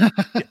buying- white.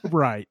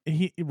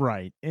 Yeah,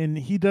 right. And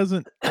he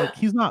doesn't like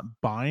he's not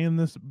buying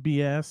this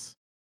BS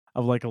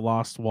of like a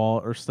lost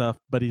wallet or stuff,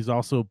 but he's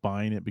also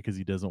buying it because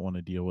he doesn't want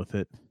to deal with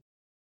it.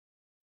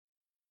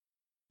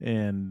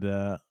 And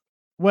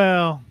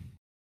well,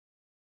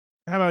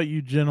 how about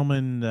you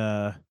gentlemen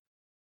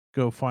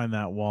go find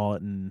that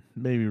wallet and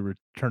maybe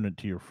return it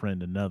to your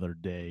friend another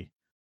day.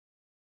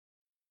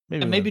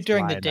 And maybe let's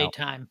during the lie it out.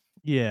 daytime.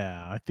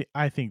 Yeah,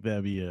 I think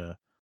that'd be a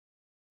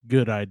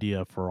good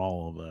idea for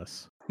all of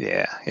us.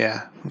 Yeah.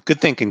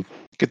 Good thinking,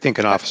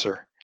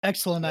 officer.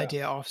 Excellent Yeah.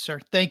 idea, officer.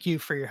 Thank you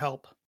for your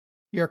help.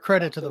 You're a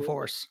credit to the Absolutely.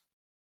 force.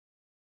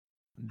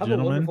 Have a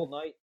Gentlemen. wonderful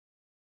night.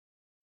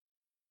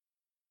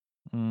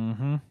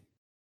 Mm-hmm.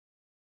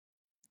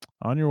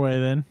 On your way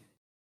then.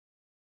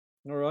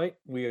 All right,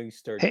 we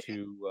start Hey-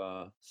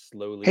 to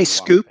slowly. Hey, walk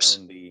Scoops.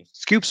 down the-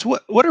 Scoops,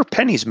 what are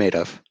pennies made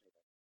of?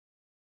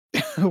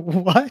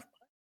 What?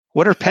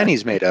 What are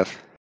pennies made of?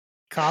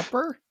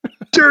 Copper?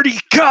 Dirty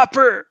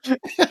copper.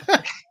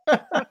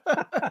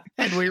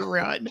 And we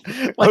run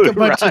like a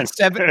bunch run.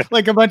 of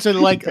like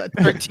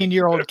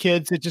 13-year-old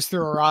kids that just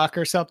threw a rock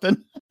or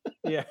something.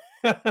 Yeah.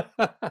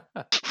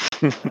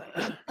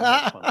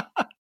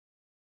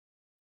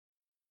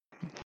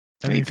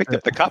 You picked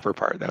up the copper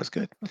part. That was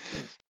good.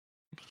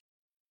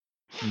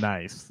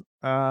 Nice.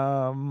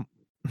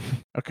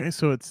 Okay,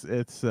 so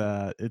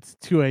it's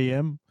 2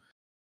 a.m.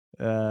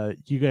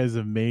 You guys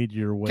have made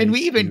your way. Can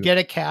we even to- get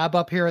a cab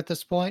up here at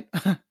this point?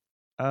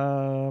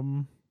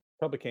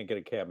 Probably can't get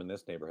a cab in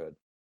this neighborhood.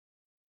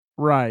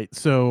 Right.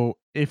 So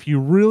if you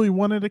really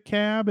wanted a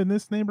cab in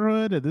this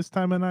neighborhood at this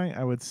time of night,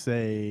 I would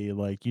say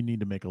like you need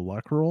to make a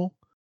luck roll.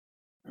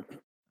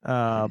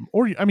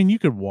 Or I mean, you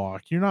could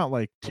walk. You're not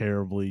like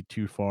terribly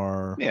too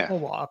far Yeah. We'll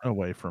walk.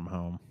 away from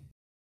home.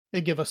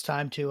 It'd give us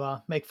time to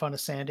make fun of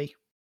Sandy.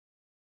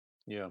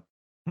 Yeah,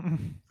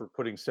 for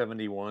putting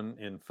 71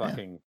 in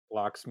fucking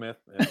locksmith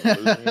and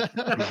losing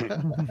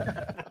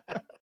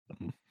it.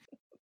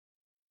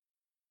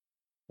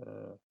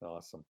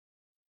 Awesome.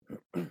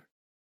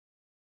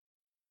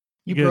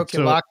 You Good, broke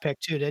your so- lockpick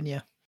too, didn't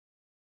you?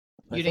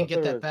 I You didn't thought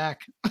get there that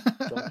back.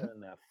 Something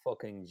in that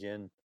fucking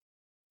gin,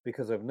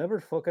 because I've never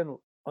fucking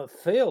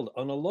failed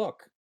on a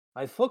lock.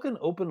 I fucking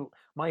open.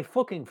 My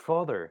fucking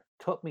father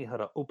taught me how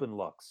to open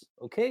locks.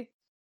 Okay,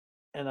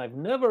 and I've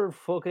never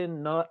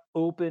fucking not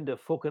opened a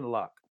fucking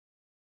lock.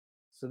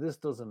 So this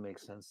doesn't make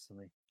sense to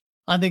me.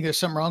 I think there's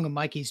something wrong with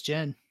Mikey's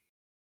gin.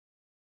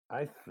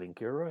 I think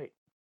you're right,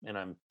 and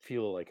I'm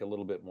feel like a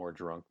little bit more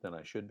drunk than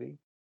I should be.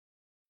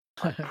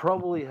 I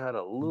probably had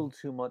a little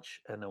too much,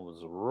 and it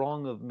was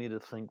wrong of me to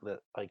think that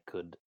I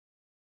could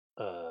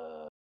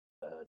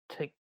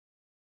take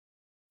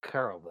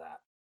care of that.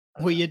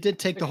 Well, you did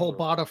take the whole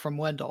particular- bottle from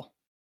Wendell.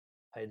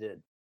 I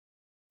did,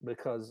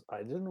 because I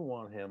didn't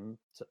want him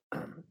to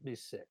be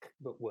sick.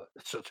 But what?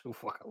 It's so too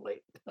fucking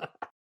late.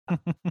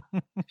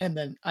 And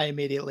then I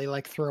immediately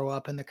throw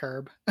up in the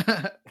curb.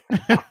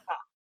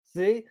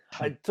 See,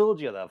 I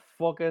told you the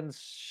fucking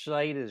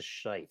shite is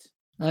shite.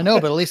 I know,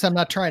 but at least I'm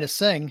not trying to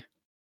sing.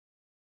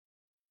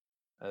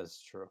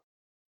 That's true.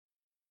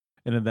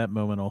 And at that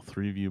moment, all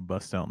three of you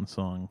bust out in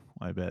song.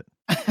 I bet.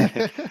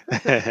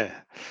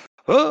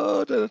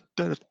 Oh, da,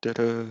 da, da,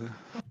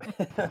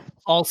 da.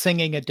 All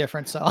singing a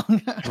different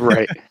song.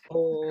 Right.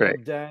 Oh,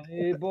 Right.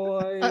 Danny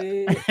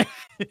boy.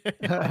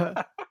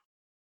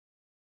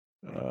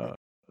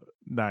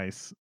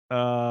 Nice.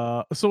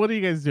 So what are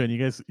you guys doing? You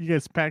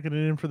guys packing it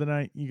in for the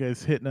night? You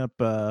guys hitting up?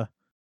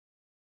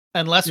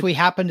 Unless we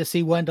happen to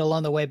see Wendell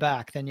on the way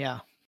back, then yeah.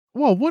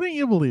 Well, wouldn't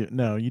you believe?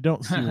 No, you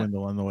don't see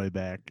Wendell on the way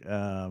back.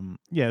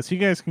 Yeah, so you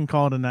guys can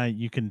call it a night.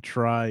 You can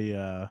try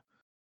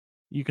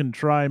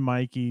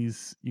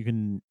Mikey's. You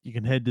can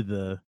head to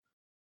the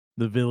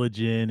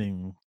Village Inn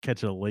and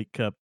catch a late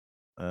cup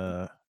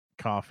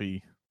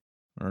coffee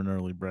or an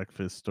early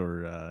breakfast,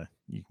 or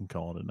you can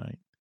call it a night.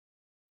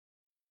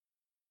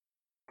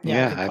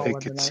 Yeah, Yeah, I call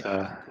think it a it's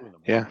night.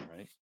 yeah.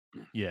 Right?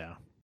 Yeah.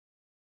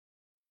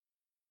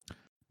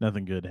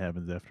 Nothing good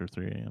happens after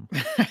 3 a.m.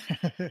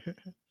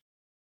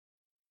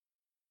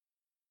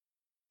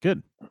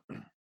 Good.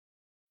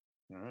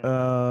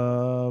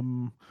 All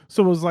right.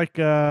 So it was like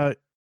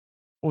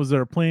was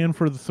there a plan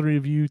for the three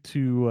of you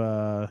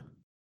to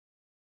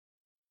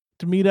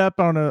meet up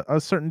on a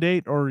certain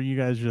date, or are you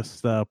guys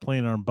just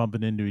planning on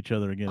bumping into each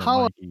other again at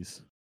How-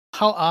 Mikey's?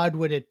 How odd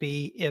would it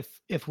be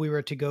if we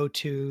were to go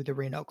to the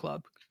Reno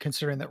Club,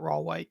 considering that we're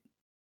all white?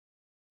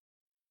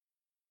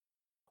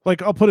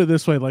 Like, I'll put it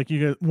this way: like,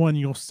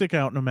 you'll stick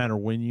out no matter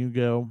when you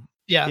go.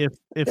 Yeah.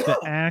 If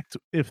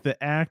the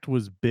act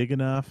was big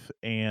enough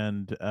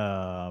and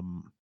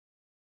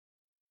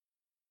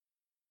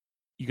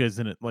you guys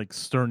didn't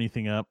stir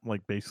anything up,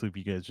 like basically if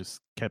you guys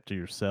just kept to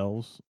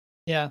yourselves.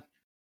 Yeah.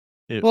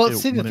 It, Well, it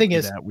see, the wouldn't thing be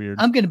is, that weird.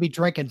 I'm going to be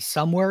drinking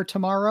somewhere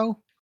tomorrow.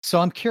 So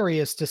I'm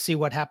curious to see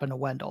what happened to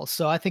Wendell.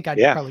 So I think I'd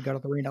Yeah. probably go to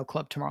the Reno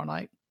Club tomorrow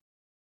night.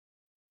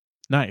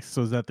 Nice.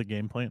 So is that the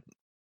game plan?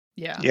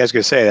 Yeah. Yeah, I was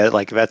gonna say that.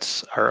 Like,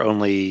 that's our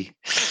only.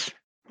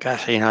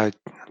 Gosh, I'm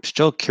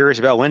still curious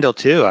about Wendell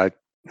too. I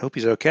hope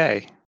he's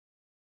okay.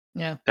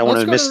 Yeah. Don't want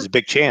Let's to go miss to his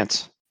big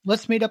chance.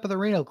 let's meet up at the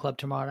Reno Club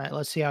tomorrow night.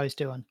 Let's see how he's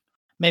doing.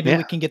 Maybe we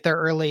Yeah. can get there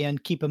early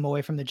and keep him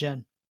away from the gin.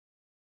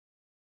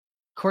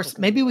 Of course,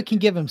 Fucking maybe good we can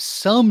idea. give him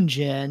some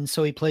gin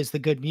so he plays the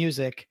good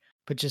music,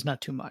 but just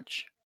not too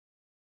much.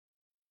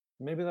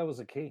 Maybe that was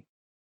the key.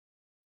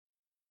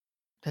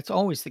 That's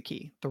always the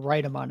key, the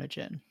right amount of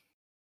gin.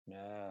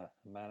 Yeah,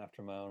 man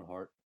after my own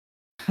heart.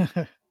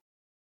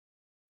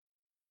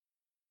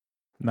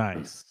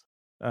 Nice.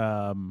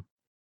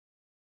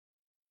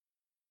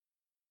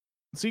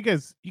 So you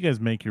guys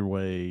make your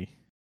way.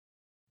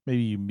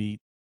 Maybe you meet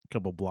a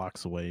couple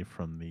blocks away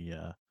from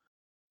the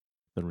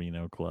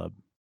Reno Club,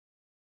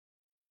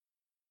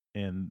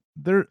 and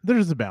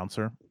there's a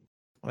bouncer,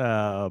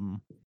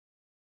 um,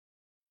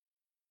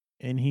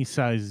 and he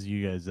sizes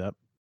you guys up.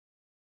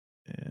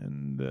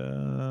 And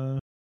are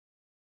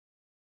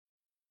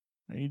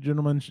you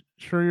gentlemen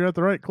sure you're at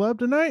the right club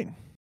tonight?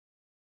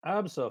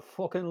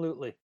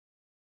 Abso-fucking-lutely.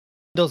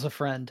 Bill's a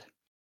friend.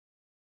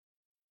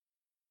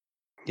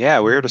 Yeah,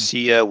 we're here to Hmm.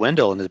 see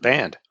Wendell and his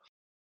band.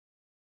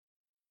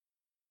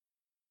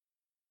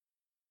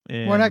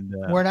 We're not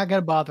And we're not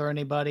gonna bother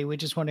anybody. We would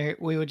just want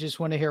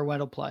to hear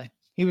Wendell play.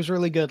 He was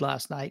really good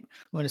last night.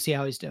 We want to see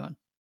how he's doing.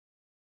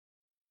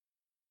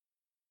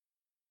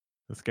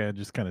 this guy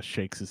just kind of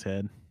shakes his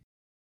head.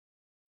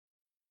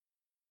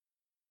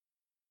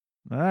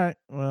 All right,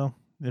 well,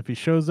 if he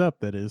shows up,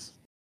 that is.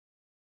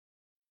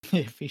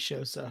 If he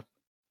shows up.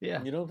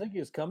 Yeah. You don't think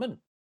he's coming?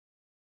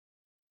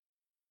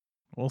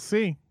 We'll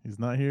see. He's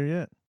not here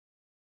yet.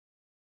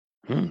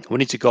 We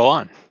need to go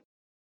on.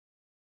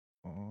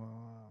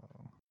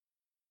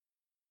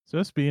 So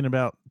it's be in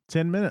about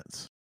 10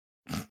 minutes.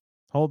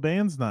 Whole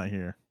band's not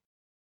here.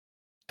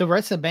 The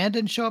rest of the band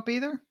didn't show up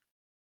either?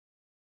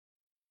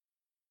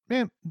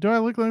 Man, do I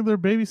look like their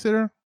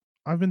babysitter?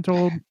 I've been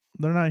told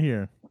they're not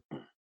here.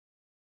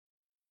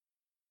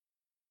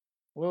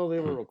 Well, they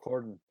were Hmm.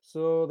 recording,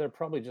 so they're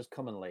probably just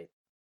coming late.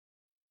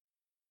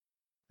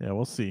 Yeah,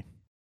 we'll see.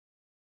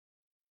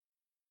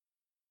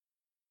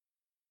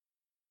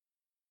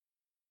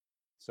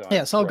 So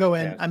Yeah, so I'll go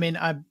in. broadcast I it.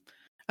 mean,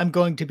 I'm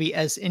going to be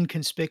as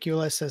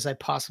inconspicuous as I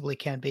possibly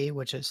can be,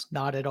 which is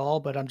not at all,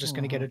 but I'm just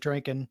going to get Mhm. a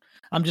drink and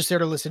I'm just there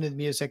to listen to the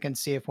music and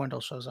see if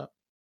Wendell shows up.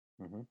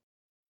 Mhm.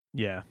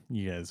 Yeah,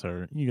 you guys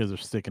are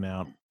sticking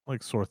out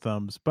like sore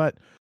thumbs. But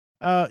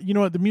you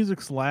know what? The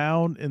music's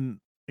loud, and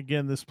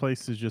again, this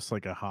place is just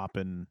like a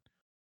hopping,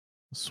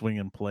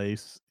 swinging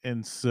place,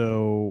 and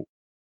so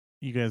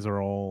you guys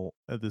are all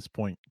at this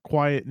point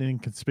quiet and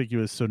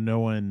inconspicuous. So no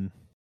one,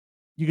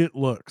 you get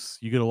looks,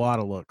 you get a lot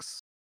of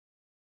looks,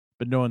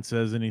 but no one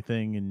says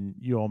anything, and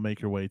you all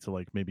make your way to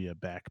like maybe a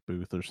back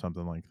booth or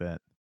something like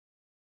that.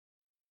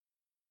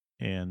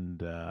 And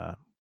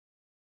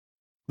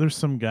there's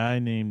some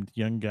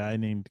young guy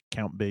named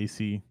Count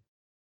Basie,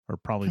 or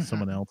probably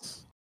someone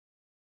else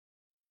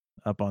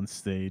up on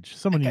stage.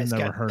 Someone you've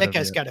never heard That of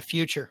guy's yet. got a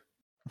future.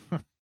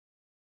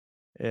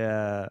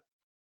 Yeah,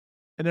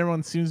 and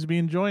everyone seems to be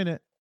enjoying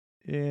it.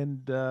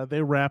 And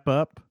they wrap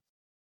up,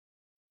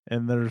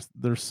 and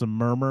there's some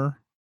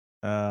murmur,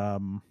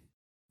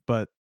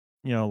 but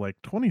you know,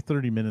 like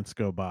 20-30 minutes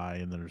go by,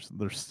 and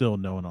there's still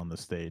no one on the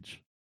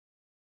stage.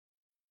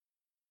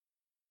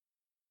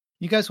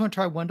 You guys want to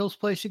try Wendell's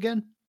place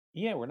again?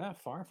 Yeah, we're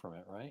not far from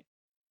it, right?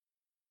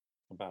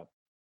 About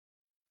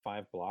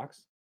 5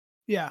 blocks.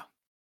 Yeah.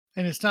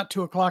 And it's not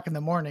 2:00 in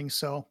the morning,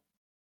 so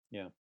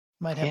Yeah.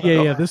 might have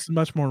Yeah, a Yeah, this is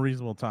much more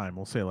reasonable time.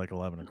 We'll say like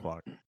 11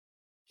 o'clock.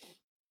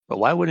 But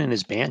why wouldn't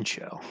his band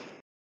show?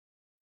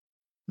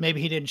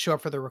 Maybe he didn't show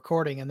up for the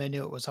recording and they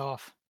knew it was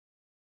off.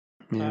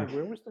 Yeah.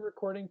 Where was the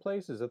recording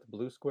place? Is that the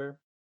Blue Square?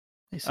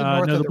 They said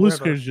north No, of the the Blue river.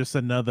 Square is just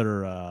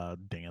another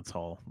dance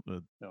hall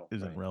that No,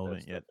 isn't right. relevant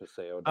That's yet. tough to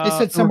say. Oh, They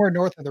said the somewhere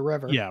north of the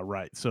river. Yeah,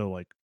 right. So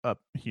like up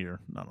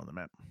here, not on the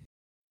map.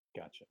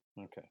 gotcha.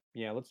 Okay.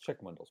 Yeah, let's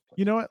check Wendell's place.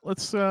 You know what?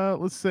 Let's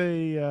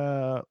say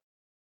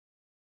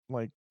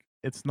like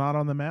it's not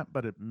on the map,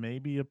 but it may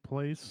be a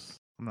place.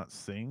 I'm not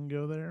saying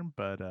go there,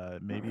 but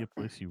it may be a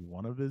place you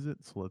want to visit.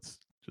 So let's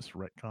just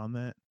retcon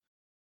that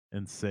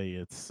and say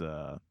it's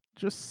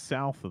just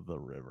south of the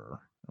river.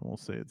 And we'll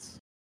say it's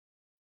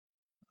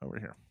over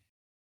here.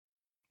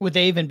 Would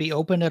they even be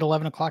open at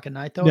 11:00 at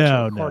night though? No, It's a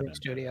no, recording no, no.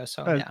 studio,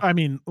 so Uh, yeah. I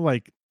mean,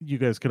 like you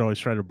guys could always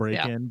try to break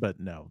Yeah. in, but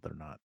no, they're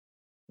not.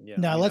 Yeah.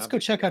 No, I mean, let's go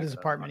check obviously, out his I'm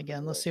gonna apartment lock the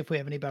again. Let's door. see if we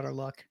have any better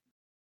luck.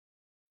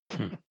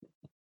 Hmm.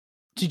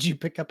 Did you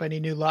pick up any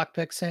new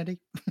lockpicks, Sandy?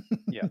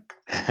 Yeah.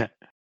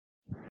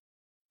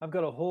 I've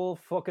got a whole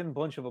fucking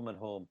bunch of them at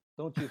home.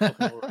 Don't you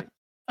fucking worry.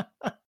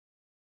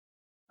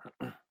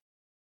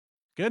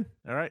 Good.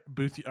 All right.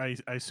 Booth, I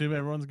assume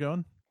everyone's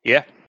going.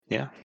 Yeah.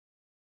 Yeah.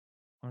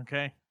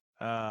 Okay.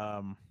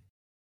 And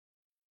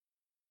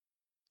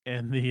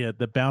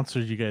the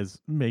bouncers, you guys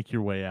make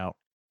your way out.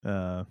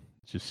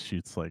 Just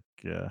shoots like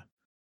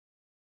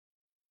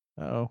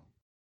oh,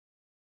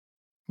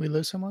 We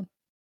lose someone?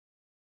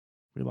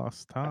 we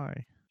lost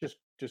Ty.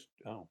 Just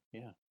oh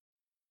yeah.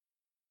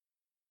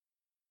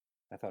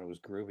 I thought it was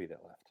Groovy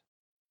that left.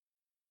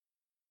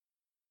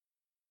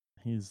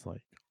 He's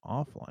like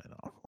offline.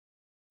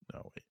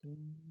 Oh wait.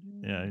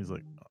 Yeah, he's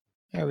like,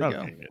 There we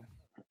okay,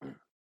 good.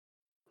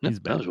 No, He's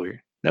that back. was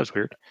weird. That was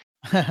weird.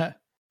 go.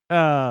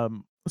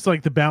 It's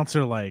like the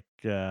bouncer like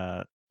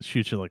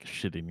shoots you like a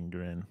shit-eating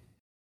grin.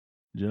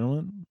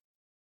 Gentlemen,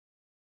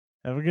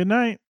 have a good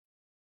night.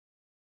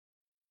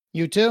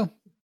 You too.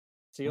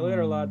 See you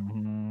later, lad.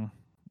 Mhm.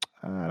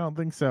 I don't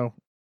think so.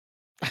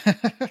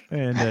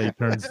 And he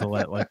turns to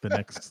let like the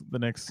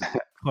next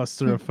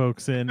cluster of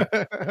folks in.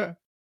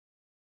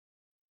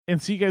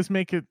 And so you guys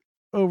make it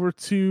over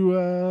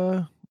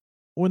to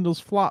Wendell's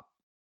Flop.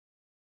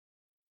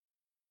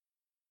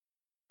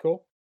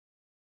 Cool.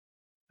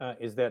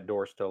 Is that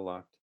door still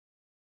locked?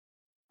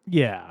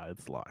 Yeah,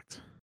 it's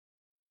locked.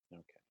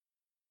 Okay.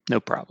 No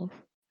problem.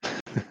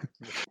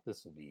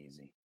 This will be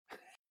easy.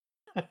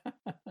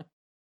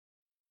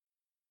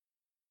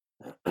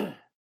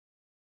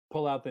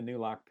 Pull out the new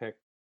lockpick.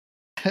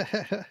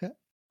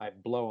 I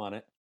blow on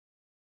it.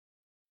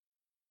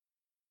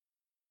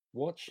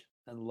 Watch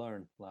and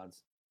learn,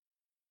 lads.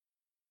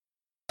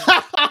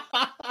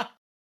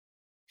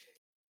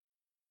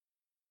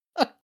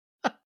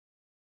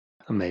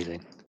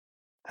 Amazing.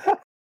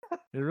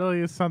 It really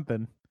is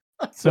something.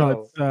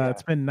 So So,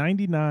 it's been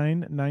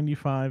 99,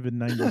 95, and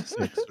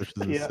 96, which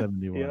is a yeah,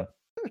 71.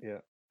 yeah,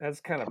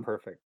 that's kind of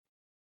perfect.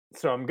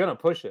 So I'm gonna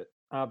push it,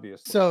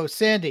 obviously. So,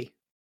 Sandy,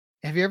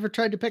 have you ever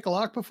tried to pick a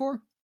lock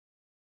before?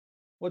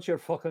 What's your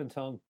fucking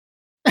tongue?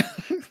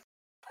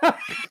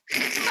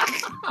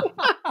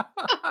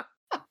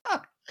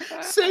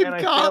 Same and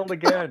I cop. failed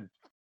again.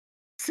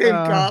 Same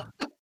Uh, cop.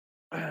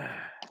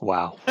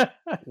 Wow.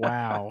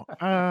 Wow.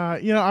 I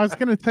was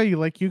gonna tell you,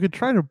 like, you could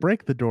try to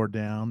break the door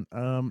down,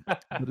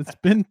 but it's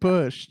been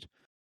pushed.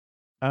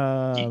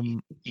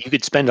 You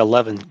could spend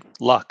 11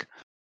 luck.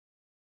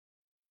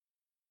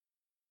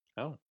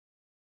 Oh,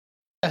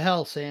 The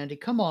hell, Sandy?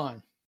 Come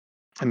on.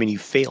 I mean, you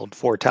failed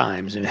 4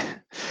 times. And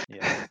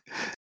yeah.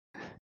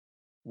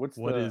 What's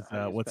What the is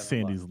how do you what's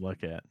spend a luck? Sandy's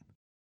luck at?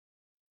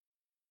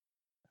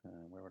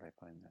 Where would I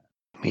find that?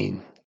 I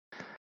mean,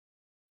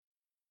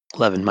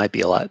 11 might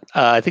be a lot.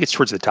 I think it's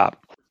towards the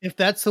top. If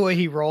that's the way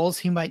he rolls,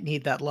 he might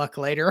need that luck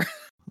later.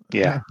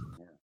 Yeah.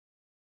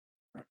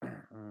 Uh,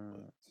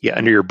 Yeah,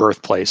 under your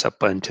birthplace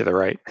up and to the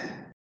right.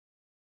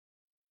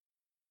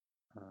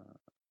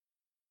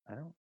 I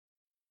don't.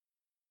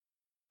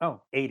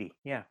 Oh, 80.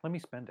 Yeah, let me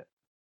spend it.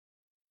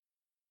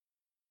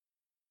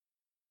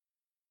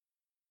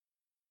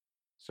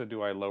 So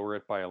do I lower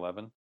it by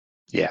 11?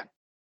 Yeah.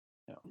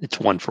 No. It's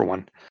 1 for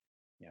 1.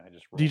 Yeah, I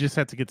just. Do you rolled just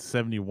have to get to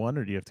 71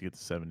 or do you have to get to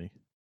 70?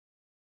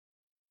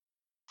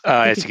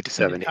 I think have to if get to you beat it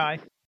 70. high.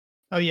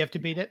 Oh, you have to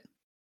beat it?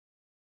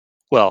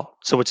 Well,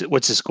 so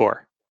what's his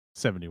score?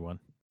 71.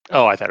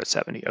 Oh, I thought it was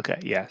 70. Okay,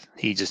 yeah.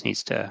 He just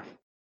needs to.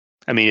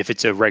 I mean, if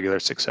it's a regular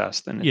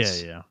success, then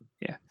it's Yeah.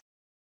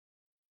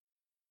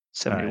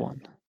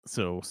 71.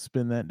 So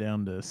spin that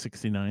down to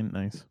 69.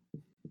 Nice.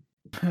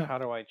 How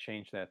do I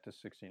change that to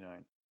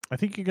 69? I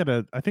think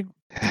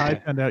Ty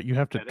found out you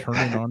have to Edit. turn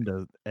it on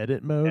to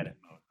edit mode. Edit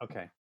mode.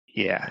 Okay.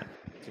 Yeah.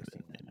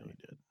 69. Manually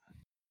did.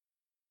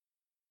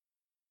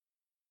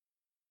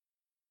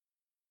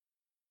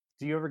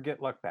 Do you ever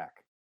get luck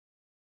back?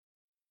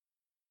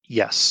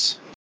 Yes.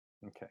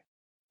 Okay.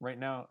 Right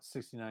now,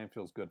 69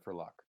 feels good for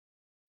luck.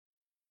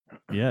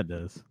 Yeah, it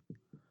does.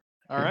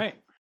 All right.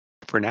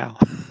 For now.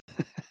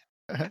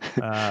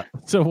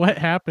 So what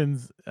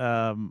happens?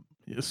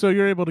 So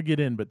you're able to get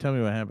in, but tell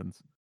me what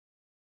happens.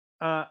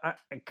 I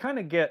kind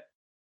of get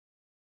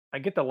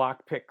the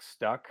lockpick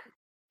stuck,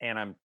 and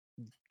I'm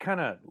kind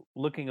of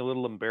looking a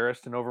little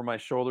embarrassed and over my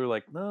shoulder,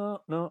 like,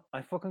 no,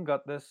 I fucking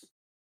got this.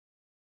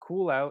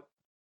 Cool out,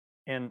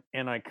 and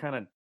I kind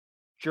of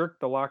jerk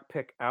the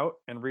lockpick out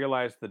and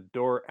realize the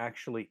door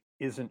actually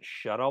isn't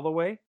shut all the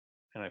way,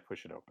 and I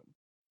push it open.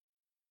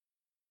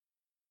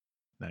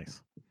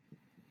 Nice.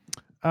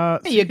 Hey,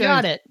 So you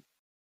got guys- it.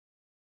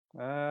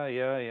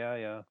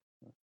 Yeah.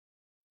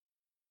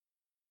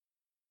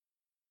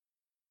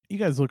 You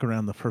guys look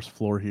around the first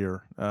floor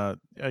here.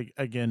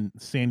 Again,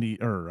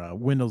 Sandy or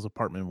Wendell's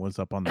apartment was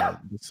up on the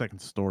second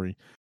story.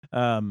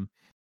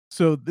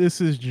 So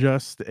this is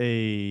just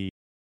a,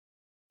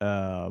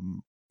 like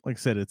I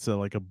said, it's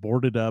like a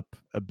boarded up,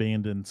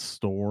 abandoned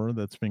store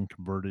that's been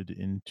converted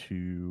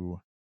into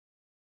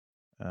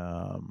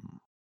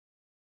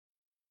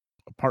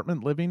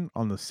apartment living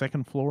on the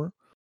second floor.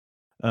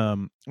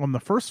 On the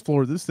first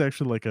floor, this is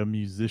actually like a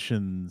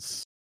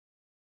musician's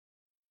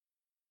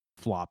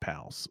flop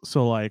house.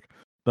 So like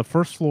the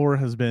first floor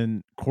has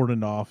been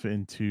cordoned off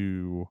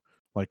into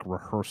like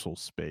rehearsal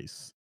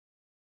space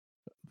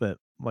that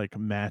like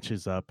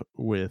matches up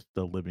with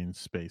the living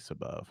space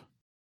above.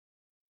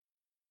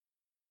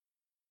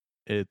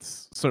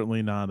 It's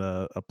certainly not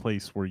a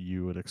place where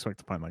you would expect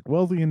to find like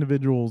wealthy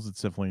individuals.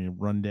 It's definitely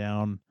run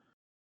down,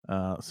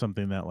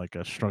 something that like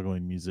a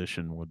struggling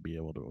musician would be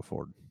able to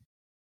afford.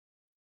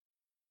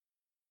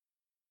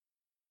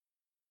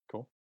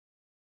 Cool.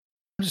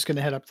 I'm just going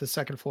to head up to the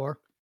second floor.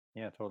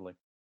 Yeah, totally.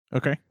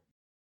 Okay.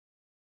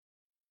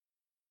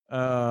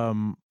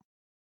 Head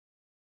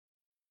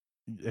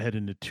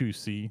into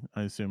 2C,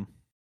 I assume.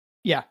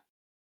 Yeah.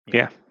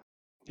 Yeah.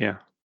 Yeah.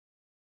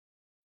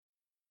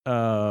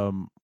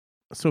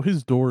 So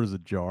his door is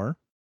ajar.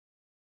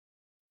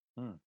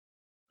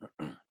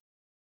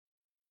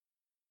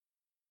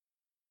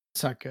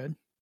 It's not good.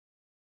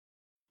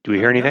 Do we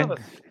hear None anything? of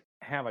us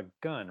have a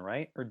gun,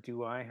 right? Or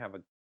do I have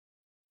a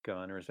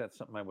gun, or is that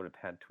something I would have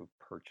had to have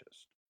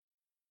purchased?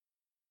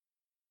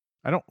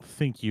 I don't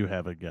think you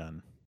have a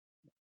gun,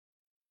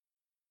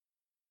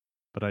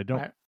 but I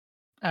don't.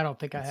 I don't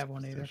think I it's have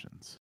one either.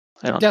 possessions.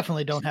 I don't.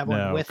 Definitely don't have one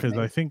No, with because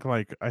me.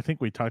 I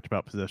think we talked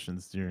about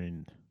possessions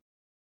during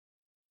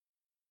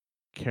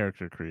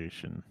character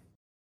creation.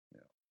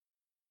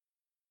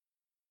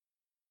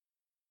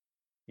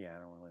 Yeah, I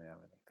don't really have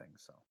anything.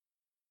 So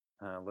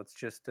let's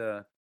just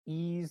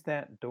ease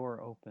that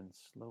door open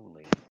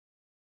slowly.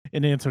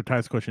 In answer to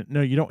Ty's question,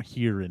 no, you don't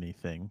hear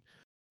anything.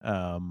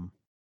 In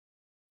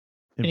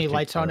Any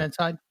lights on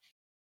particular.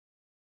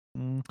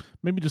 inside?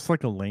 Maybe just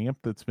like a lamp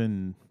that's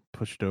been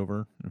pushed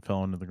over and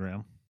fell into the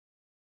ground.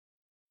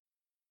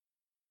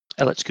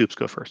 I let Scoops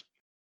go first.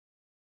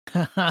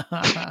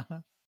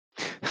 I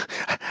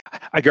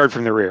guard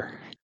from the rear.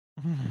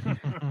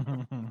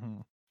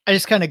 I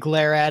just kind of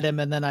glare at him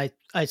and then I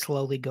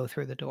slowly go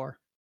through the door.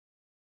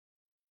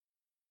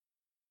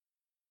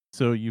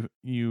 So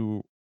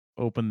you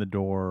open the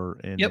door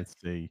and Yep.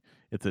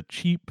 it's a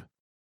cheap,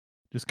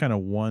 just kind of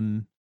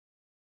one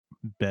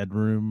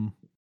bedroom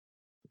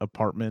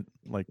apartment.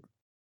 Like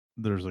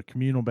there's a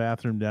communal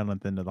bathroom down at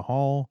the end of the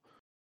hall.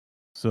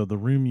 So the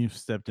room you've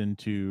stepped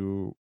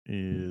into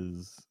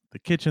is the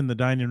kitchen, the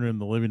dining room,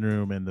 the living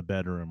room, and the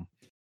bedroom.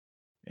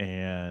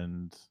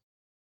 And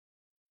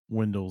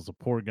Wendell's a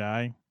poor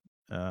guy.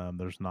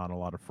 There's not a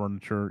lot of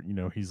furniture. You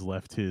know, he's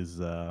left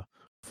his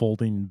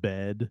folding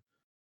bed,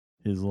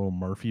 his little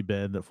Murphy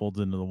bed that folds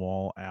into the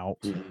wall out.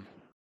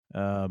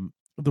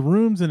 The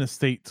room's in a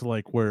state to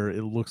like where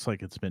it looks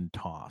like it's been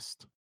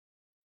tossed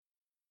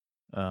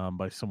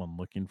by someone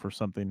looking for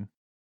something.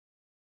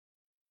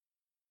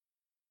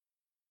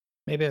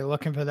 Maybe they're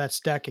looking for that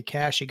stack of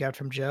cash he got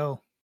from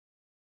Joe.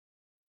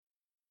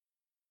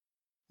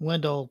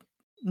 Wendell,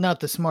 not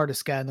the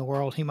smartest guy in the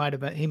world. He might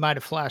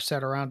have flashed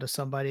that around to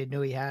somebody and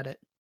knew he had it.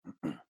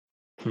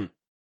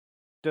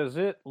 Does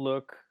it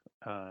look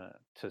to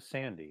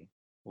Sandy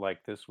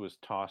like this was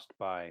tossed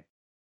by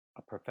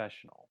a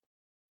professional?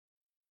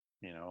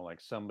 You know, like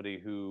somebody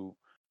who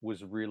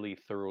was really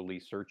thoroughly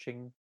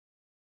searching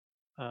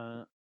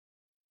the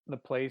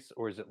place,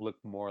 or does it look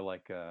more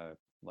like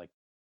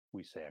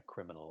we say a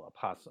criminal,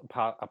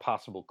 a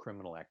possible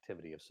criminal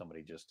activity of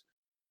somebody just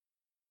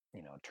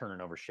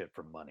turning over shit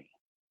for money?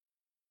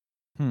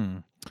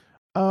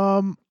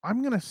 I'm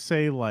gonna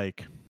say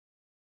like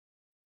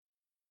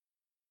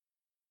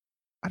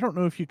I don't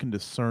know if you can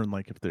discern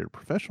like if they're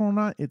professional or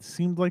not. It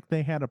seemed like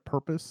they had a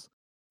purpose.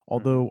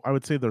 Although I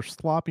would say they're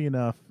sloppy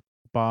enough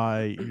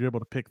by you're able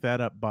to pick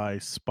that up by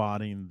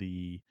spotting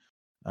the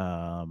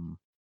um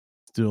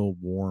still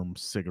warm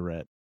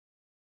cigarette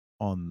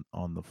on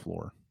the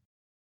floor.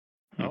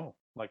 Oh,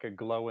 like a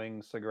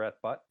glowing cigarette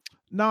butt?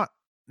 Not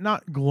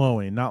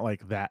glowing, not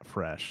like that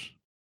fresh,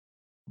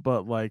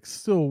 but like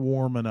still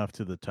warm enough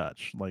to the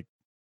touch, like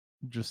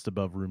just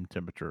above room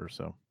temperature or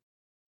so.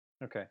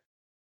 Okay.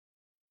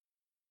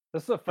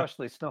 This is a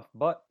freshly snuffed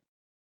butt.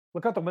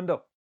 Look out the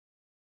window.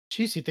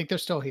 Jeez, you think they're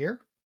still here?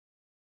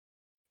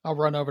 I'll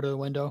run over to the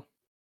window.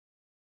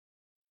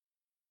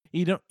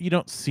 You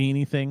don't see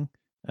anything.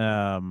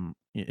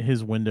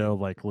 His window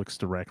like looks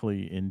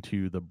directly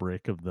into the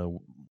brick of the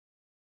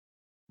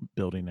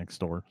building next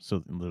door.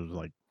 So there's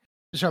like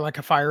Is there like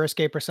a fire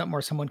escape or something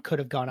where someone could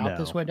have gone out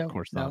this no, window? of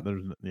course No. not.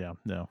 There's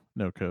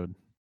no code.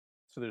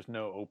 So there's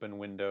no open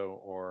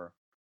window, or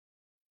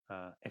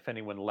if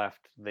anyone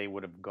left, they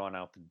would have gone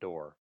out the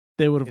door.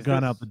 They would have Is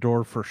gone out this- the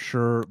door for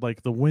sure.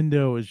 Like the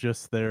window is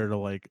just there to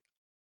like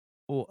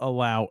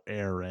allow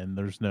air in.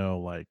 There's no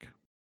like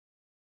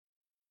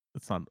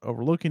it's not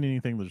overlooking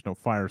anything. There's no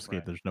fire escape.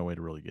 Right. There's no way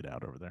to really get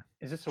out over there.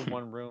 Is this a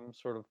one-room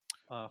sort of?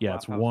 Yeah,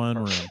 it's flop house one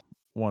apartment? room.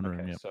 One room,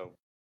 Okay, yeah. so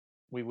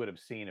we would have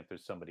seen if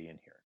there's somebody in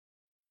here.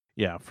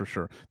 Yeah, for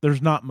sure.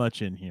 There's not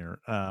much in here.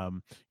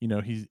 You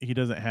know, he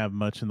doesn't have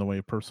much in the way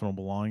of personal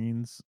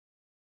belongings.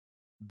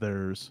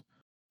 There's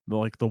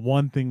the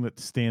one thing that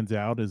stands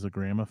out is a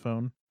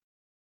gramophone.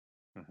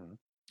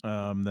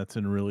 That's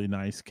in really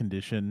nice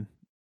condition.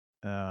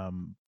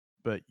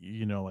 But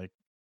you know, like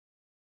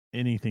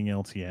anything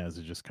else he has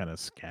is just kind of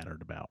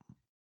scattered about.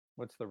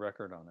 What's the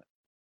record on it?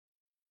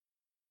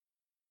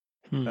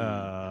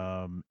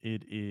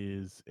 It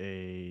is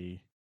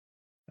a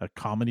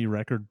comedy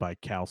record by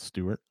Cal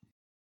Stewart.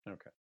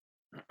 Okay.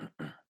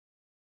 Just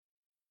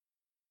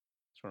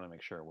want to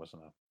make sure it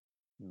wasn't a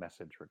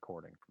message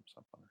recording from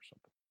someone or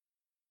something.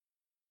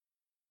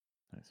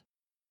 Nice.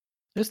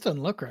 This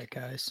doesn't look right,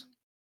 guys.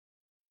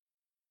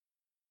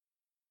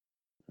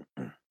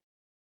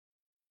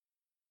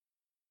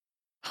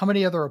 How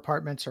many other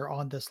apartments are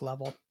on this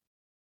level?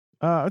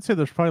 I'd say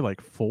there's probably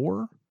like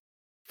 4.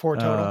 4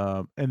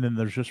 total? And then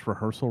there's just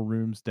rehearsal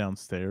rooms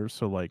downstairs.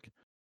 So like,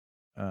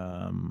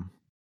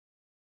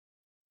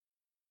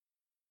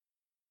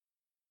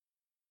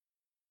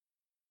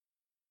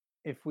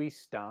 If we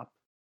stop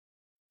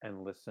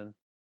and listen,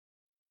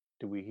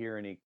 do we hear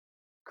any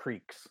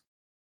creaks?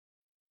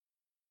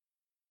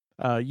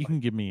 You can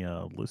give me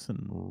a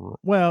listen.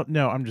 Well,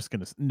 no, I'm just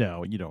gonna.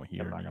 No, you don't I'm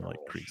hear not any gonna like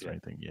roll creaks or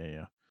shit. anything.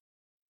 Yeah.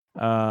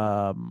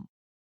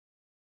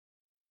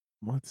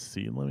 Let's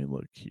see. Let me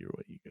look here.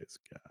 What you guys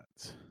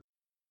got?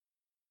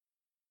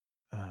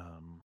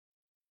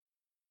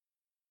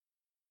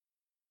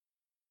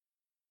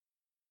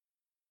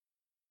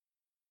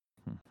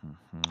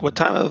 What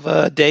time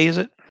of day is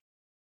it?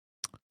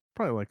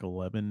 Probably like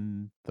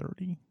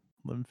 11:30,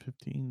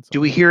 11:15. Do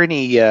we hear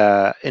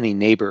any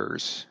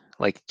neighbors?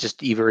 Like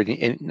just either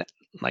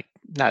like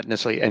not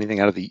necessarily anything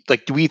out of the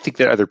like. Do we think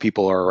that other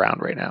people are around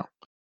right now?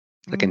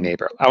 Like a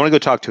neighbor. I want to go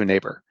talk to a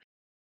neighbor.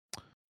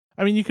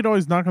 I mean, you could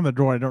always knock on the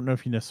door. I don't know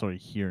if you necessarily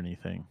hear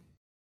anything.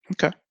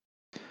 Okay.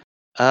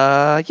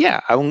 Yeah,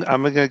 I'm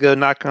gonna go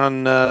knock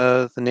on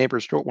the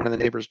neighbor's door, one of the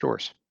neighbor's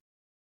doors.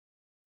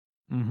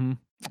 Mm-hmm.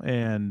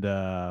 And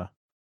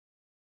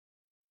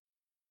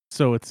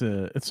so it's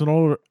an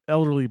older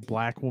elderly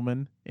black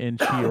woman,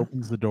 and she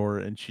opens the door,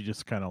 and she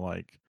just kind of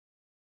like,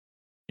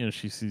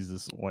 she sees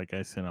this white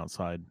guy sitting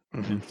outside,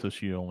 and so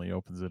she only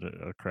opens it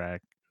a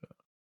crack.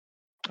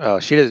 Oh,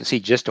 she doesn't see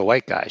just a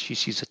white guy. She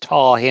sees a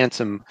tall,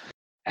 handsome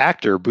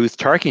actor, Booth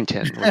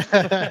Tarkington,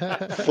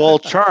 with full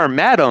charm.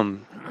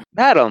 Madam.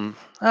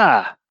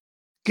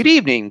 Good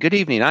evening. Good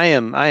evening. I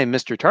am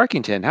Mr.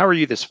 Tarkington. How are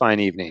you this fine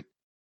evening?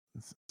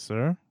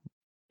 Sir,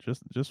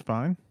 just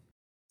fine.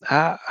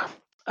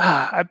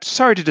 I'm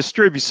sorry to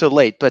disturb you so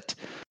late, but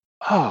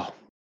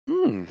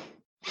do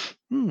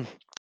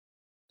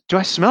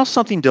I smell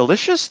something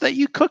delicious that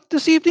you cooked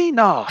this evening?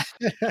 No,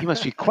 you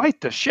must be quite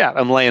the chef.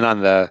 I'm laying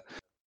on the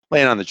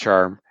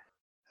charm.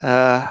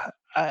 We're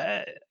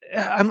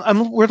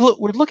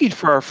looking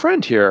for our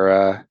friend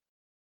here,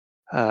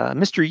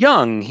 Mr.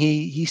 Young.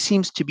 He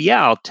seems to be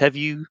out. Have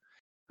you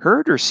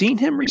heard or seen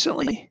him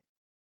recently?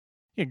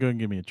 Yeah, go and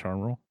give me a charm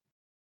roll,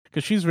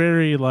 because she's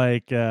very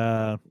like,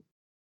 I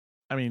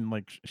mean,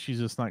 like she's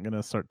just not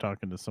gonna start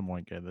talking to some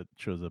white guy that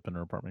shows up in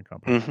her apartment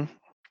complex. Mm-hmm.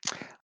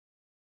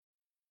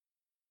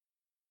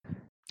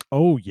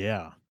 Oh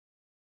yeah.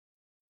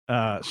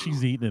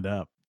 She's eating it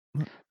up.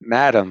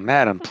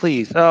 Madam,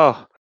 please.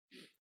 Oh,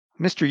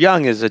 Mr.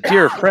 Young is a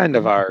dear friend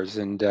of ours,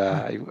 and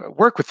I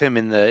work with him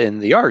in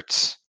the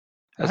arts.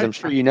 As I'm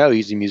sure you know,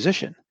 he's a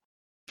musician.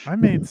 I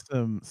made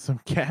some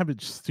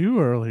cabbage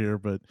stew earlier,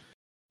 but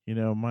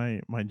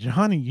my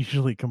Johnny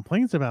usually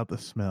complains about the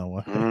smell.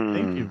 Well,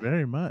 thank you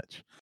very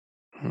much.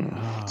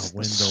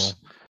 Wendell,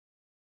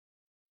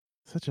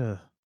 such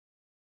a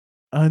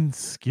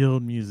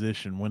unskilled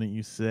musician, wouldn't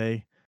you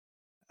say?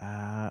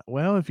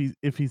 Well,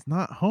 if he's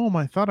not home,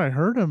 I thought I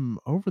heard him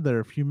over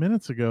there a few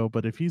minutes ago.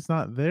 But if he's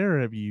not there,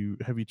 have you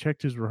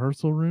checked his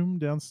rehearsal room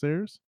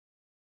downstairs?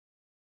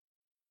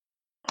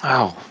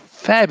 Oh,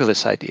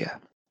 fabulous idea!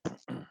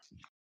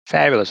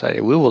 Fabulous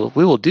idea. We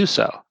will do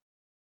so.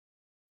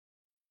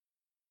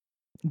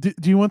 Do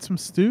you want some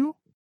stew?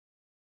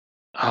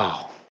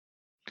 Oh,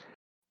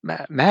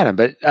 madam,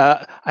 but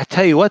I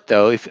tell you what,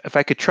 though, if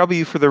I could trouble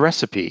you for the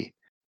recipe.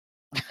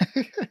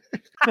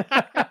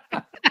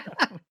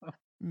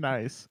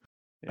 Nice.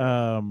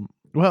 Yeah.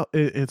 Well,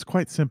 it's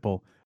quite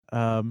simple.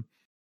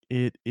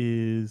 It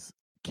is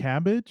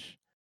cabbage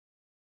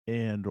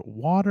and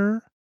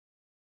water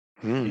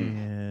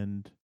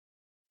and,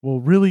 well,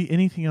 really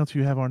anything else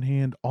you have on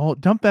hand. All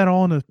dump that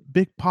all in a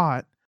big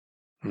pot,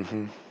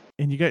 and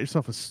you got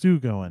yourself a stew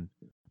going.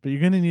 But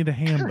you're gonna need a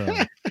ham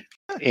bone.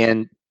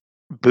 And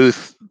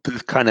Booth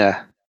kind of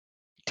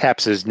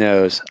taps his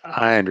nose.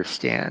 I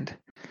understand.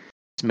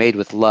 It's made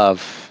with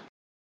love.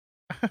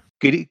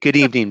 Good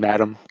evening,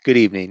 madam. Good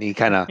evening. He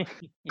kind of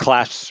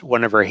clasps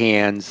one of her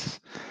hands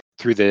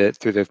through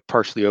the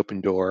partially open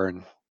door,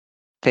 and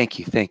thank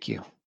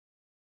you.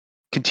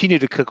 Continue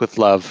to cook with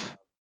love.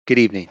 Good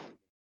evening.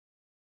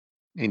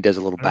 And he does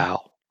a little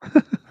bow.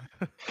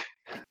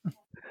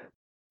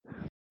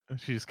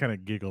 She just kind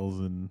of giggles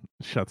and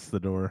shuts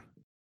the door.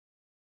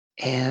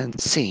 And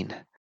scene.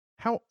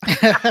 How?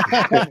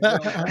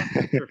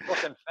 Your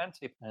fucking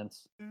fancy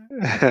pants.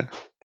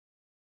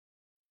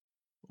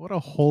 What a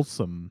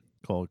wholesome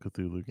Call of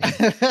Cthulhu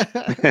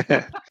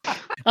game.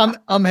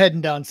 I'm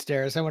heading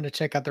downstairs. I want to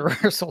check out the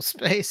rehearsal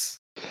space.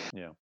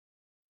 Yeah.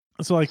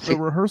 So, like, the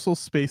rehearsal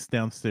space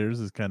downstairs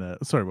is kind of.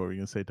 Sorry, what were you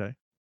gonna say, Ty?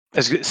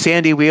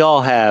 Sandy, we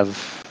all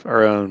have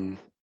our own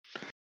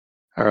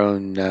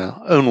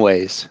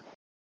ways.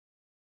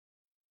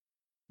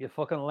 You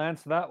fucking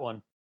lanced that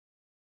one.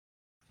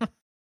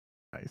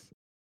 Nice.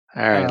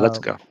 All right, let's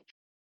go.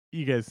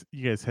 You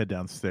guys head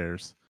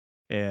downstairs,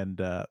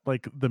 and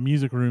like the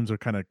music rooms are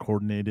kind of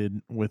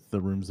coordinated with the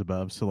rooms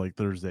above. So, like,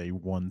 there's a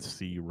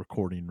 1C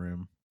recording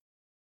room.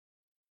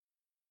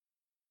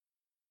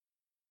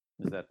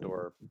 Is that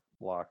door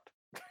locked?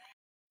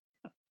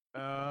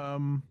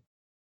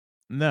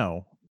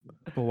 No,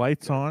 the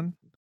light's on,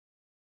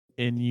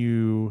 and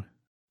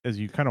as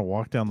you kind of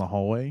walk down the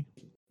hallway,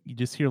 you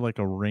just hear like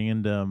a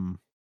random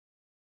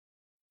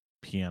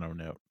piano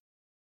note,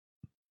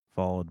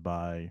 followed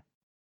by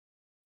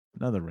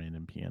another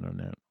random piano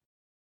note.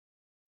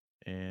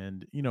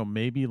 And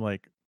maybe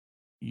like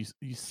you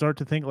start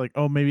to think like,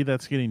 oh, maybe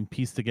that's getting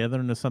pieced together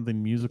into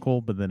something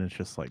musical, but then it's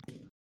just like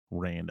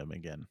random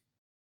again.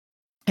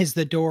 Is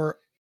the door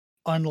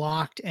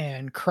unlocked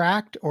and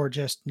cracked or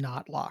just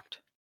not locked?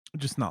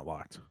 Just not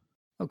locked.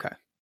 Okay.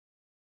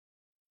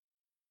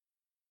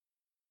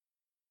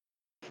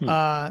 Hmm.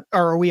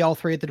 Are we all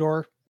three at the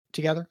door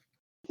together?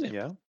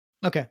 Yeah.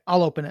 Okay,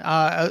 I'll open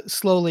it.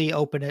 Slowly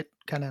open it,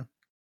 kind of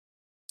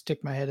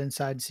stick my head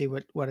inside and see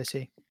what I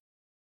see.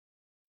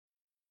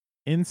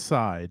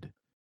 Inside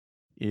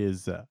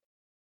is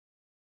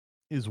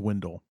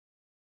Wendell,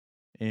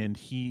 and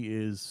he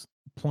is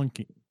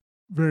plunking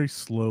very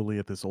slowly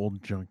at this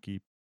old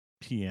junky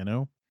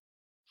piano.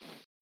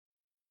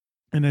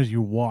 And as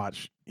you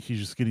watch, he's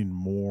just getting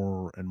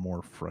more and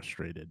more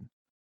frustrated.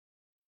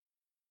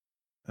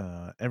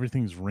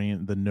 Everything's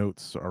the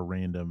notes are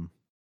random.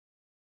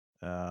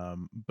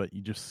 But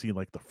you just see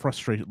like the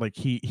frustration, like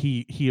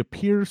he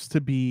appears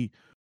to be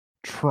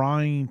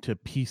trying to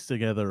piece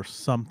together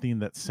something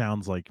that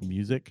sounds like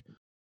music,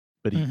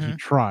 but he Mhm.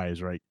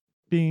 tries, right?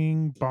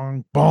 Bing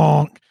bong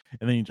bonk,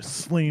 and then he just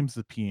slams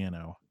the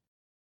piano.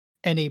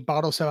 Any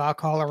bottles of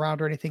alcohol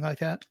around or anything like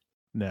that?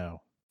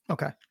 No.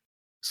 Okay.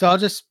 So I'll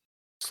just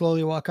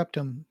slowly walk up to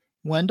him.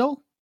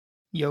 Wendell,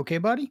 you okay,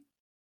 buddy?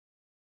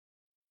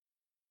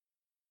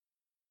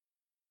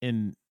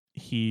 And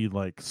he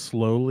like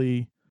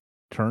slowly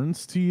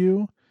turns to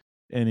you,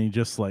 and he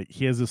just like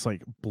he has this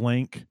like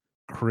blank,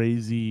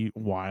 crazy,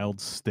 wild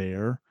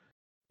stare,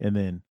 and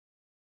then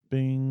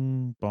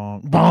bing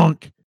bong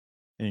bonk,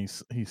 and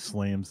he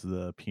slams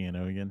the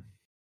piano again.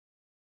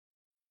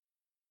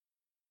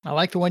 I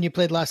like the one you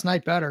played last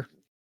night better.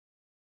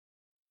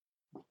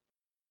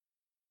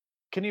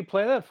 Can you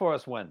play that for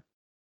us, Wen?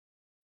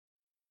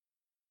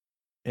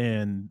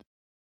 And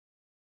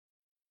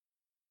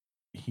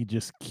he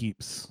just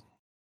keeps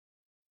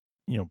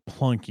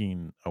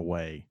plunking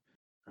away,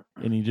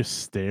 and he just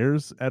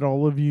stares at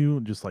all of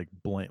you, just like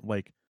blank.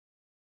 Like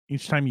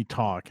each time you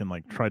talk and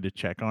like try to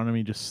check on him,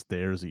 he just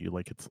stares at you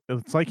like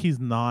it's like he's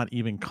not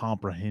even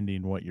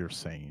comprehending what you're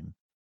saying.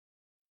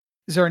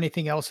 Is there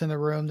anything else in the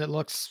room that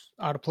looks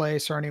out of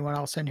place or anyone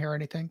else in here or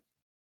anything?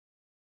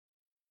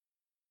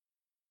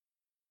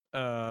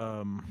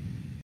 Um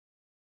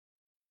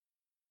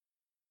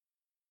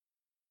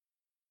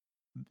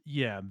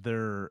yeah,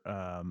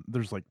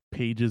 there's like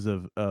pages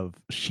of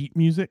sheet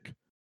music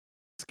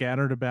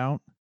scattered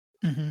about.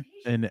 Mhm.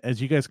 And as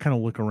you guys kind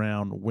of look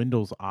around,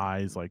 Wendell's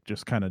eyes like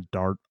just kind of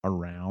dart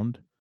around.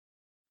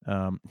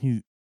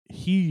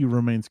 He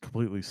remains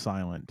completely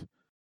silent,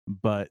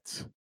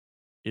 but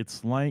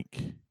it's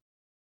like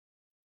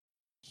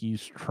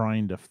he's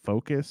trying to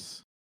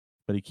focus,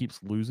 but he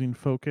keeps losing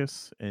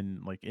focus.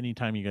 And like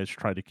anytime you guys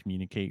try to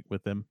communicate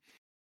with him,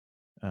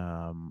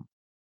 um,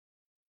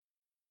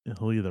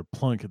 he'll either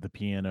plunk at the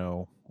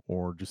piano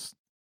or just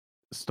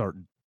start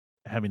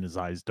having his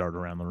eyes dart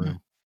around the Mm.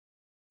 room.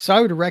 So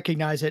I would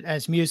recognize it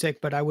as music,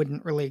 but I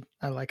wouldn't really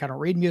I don't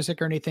read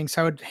music or anything,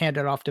 so I would hand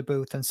it off to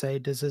Booth and say,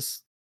 is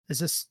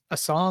this a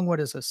song? What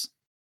is this?"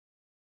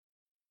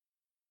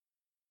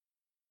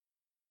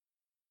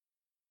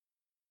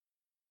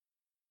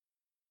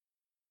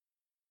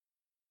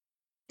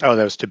 Oh,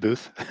 that was to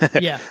Booth.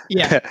 Yeah,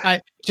 yeah.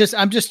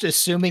 I'm just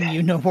assuming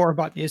you know more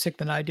about music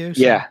than I do,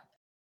 so Yeah,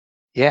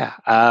 yeah.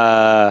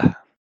 I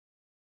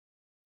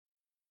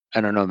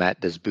don't know, Matt.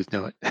 Does Booth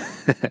know it?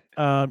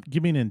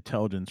 Give me an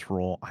intelligence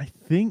roll. I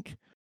think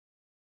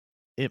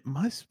it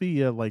must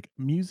be like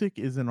music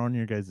isn't on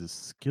your guys'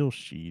 skill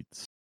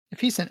sheets. if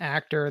he's an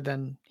actor,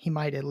 then he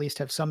might at least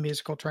have some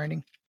musical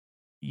training,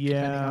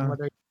 depending on Yeah.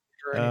 whether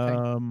or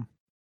anything.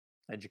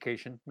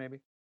 Education, maybe?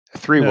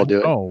 3 will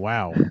do it. Oh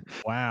wow.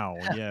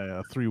 Wow. Yeah,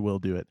 a 3 will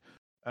do it.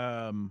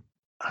 La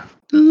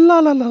la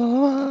la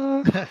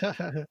la.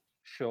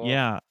 Sure.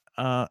 Yeah.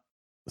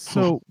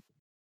 So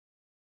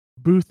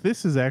Booth,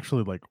 this is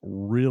actually like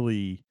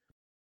really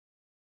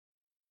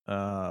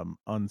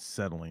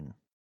unsettling.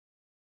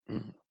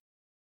 Mm.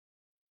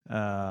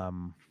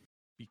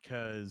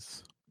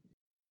 Because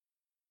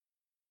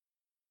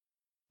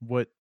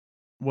what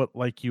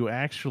like you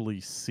actually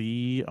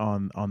see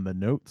on the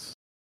notes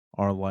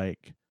are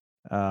like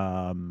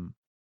um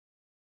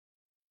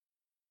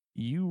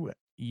you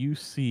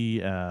see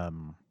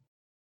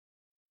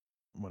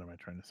what am I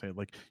trying to say?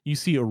 Like you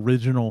see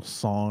original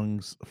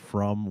songs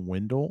from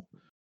Wendell,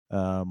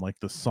 like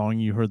the song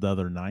you heard the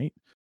other night.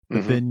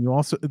 But Mhm. then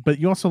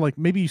you also like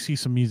maybe you see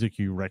some music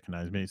you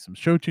recognize, maybe some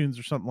show tunes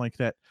or something like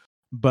that.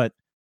 But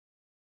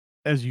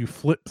as you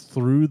flip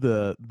through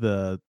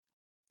the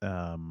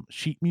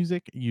sheet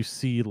music, you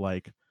see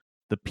like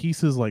the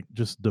pieces like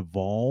just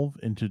devolve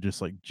into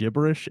just like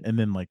gibberish, and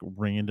then like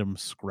random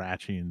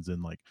scratchings,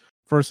 and like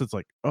first it's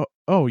like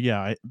oh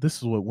yeah, this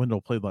is what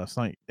Wendell played last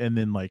night, and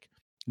then like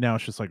now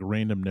it's just like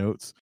random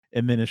notes,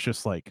 and then it's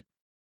just like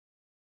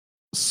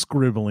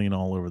scribbling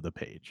all over the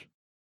page.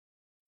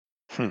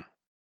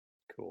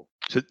 Cool.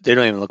 So they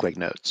don't even look like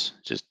notes.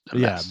 Just a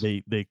Yeah, mess.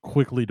 they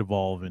quickly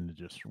devolve into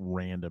just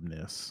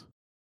randomness.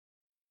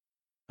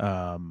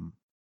 Um,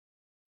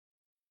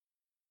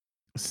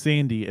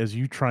 Sandy, as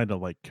you try to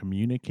like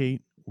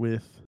communicate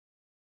with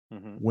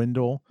Mm-hmm.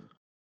 Wendell,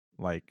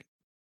 like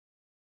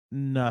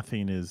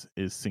nothing is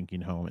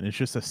sinking home, and it's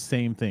just the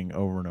same thing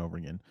over and over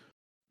again.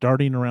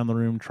 Darting around the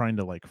room, trying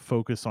to like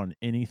focus on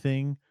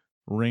anything,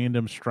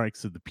 random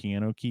strikes of the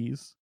piano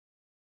keys,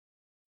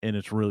 and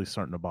it's really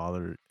starting to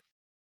bother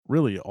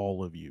really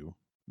all of you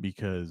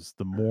because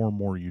the more and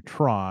more you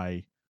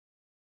try,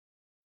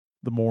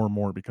 the more and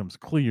more it becomes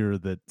clear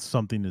that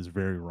something is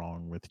very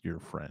wrong with your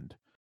friend.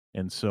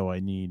 And so I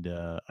need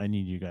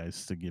you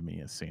guys to give me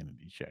a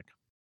sanity check.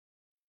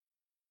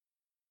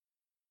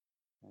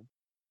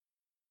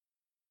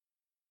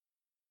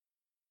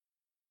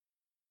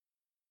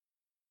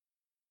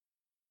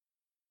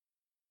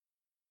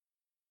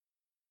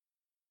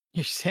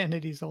 Your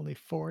sanity's only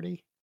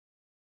 40.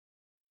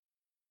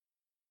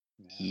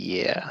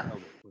 Yeah.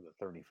 Held it with a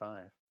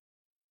 35.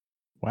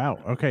 Wow.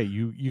 Okay,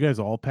 you guys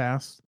all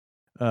passed.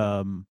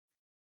 But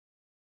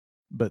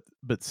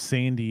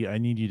Sandy, I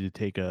need you to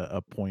take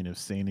a point of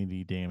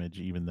sanity damage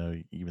even though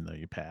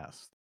you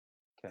passed.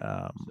 Okay.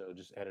 So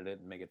just edit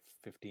it and make it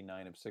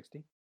 59 of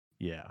 60.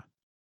 Yeah.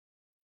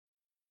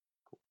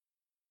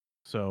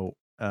 So,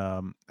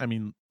 I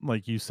mean,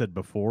 like you said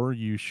before,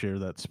 you share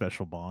that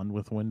special bond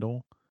with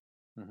Wendell,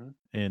 Mm-hmm.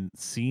 and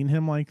seeing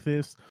him like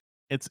this,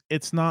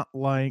 it's not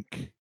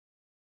like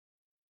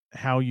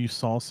how you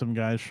saw some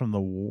guys from the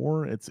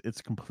war. It's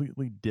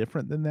completely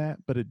different than that,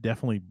 but it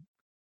definitely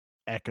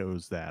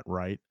echoes that,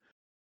 right?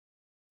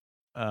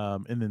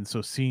 And then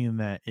so seeing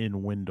that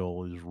in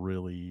Wendell is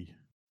really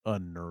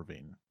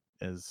unnerving,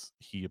 as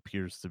he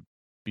appears to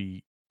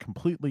be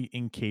completely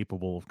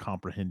incapable of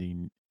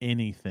comprehending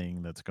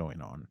anything that's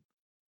going on.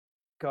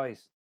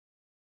 Guys,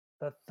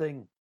 that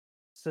thing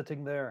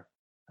sitting there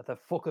at the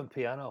fucking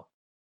piano,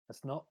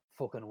 it's not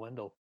fucking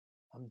Wendell.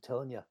 I'm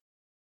telling you.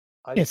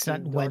 It's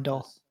not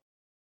Wendell.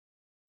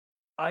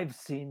 I've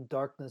seen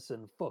darkness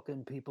in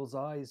fucking people's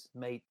eyes,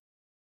 mate,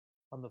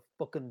 on the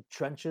fucking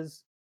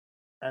trenches,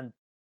 and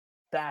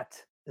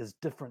that is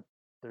different.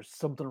 There's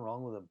something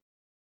wrong with him.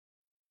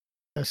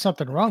 There's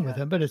something wrong with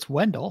him, but it's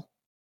Wendell.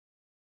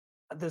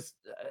 It's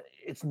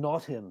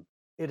not him.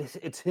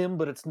 It's him,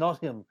 but it's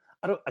not him.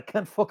 I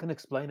can't fucking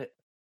explain it.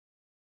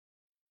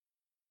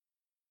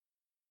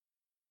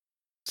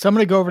 So I'm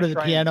gonna go over to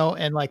the piano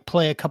and like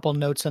play a couple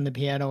notes on the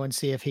piano and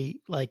see if he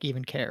like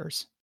even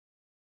cares.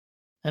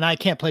 And I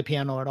can't play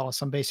piano at all,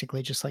 so I'm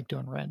basically just like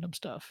doing random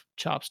stuff,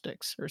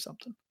 chopsticks or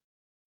something.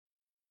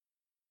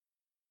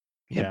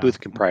 Yeah, Booth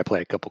can probably play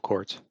a couple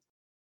chords.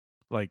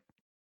 Like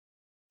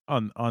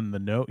on the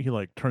note, he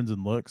like turns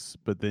and looks,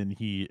 but then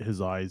his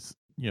eyes,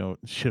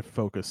 shift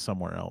focus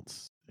somewhere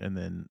else, and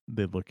then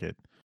they look at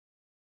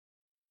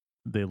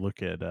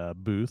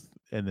Booth,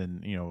 and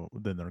then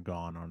then they're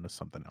gone onto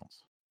something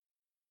else.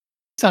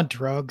 It's on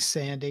drugs,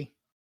 Sandy.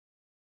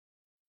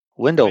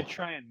 Wendell,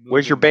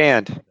 where's your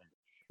band?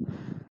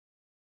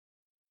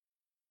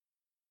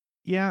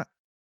 Yeah,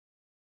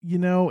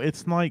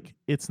 it's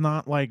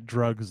not like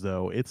drugs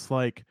though. It's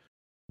like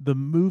the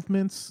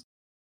movements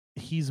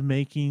he's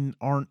making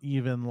aren't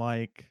even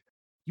like,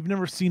 you've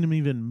never seen him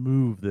even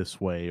move this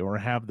way or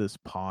have this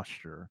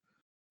posture.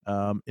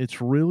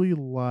 It's really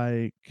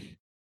like,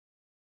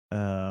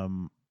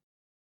 gosh,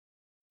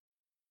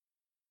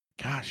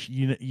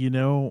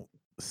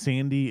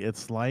 Sandy,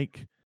 it's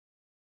like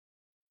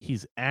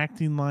he's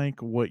acting like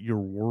what you're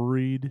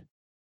worried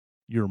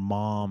your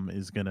mom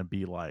is gonna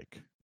be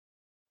like.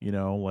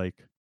 Like,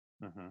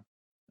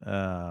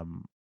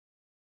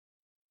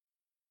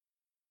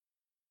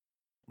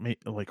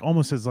 like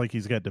almost as like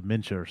he's got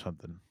dementia or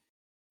something.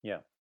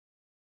 Yeah.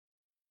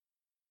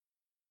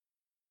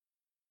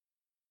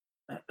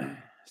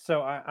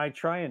 So I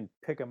try and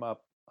pick him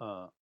up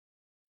off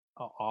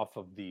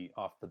the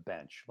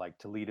bench, like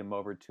to lead him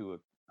over to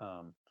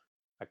a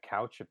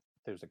couch if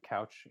there's a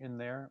couch in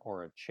there,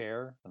 or a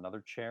chair,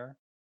 another chair.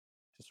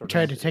 To sort of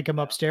Tried to sit take him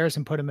down. upstairs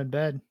and put him in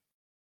bed.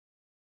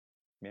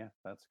 Yeah,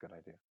 that's a good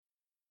idea.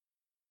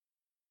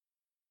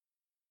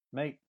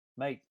 Mate,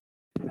 I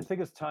think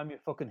it's time you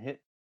fucking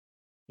hit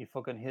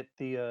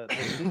the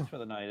seats for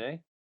the night, eh?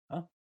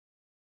 Huh?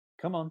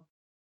 Come on.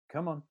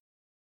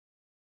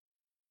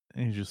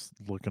 And he's just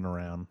looking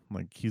around,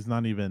 like he's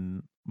not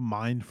even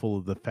mindful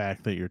of the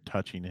fact that you're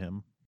touching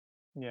him.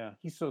 Yeah,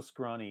 he's so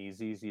scrawny,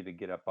 he's easy to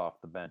get up off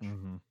the bench.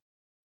 Mm-hmm.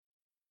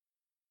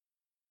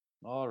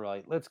 All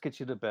right, let's get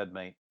you to bed,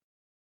 mate.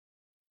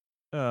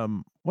 Why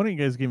don't you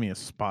guys give me a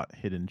spot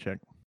hidden check?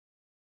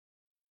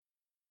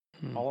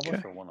 All of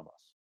us or one of us?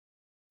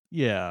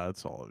 Yeah,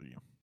 it's all of you.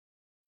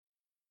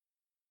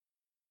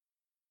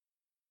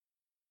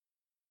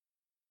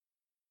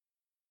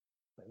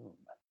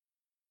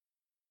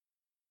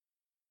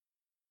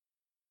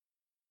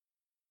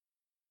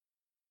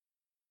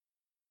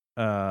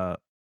 Boom.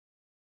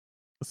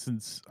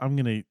 Since I'm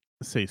gonna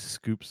say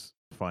Scoops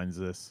finds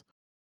this,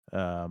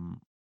 on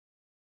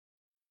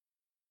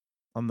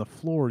the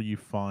floor you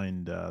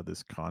find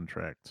this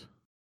contract.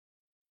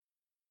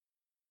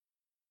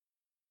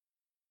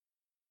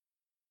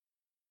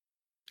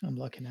 I'm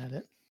looking at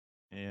it.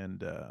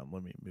 And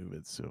let me move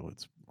it so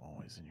it's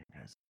always in your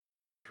guys'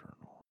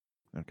 journal.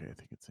 Okay, I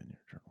think it's in your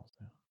journals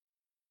now.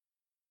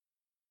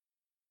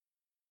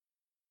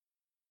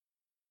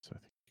 So I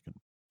think you can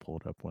pull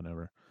it up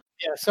whenever.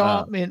 Yeah, so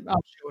I mean,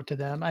 I'll show it to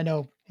them. I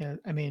know. Yeah,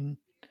 I mean,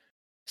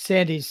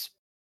 Sandy's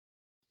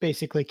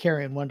basically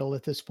carrying Wendell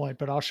at this point,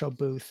 but I'll show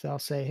Booth. I'll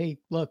say, "Hey,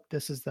 look,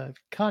 this is the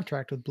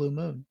contract with Blue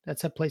Moon.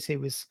 That's a place he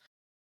was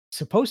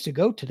supposed to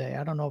go today.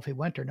 I don't know if he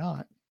went or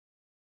not."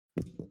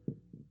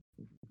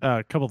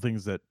 A couple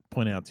things that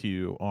point out to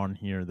you on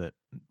here that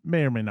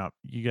may or may not.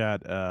 You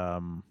got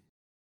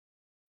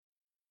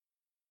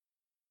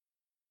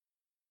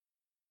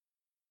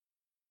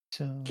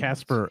So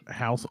Casper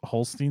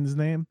Holstein's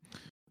name,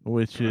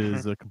 which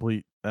is a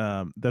complete.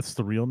 That's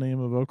the real name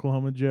of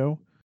Oklahoma Joe.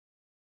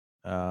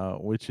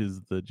 Which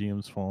is the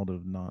GM's fault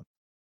of not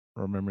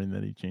remembering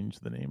that he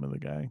changed the name of the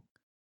guy.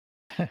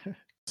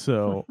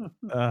 So,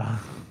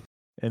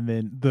 and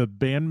then the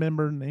band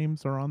member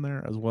names are on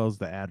there as well as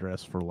the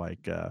address for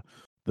like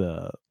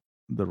the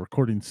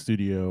recording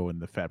studio and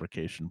the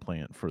fabrication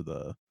plant for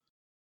the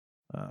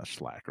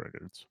Schlack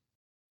records.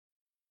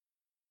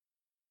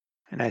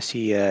 And I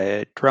see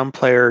a drum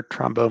player,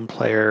 trombone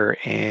player,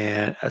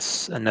 and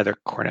another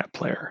cornet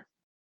player.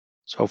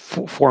 So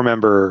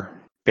 4-member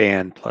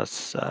band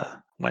plus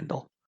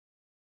Wendell.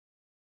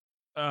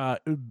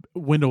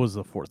 Wendell was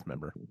the fourth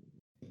member.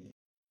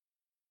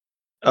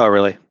 Oh,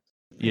 really?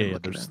 Yeah,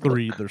 there's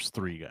three. There's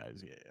three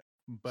guys. Yeah.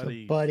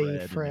 Buddy,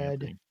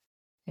 Fred, and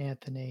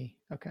Anthony.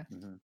 Okay.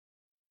 Mm-hmm.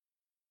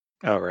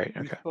 Oh, right.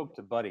 You Okay. spoke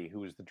to Buddy, who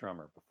was the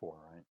drummer before,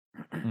 right?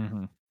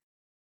 Mm-hmm.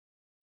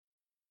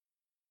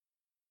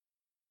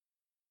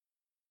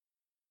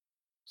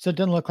 So it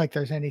doesn't look like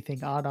there's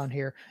anything odd on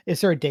here.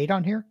 Is there a date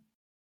on here?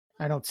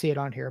 I don't see it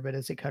on here, but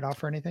is it cut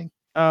off or anything?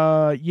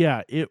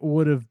 Yeah, it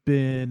would have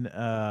been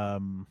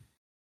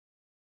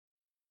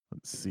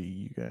let's see,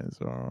 you guys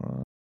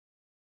are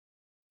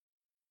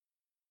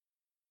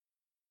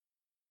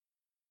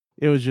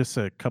it was just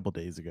a couple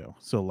days ago.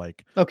 So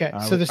like Okay,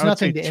 so there's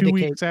nothing to 2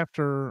 indicate weeks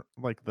after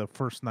like the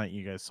first night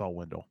you guys saw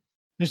Wendell.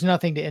 there's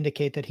nothing to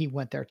indicate that he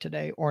went there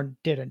today or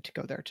didn't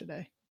go there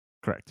today.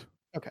 Correct.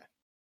 Okay.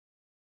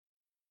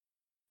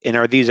 And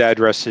are these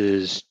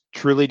addresses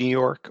truly New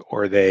York,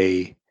 or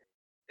is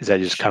that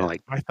just kind of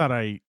like? I thought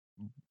I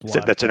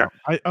That's out.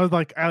 I was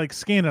like, I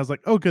scanned. I was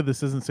like, oh, good, this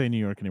doesn't say New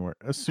York anywhere.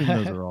 Assume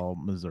those are all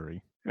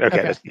Missouri. Okay.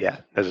 Okay.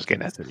 That's just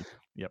getting at. City.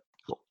 Yep.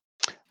 Cool.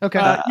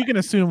 Okay. You can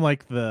assume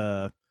like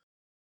the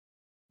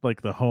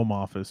home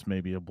office,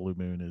 maybe a Blue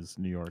Moon is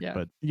New York, Yeah.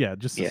 but yeah,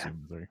 just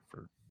assume Missouri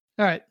for.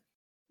 All right.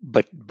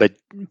 But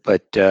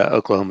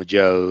Oklahoma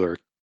Joe or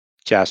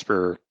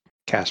Casper,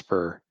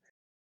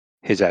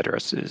 his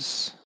address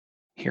is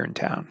here in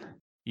town.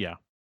 Yeah.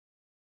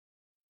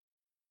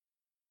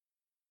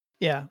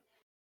 Yeah.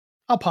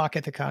 I'll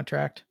pocket the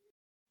contract.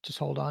 Just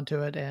hold on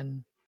to it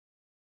and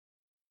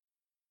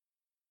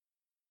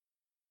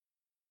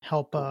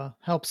help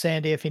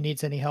Sandy if he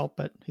needs any help,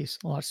 but he's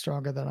a lot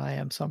stronger than I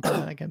am, so I'm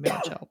probably not gonna be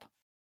much help.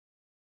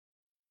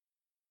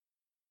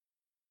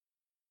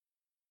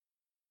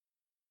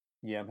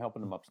 Yeah, I'm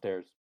helping him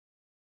upstairs.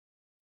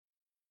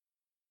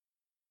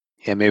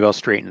 Yeah, maybe I'll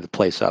straighten the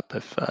place up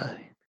if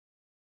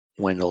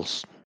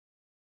Wendell's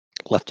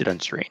left it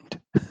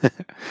unstraightened.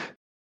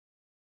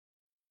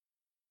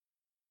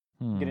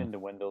 Get into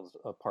Wendell's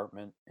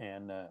apartment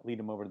and lead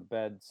him over to the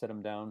bed, set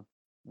him down,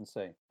 and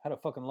say, "Had a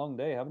fucking long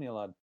day, haven't you,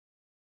 lad?"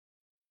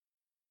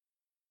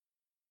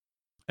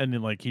 And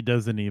then like he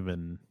doesn't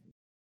even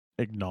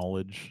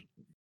acknowledge.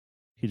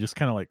 He just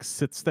kind of like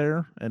sits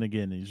there, and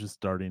again, he's just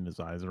darting his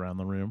eyes around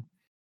the room.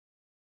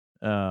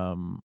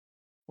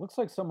 Looks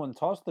like someone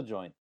tossed the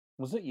joint.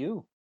 Was it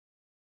you?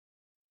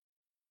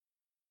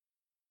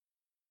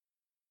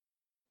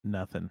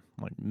 Nothing.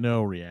 Like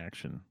no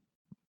reaction.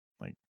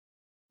 Like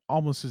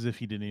almost as if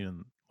he didn't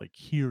even like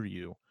hear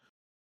you.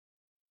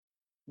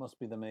 Must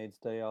be the maid's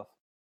day off.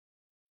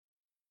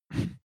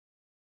 I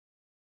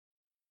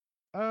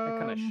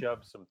kind of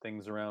shove some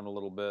things around a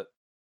little bit.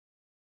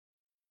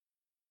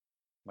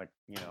 Like,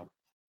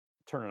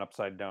 turn an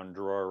upside down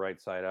drawer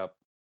right side up.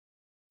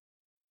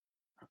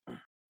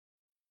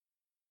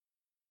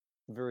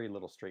 Very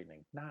little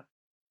straightening. Not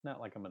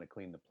like I'm going to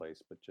clean the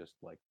place, but just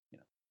like,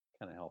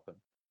 kind of helping.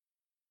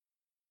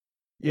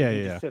 Yeah,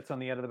 He just sits on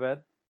the end of the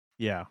bed.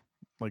 Yeah.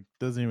 Like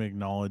doesn't even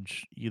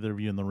acknowledge either of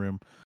you in the room.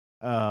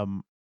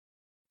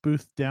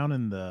 Booth, down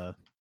in the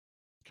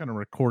kind of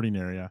recording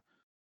area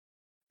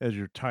as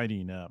you're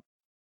tidying up.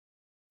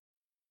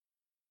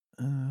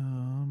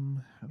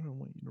 How do I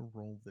want you to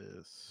roll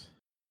this?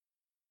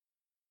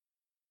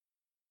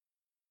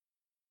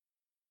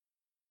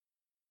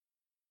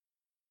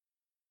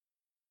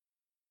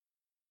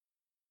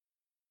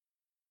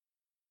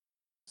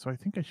 So I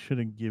think I should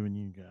have given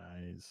you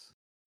guys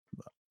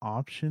the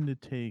option to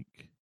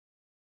take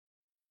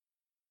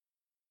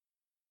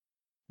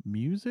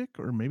music,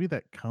 or maybe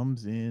that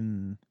comes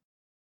in.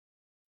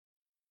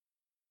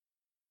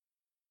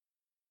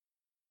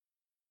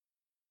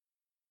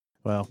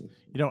 Well,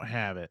 You don't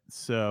have it.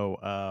 So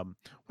why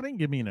don't you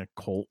give me an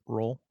occult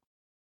roll,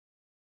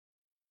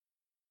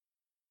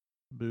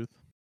 Booth?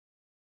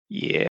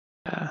 Yeah.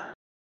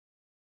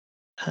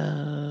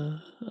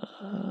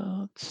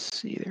 Let's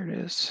see. There it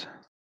is.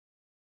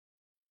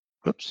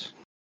 Whoops.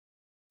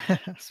 I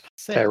was about to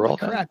say, Did I holy roll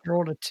that? crap, you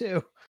rolled a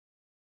 2.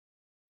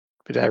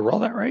 Did I roll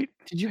that right?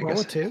 Did you I roll a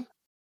guess 2?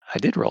 I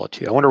did roll a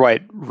 2. I wonder why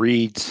it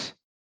reads.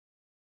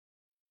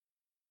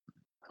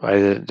 Why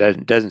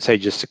it doesn't say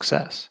just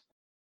success.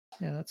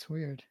 Yeah, that's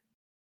weird.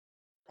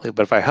 But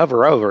if I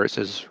hover over, it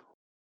says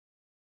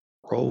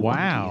roll 1d.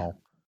 Wow.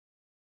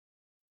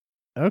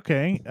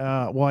 Okay.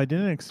 Well, I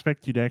didn't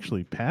expect you to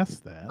actually pass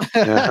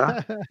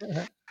that.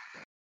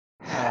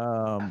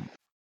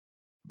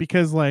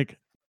 Because like,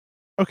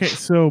 okay,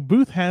 so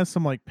Booth has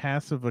some like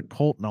passive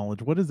occult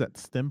knowledge. What does that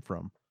stem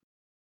from?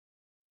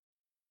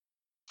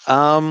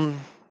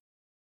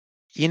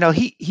 He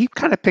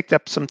kind of picked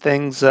up some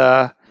things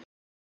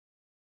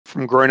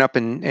from growing up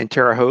in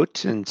Terre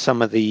Haute and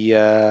some of the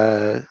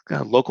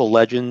local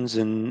legends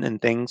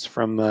and things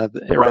from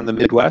around the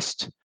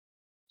Midwest.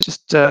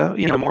 Just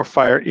more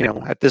fire.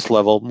 At this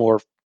level,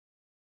 more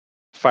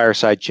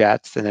fireside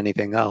chats than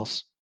anything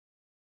else.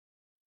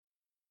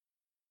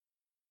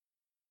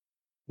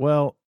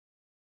 Well,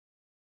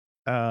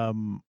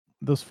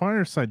 those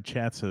fireside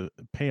chats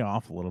pay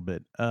off a little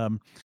bit.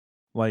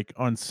 Like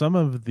on some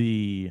of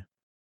the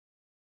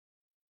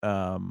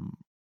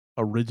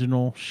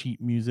original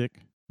sheet music,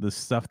 the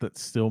stuff that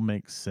still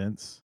makes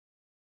sense.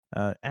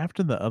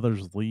 After the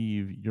others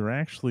leave, you're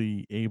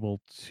actually able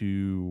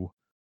to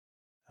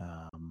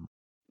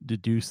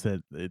deduce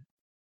that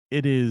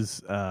it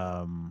is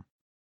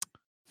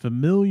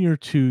familiar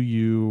to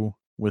you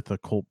with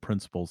occult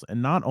principles, and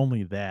not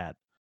only that,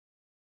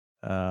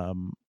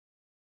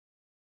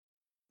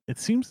 it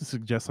seems to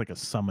suggest like a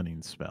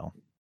summoning spell.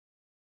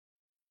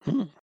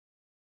 Hmm.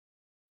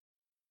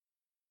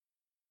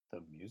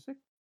 The music?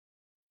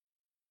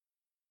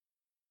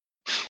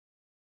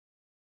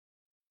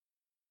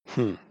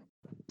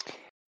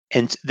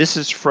 And this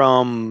is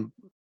from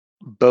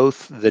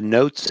both the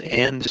notes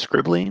and the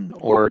scribbling,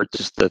 or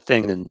just the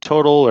thing in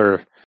total,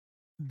 or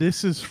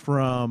This is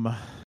from,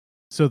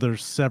 so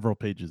there's several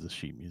pages of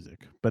sheet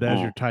music, but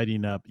as you're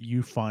tidying up,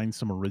 you find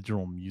some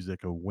original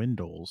music of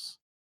Wendell's,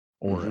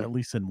 or at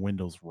least in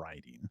Wendell's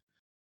writing.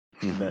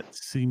 That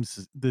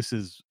seems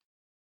this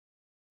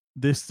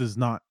does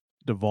not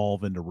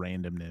devolve into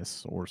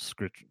randomness or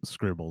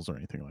scribbles or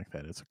anything like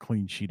that. It's a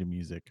clean sheet of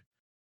music,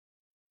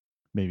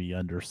 maybe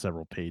under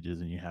several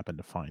pages, and you happen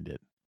to find it.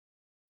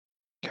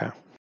 Okay.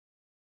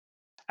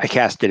 I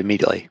cast it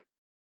immediately.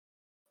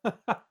 Play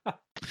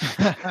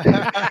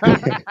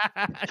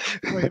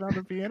it on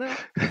the piano.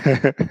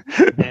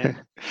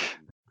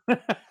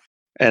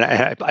 And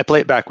I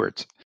play it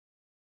backwards.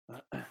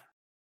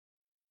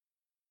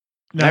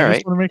 No, I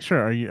just want to make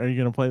sure. Are you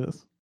going to play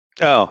this?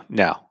 Oh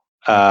no.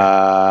 Okay.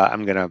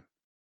 I'm gonna.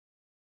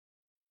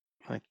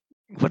 Like,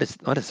 what is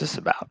this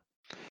about?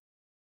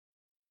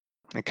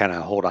 I kind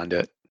of hold on to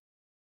it.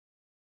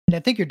 And I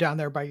think you're down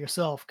there by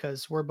yourself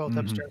because we're both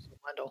upstairs with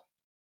Wendell.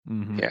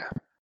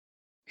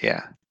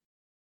 Yeah.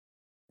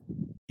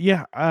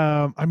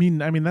 I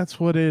mean that's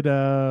what it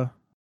a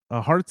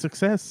hard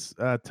success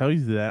tells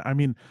you that. I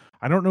mean,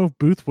 I don't know if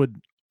Booth would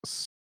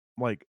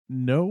like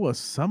know a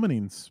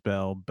summoning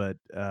spell, but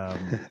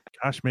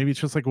gosh, maybe it's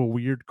just like a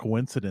weird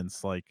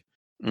coincidence, like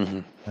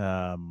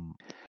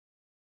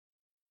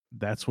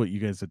that's what you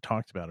guys had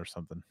talked about or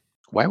something.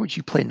 Why would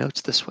you play notes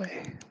this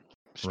way?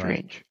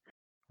 Strange.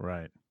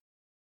 Right.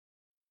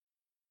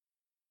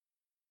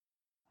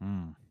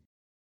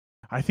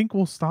 I think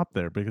we'll stop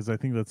there because I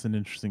think that's an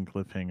interesting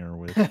cliffhanger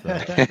with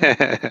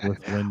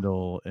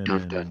Wendell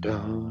and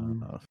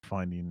then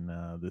finding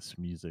this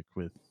music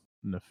with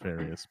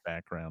nefarious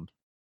background.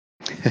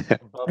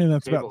 And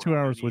that's about 2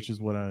 hours, which is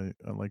what I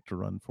like to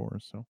run for.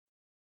 So,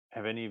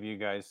 have any of you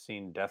guys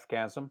seen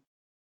Deathgasm?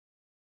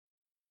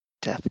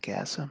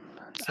 Deathgasm.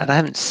 And I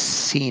haven't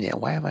seen it.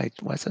 Why is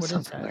that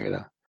something like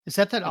that? Is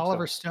that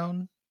Oliver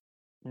Stone?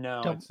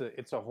 No,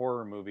 it's a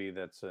horror movie.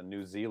 That's a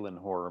New Zealand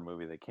horror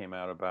movie that came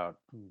out about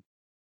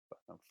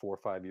 4 or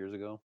 5 years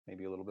ago,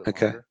 maybe a little bit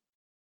longer.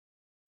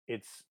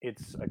 It's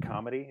a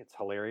comedy. It's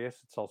hilarious.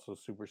 It's also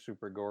super,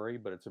 super gory,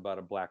 but it's about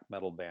a black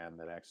metal band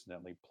that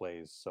accidentally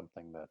plays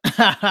something that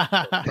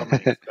summoning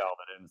spell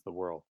that ends the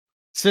world.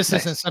 So this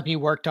isn't something you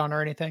worked on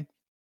or anything?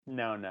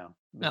 No.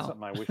 It's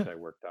something I wish I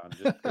worked on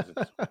just because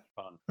it's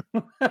fun.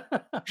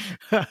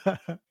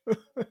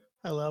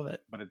 I love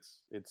it. But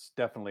it's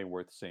definitely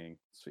worth seeing.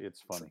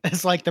 It's funny.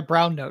 It's like the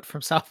Brown Note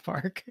from South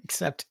Park,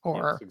 except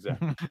horror. Yes,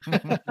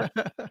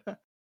 exactly.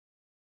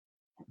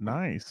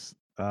 Nice.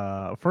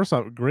 First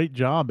off, great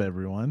job,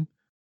 everyone.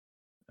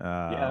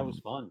 Yeah, it was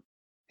fun.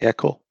 Yeah,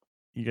 cool.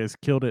 You guys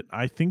killed it.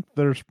 I think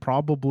there's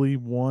probably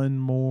one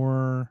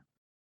more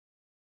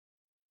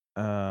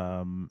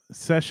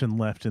session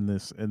left in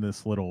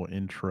this little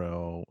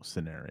intro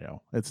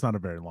scenario. It's not a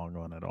very long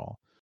one at all.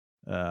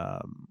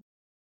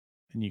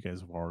 And you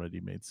guys have already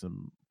made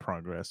some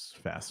progress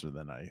faster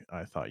than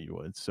I thought you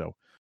would. So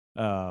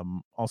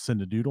I'll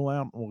send a doodle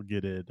out and we'll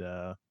get it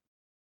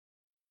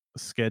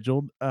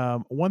scheduled.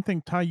 One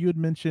thing, Ty, you had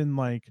mentioned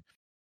like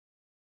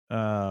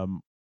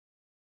um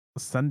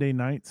Sunday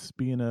nights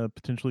being a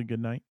potentially good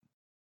night.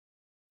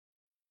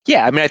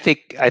 Yeah, I mean, I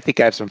think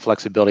I have some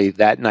flexibility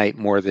that night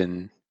more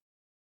than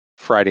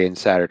Friday and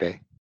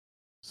Saturday.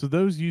 So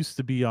those used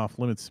to be off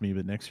limits to me,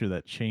 but next year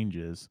that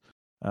changes.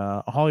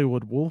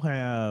 Hollywood, we'll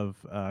have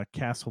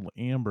Castle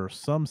Amber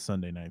some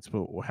Sunday nights,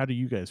 but how do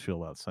you guys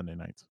feel about Sunday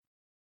nights?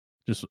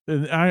 Just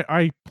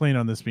I plan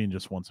on this being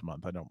just once a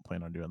month. I don't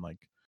plan on doing like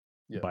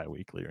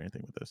bi-weekly or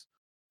anything with this.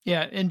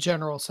 Yeah, in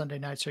general, Sunday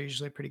nights are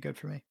usually pretty good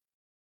for me.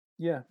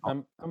 Yeah,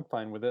 I'm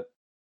fine with it.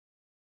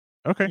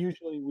 Okay.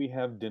 Usually we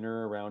have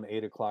dinner around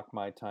 8 o'clock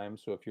my time,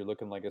 so if you're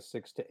looking like a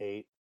 6 to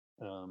 8,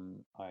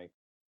 I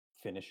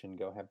finish and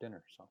go have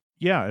dinner. So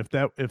Yeah,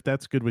 if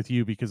that's good with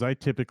you, because I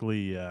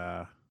typically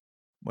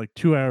like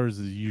 2 hours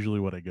is usually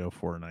what I go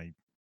for, and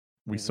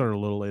we start a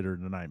little later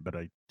tonight, but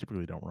I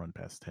typically don't run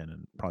past 10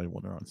 and probably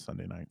won't on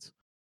Sunday nights.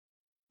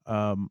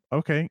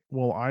 Okay,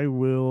 well I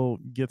will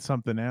get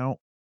something out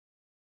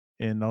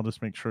and I'll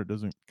just make sure it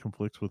doesn't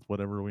conflict with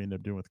whatever we end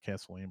up doing with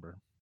Castle Amber.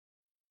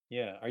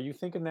 yeah, are you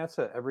thinking that's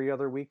a every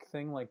other week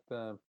thing like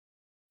the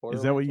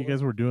Is that what Borderlands you was?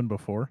 guys were doing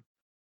before?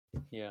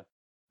 Yeah,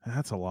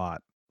 That's a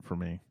lot for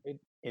me.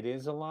 it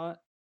is a lot.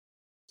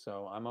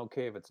 So I'm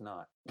okay if it's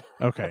not.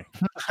 Okay.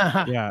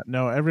 Yeah,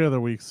 no, every other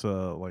week's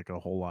like a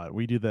whole lot.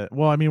 We do that.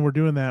 Well, I mean, we're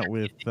doing that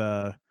with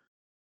We're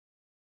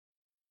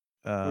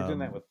doing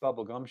that with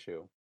Bubble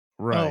Gumshoe.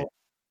 right. Oh,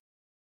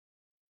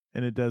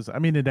 And it does. I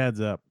mean, it adds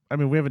up. I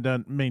mean, we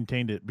haven't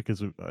maintained it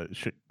because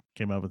shit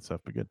came up and stuff,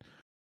 but good.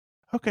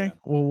 Okay. Yeah.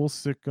 Well, we'll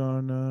stick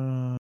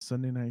on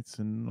Sunday nights,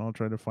 and I'll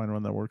try to find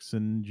one that works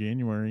in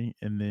January.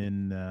 And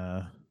then,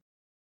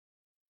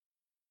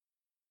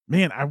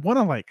 man, I want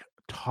to like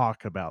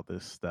talk about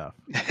this stuff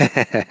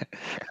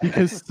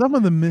because some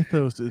of the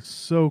mythos is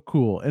so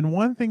cool. And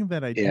one thing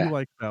that I do Yeah.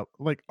 like about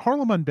like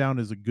Harlem Unbound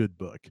is a good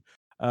book.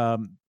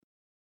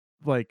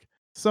 Like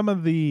some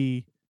of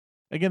the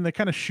again, they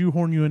kind of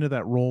shoehorn you into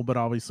that role, but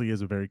obviously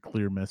has a very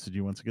clear message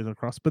you want to get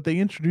across. But they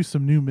introduce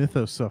some new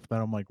mythos stuff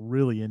that I'm like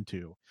really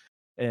into,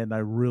 and I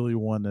really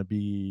want to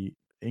be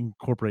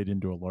incorporated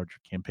into a larger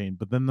campaign.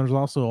 But then there's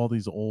also all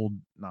these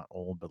not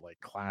old, but like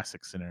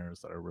classic scenarios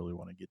that I really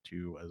want to get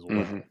to as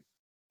well.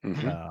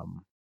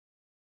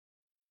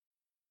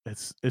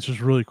 It's just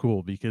really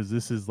cool because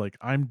this is like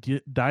I'm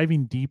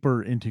diving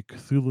deeper into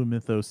Cthulhu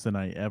mythos than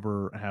I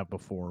ever have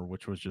before,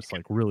 which was just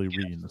like really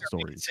reading the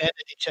stories.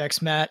 Sanity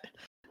checks, Matt.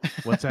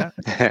 What's that?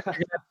 You're gonna have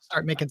to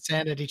start making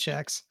sanity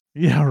checks.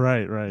 Yeah,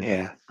 right.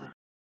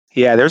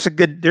 Yeah,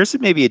 there's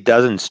maybe a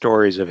dozen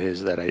stories of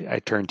his that I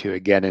turn to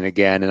again and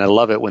again, and I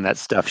love it when that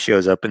stuff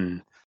shows up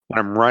and when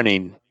I'm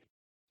running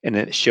and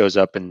it shows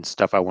up in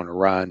stuff I want to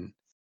run,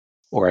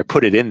 or I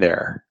put it in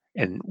there,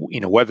 and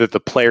whether the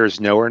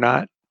players know or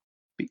not,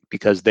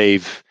 because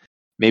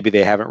maybe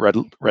they haven't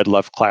read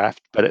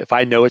Lovecraft, but if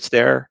I know it's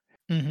there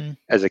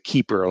as a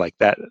keeper like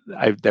that,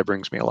 that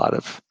brings me a lot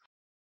of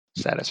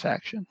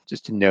satisfaction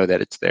just to know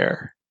that it's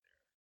there.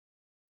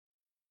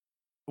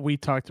 We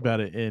talked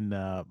about it in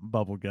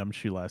Bubble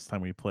Gumshoe last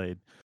time we played,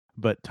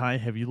 but Ty,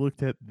 have you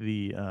looked at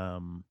the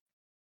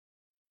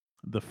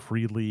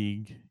Free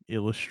League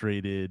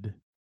illustrated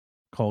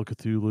Call of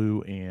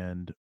Cthulhu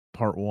and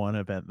Part 1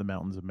 of At the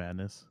Mountains of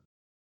Madness?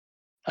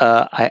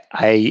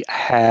 I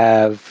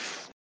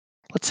have.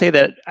 Let's say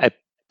that I'm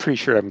pretty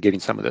sure I'm getting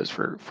some of those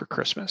for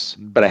Christmas,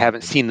 but I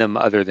haven't seen them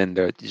other than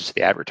just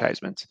the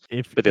advertisements.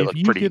 But they look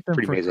you pretty get them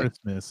pretty for amazing.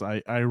 Christmas,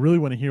 I really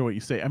want to hear what you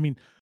say. I mean,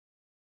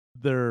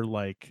 they're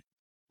like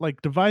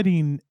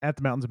dividing At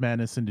the Mountains of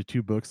Madness into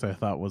 2 books. I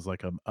thought was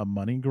like a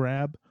money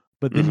grab,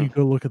 but then you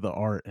go look at the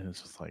art and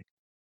it's just like,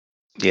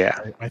 yeah,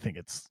 I think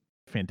it's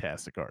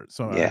fantastic art.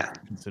 So yeah,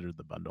 I considered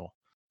the bundle.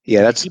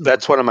 Yeah,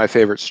 that's one of my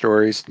favorite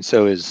stories, and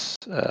so is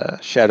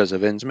Shadows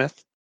of Innsmouth.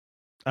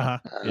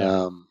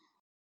 Yeah.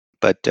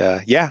 But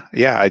yeah,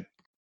 I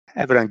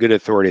have it on good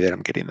authority that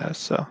I'm getting those.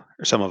 So,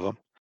 or some of them,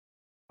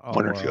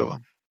 one or two of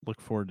them.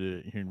 Look forward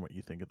to hearing what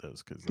you think of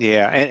those.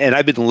 Yeah, and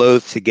I've been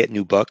loath to get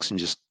new books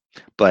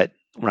but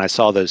when I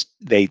saw those,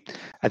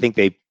 I think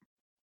they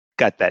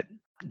got that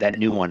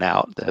new one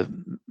out, the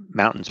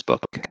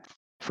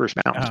first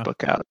Mountains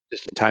book out,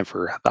 just in time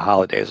for the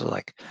holidays. I was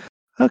like,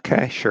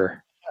 okay,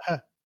 sure.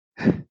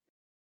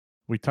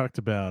 We talked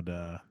about,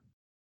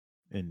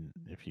 and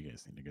if you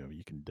guys need to go,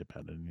 you can dip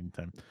out at any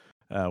time.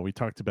 We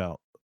talked about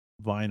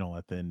vinyl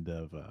at the end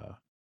of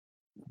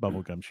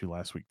Bubble Gumshoe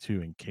last week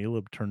too, and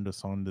Caleb turned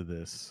us on to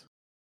this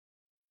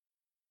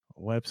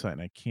website,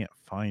 and I can't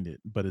find it,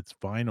 but it's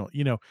vinyl.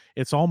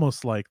 It's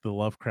almost like the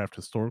Lovecraft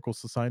Historical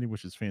Society,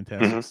 which is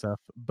fantastic stuff,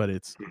 but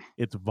it's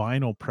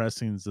vinyl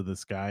pressings of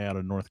this guy out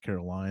of North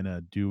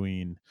Carolina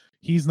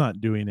he's not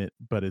doing it,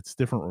 but it's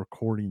different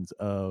recordings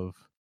of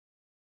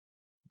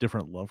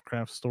different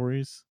Lovecraft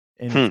stories,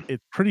 and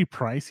it's pretty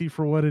pricey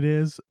for what it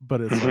is, but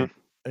it's like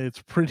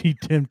it's pretty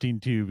tempting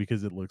too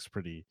because it looks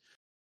pretty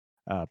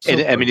I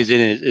mean, is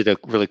it a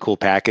really cool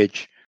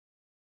package?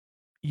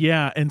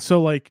 Yeah, and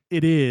so like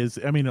it is.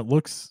 I mean, it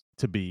looks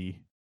to be.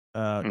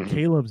 Mhm.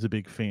 Caleb's a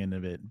big fan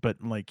of it,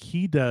 but like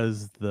he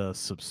does the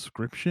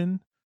subscription,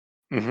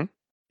 Hmm.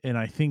 and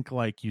I think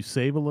like you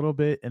save a little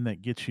bit, and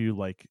that gets you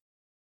like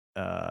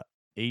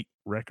 8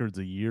 records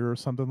a year or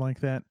something like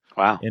that.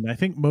 Wow. And I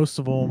think most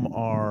of them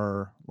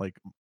are like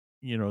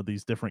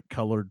these different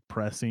colored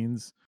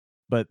pressings,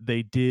 but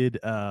they did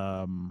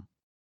I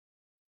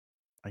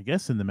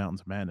guess in the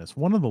Mountains of Madness,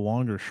 one of the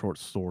longer short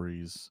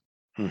stories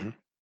Hmm.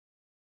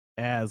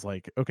 as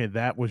like, okay,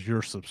 that was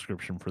your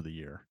subscription for the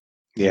year.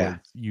 Yeah.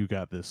 Was you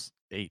got this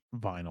 8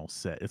 vinyl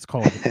set. It's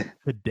called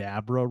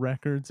Cadabra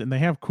Records, and they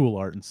have cool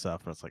art and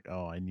stuff. It's like,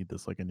 oh, I need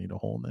this like I need a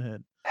hole in the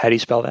head. How do you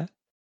spell that?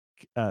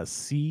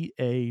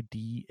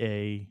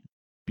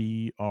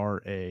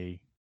 CADABRA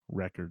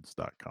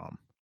records.com.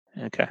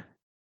 Okay.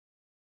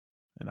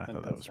 And I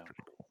thought that was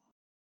pretty cool.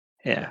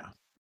 Yeah.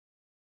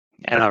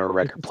 Yeah. And I'm a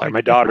record It's player. like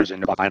My daughter's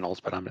into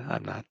vinyls, but I'm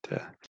not.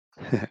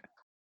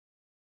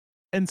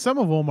 And some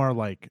of them are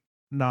like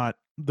not,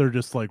 they're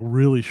just like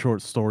really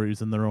short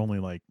stories, and they're only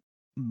like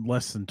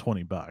less than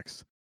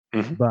 $20.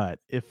 Mhm. But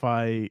if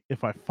I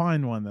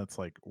find one that's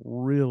like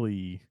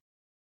really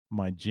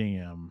my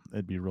jam,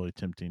 it'd be really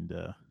tempting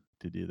to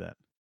do that.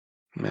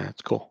 Yeah,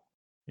 it's cool.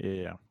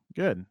 Yeah.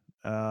 Good.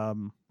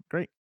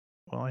 Great.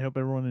 Well, I hope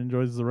everyone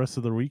enjoys the rest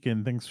of the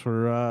weekend. Thanks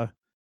for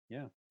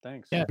Yeah,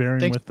 thanks. Yeah, bearing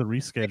thanks with the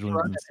rescheduling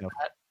running and it, stuff.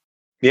 Matt.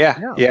 Yeah.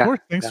 Yeah, of Yeah. course.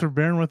 Thanks Yeah. for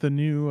bearing with the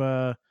new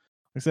like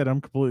I said,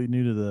 I'm completely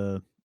new to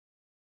the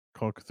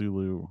Call of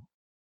Cthulhu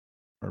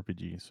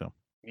RPG, so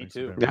Me thanks for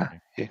too. bearing with Yeah.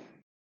 me. Yeah.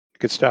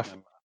 Good stuff.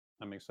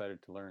 I'm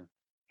excited to learn.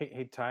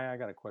 Hey, Ty, I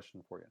got a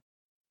question for you.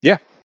 Yeah.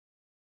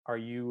 Are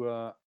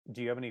you?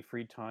 Do you have any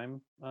free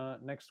time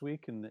next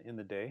week in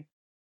the day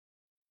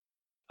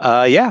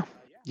Yeah.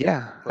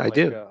 Yeah, for I like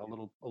do.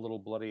 a little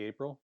Bloody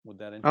April? Would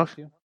that Oh, interest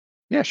you?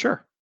 yeah,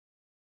 sure.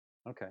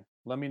 Okay.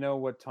 Let me know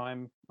what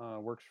time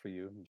works for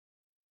you.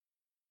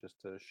 Just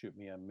to shoot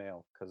me a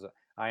mail because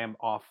I am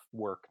off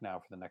work now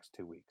for the next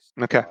 2 weeks.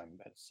 Okay. So I'm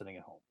sitting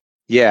at home.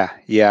 Yeah.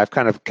 Yeah. I've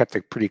kind of kept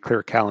a pretty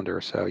clear calendar,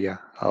 so yeah,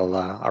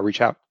 I'll reach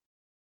out.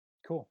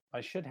 Cool.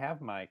 I should have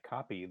my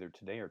copy either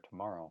today or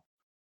tomorrow.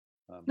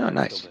 Oh, But I've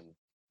nice. still been,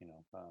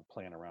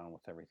 playing around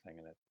with everything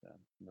and it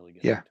really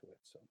getting Yeah. into it.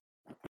 So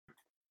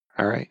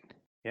All right.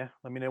 yeah,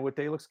 let me know what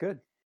day looks good.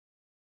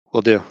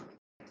 Will do.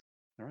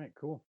 All right,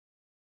 cool.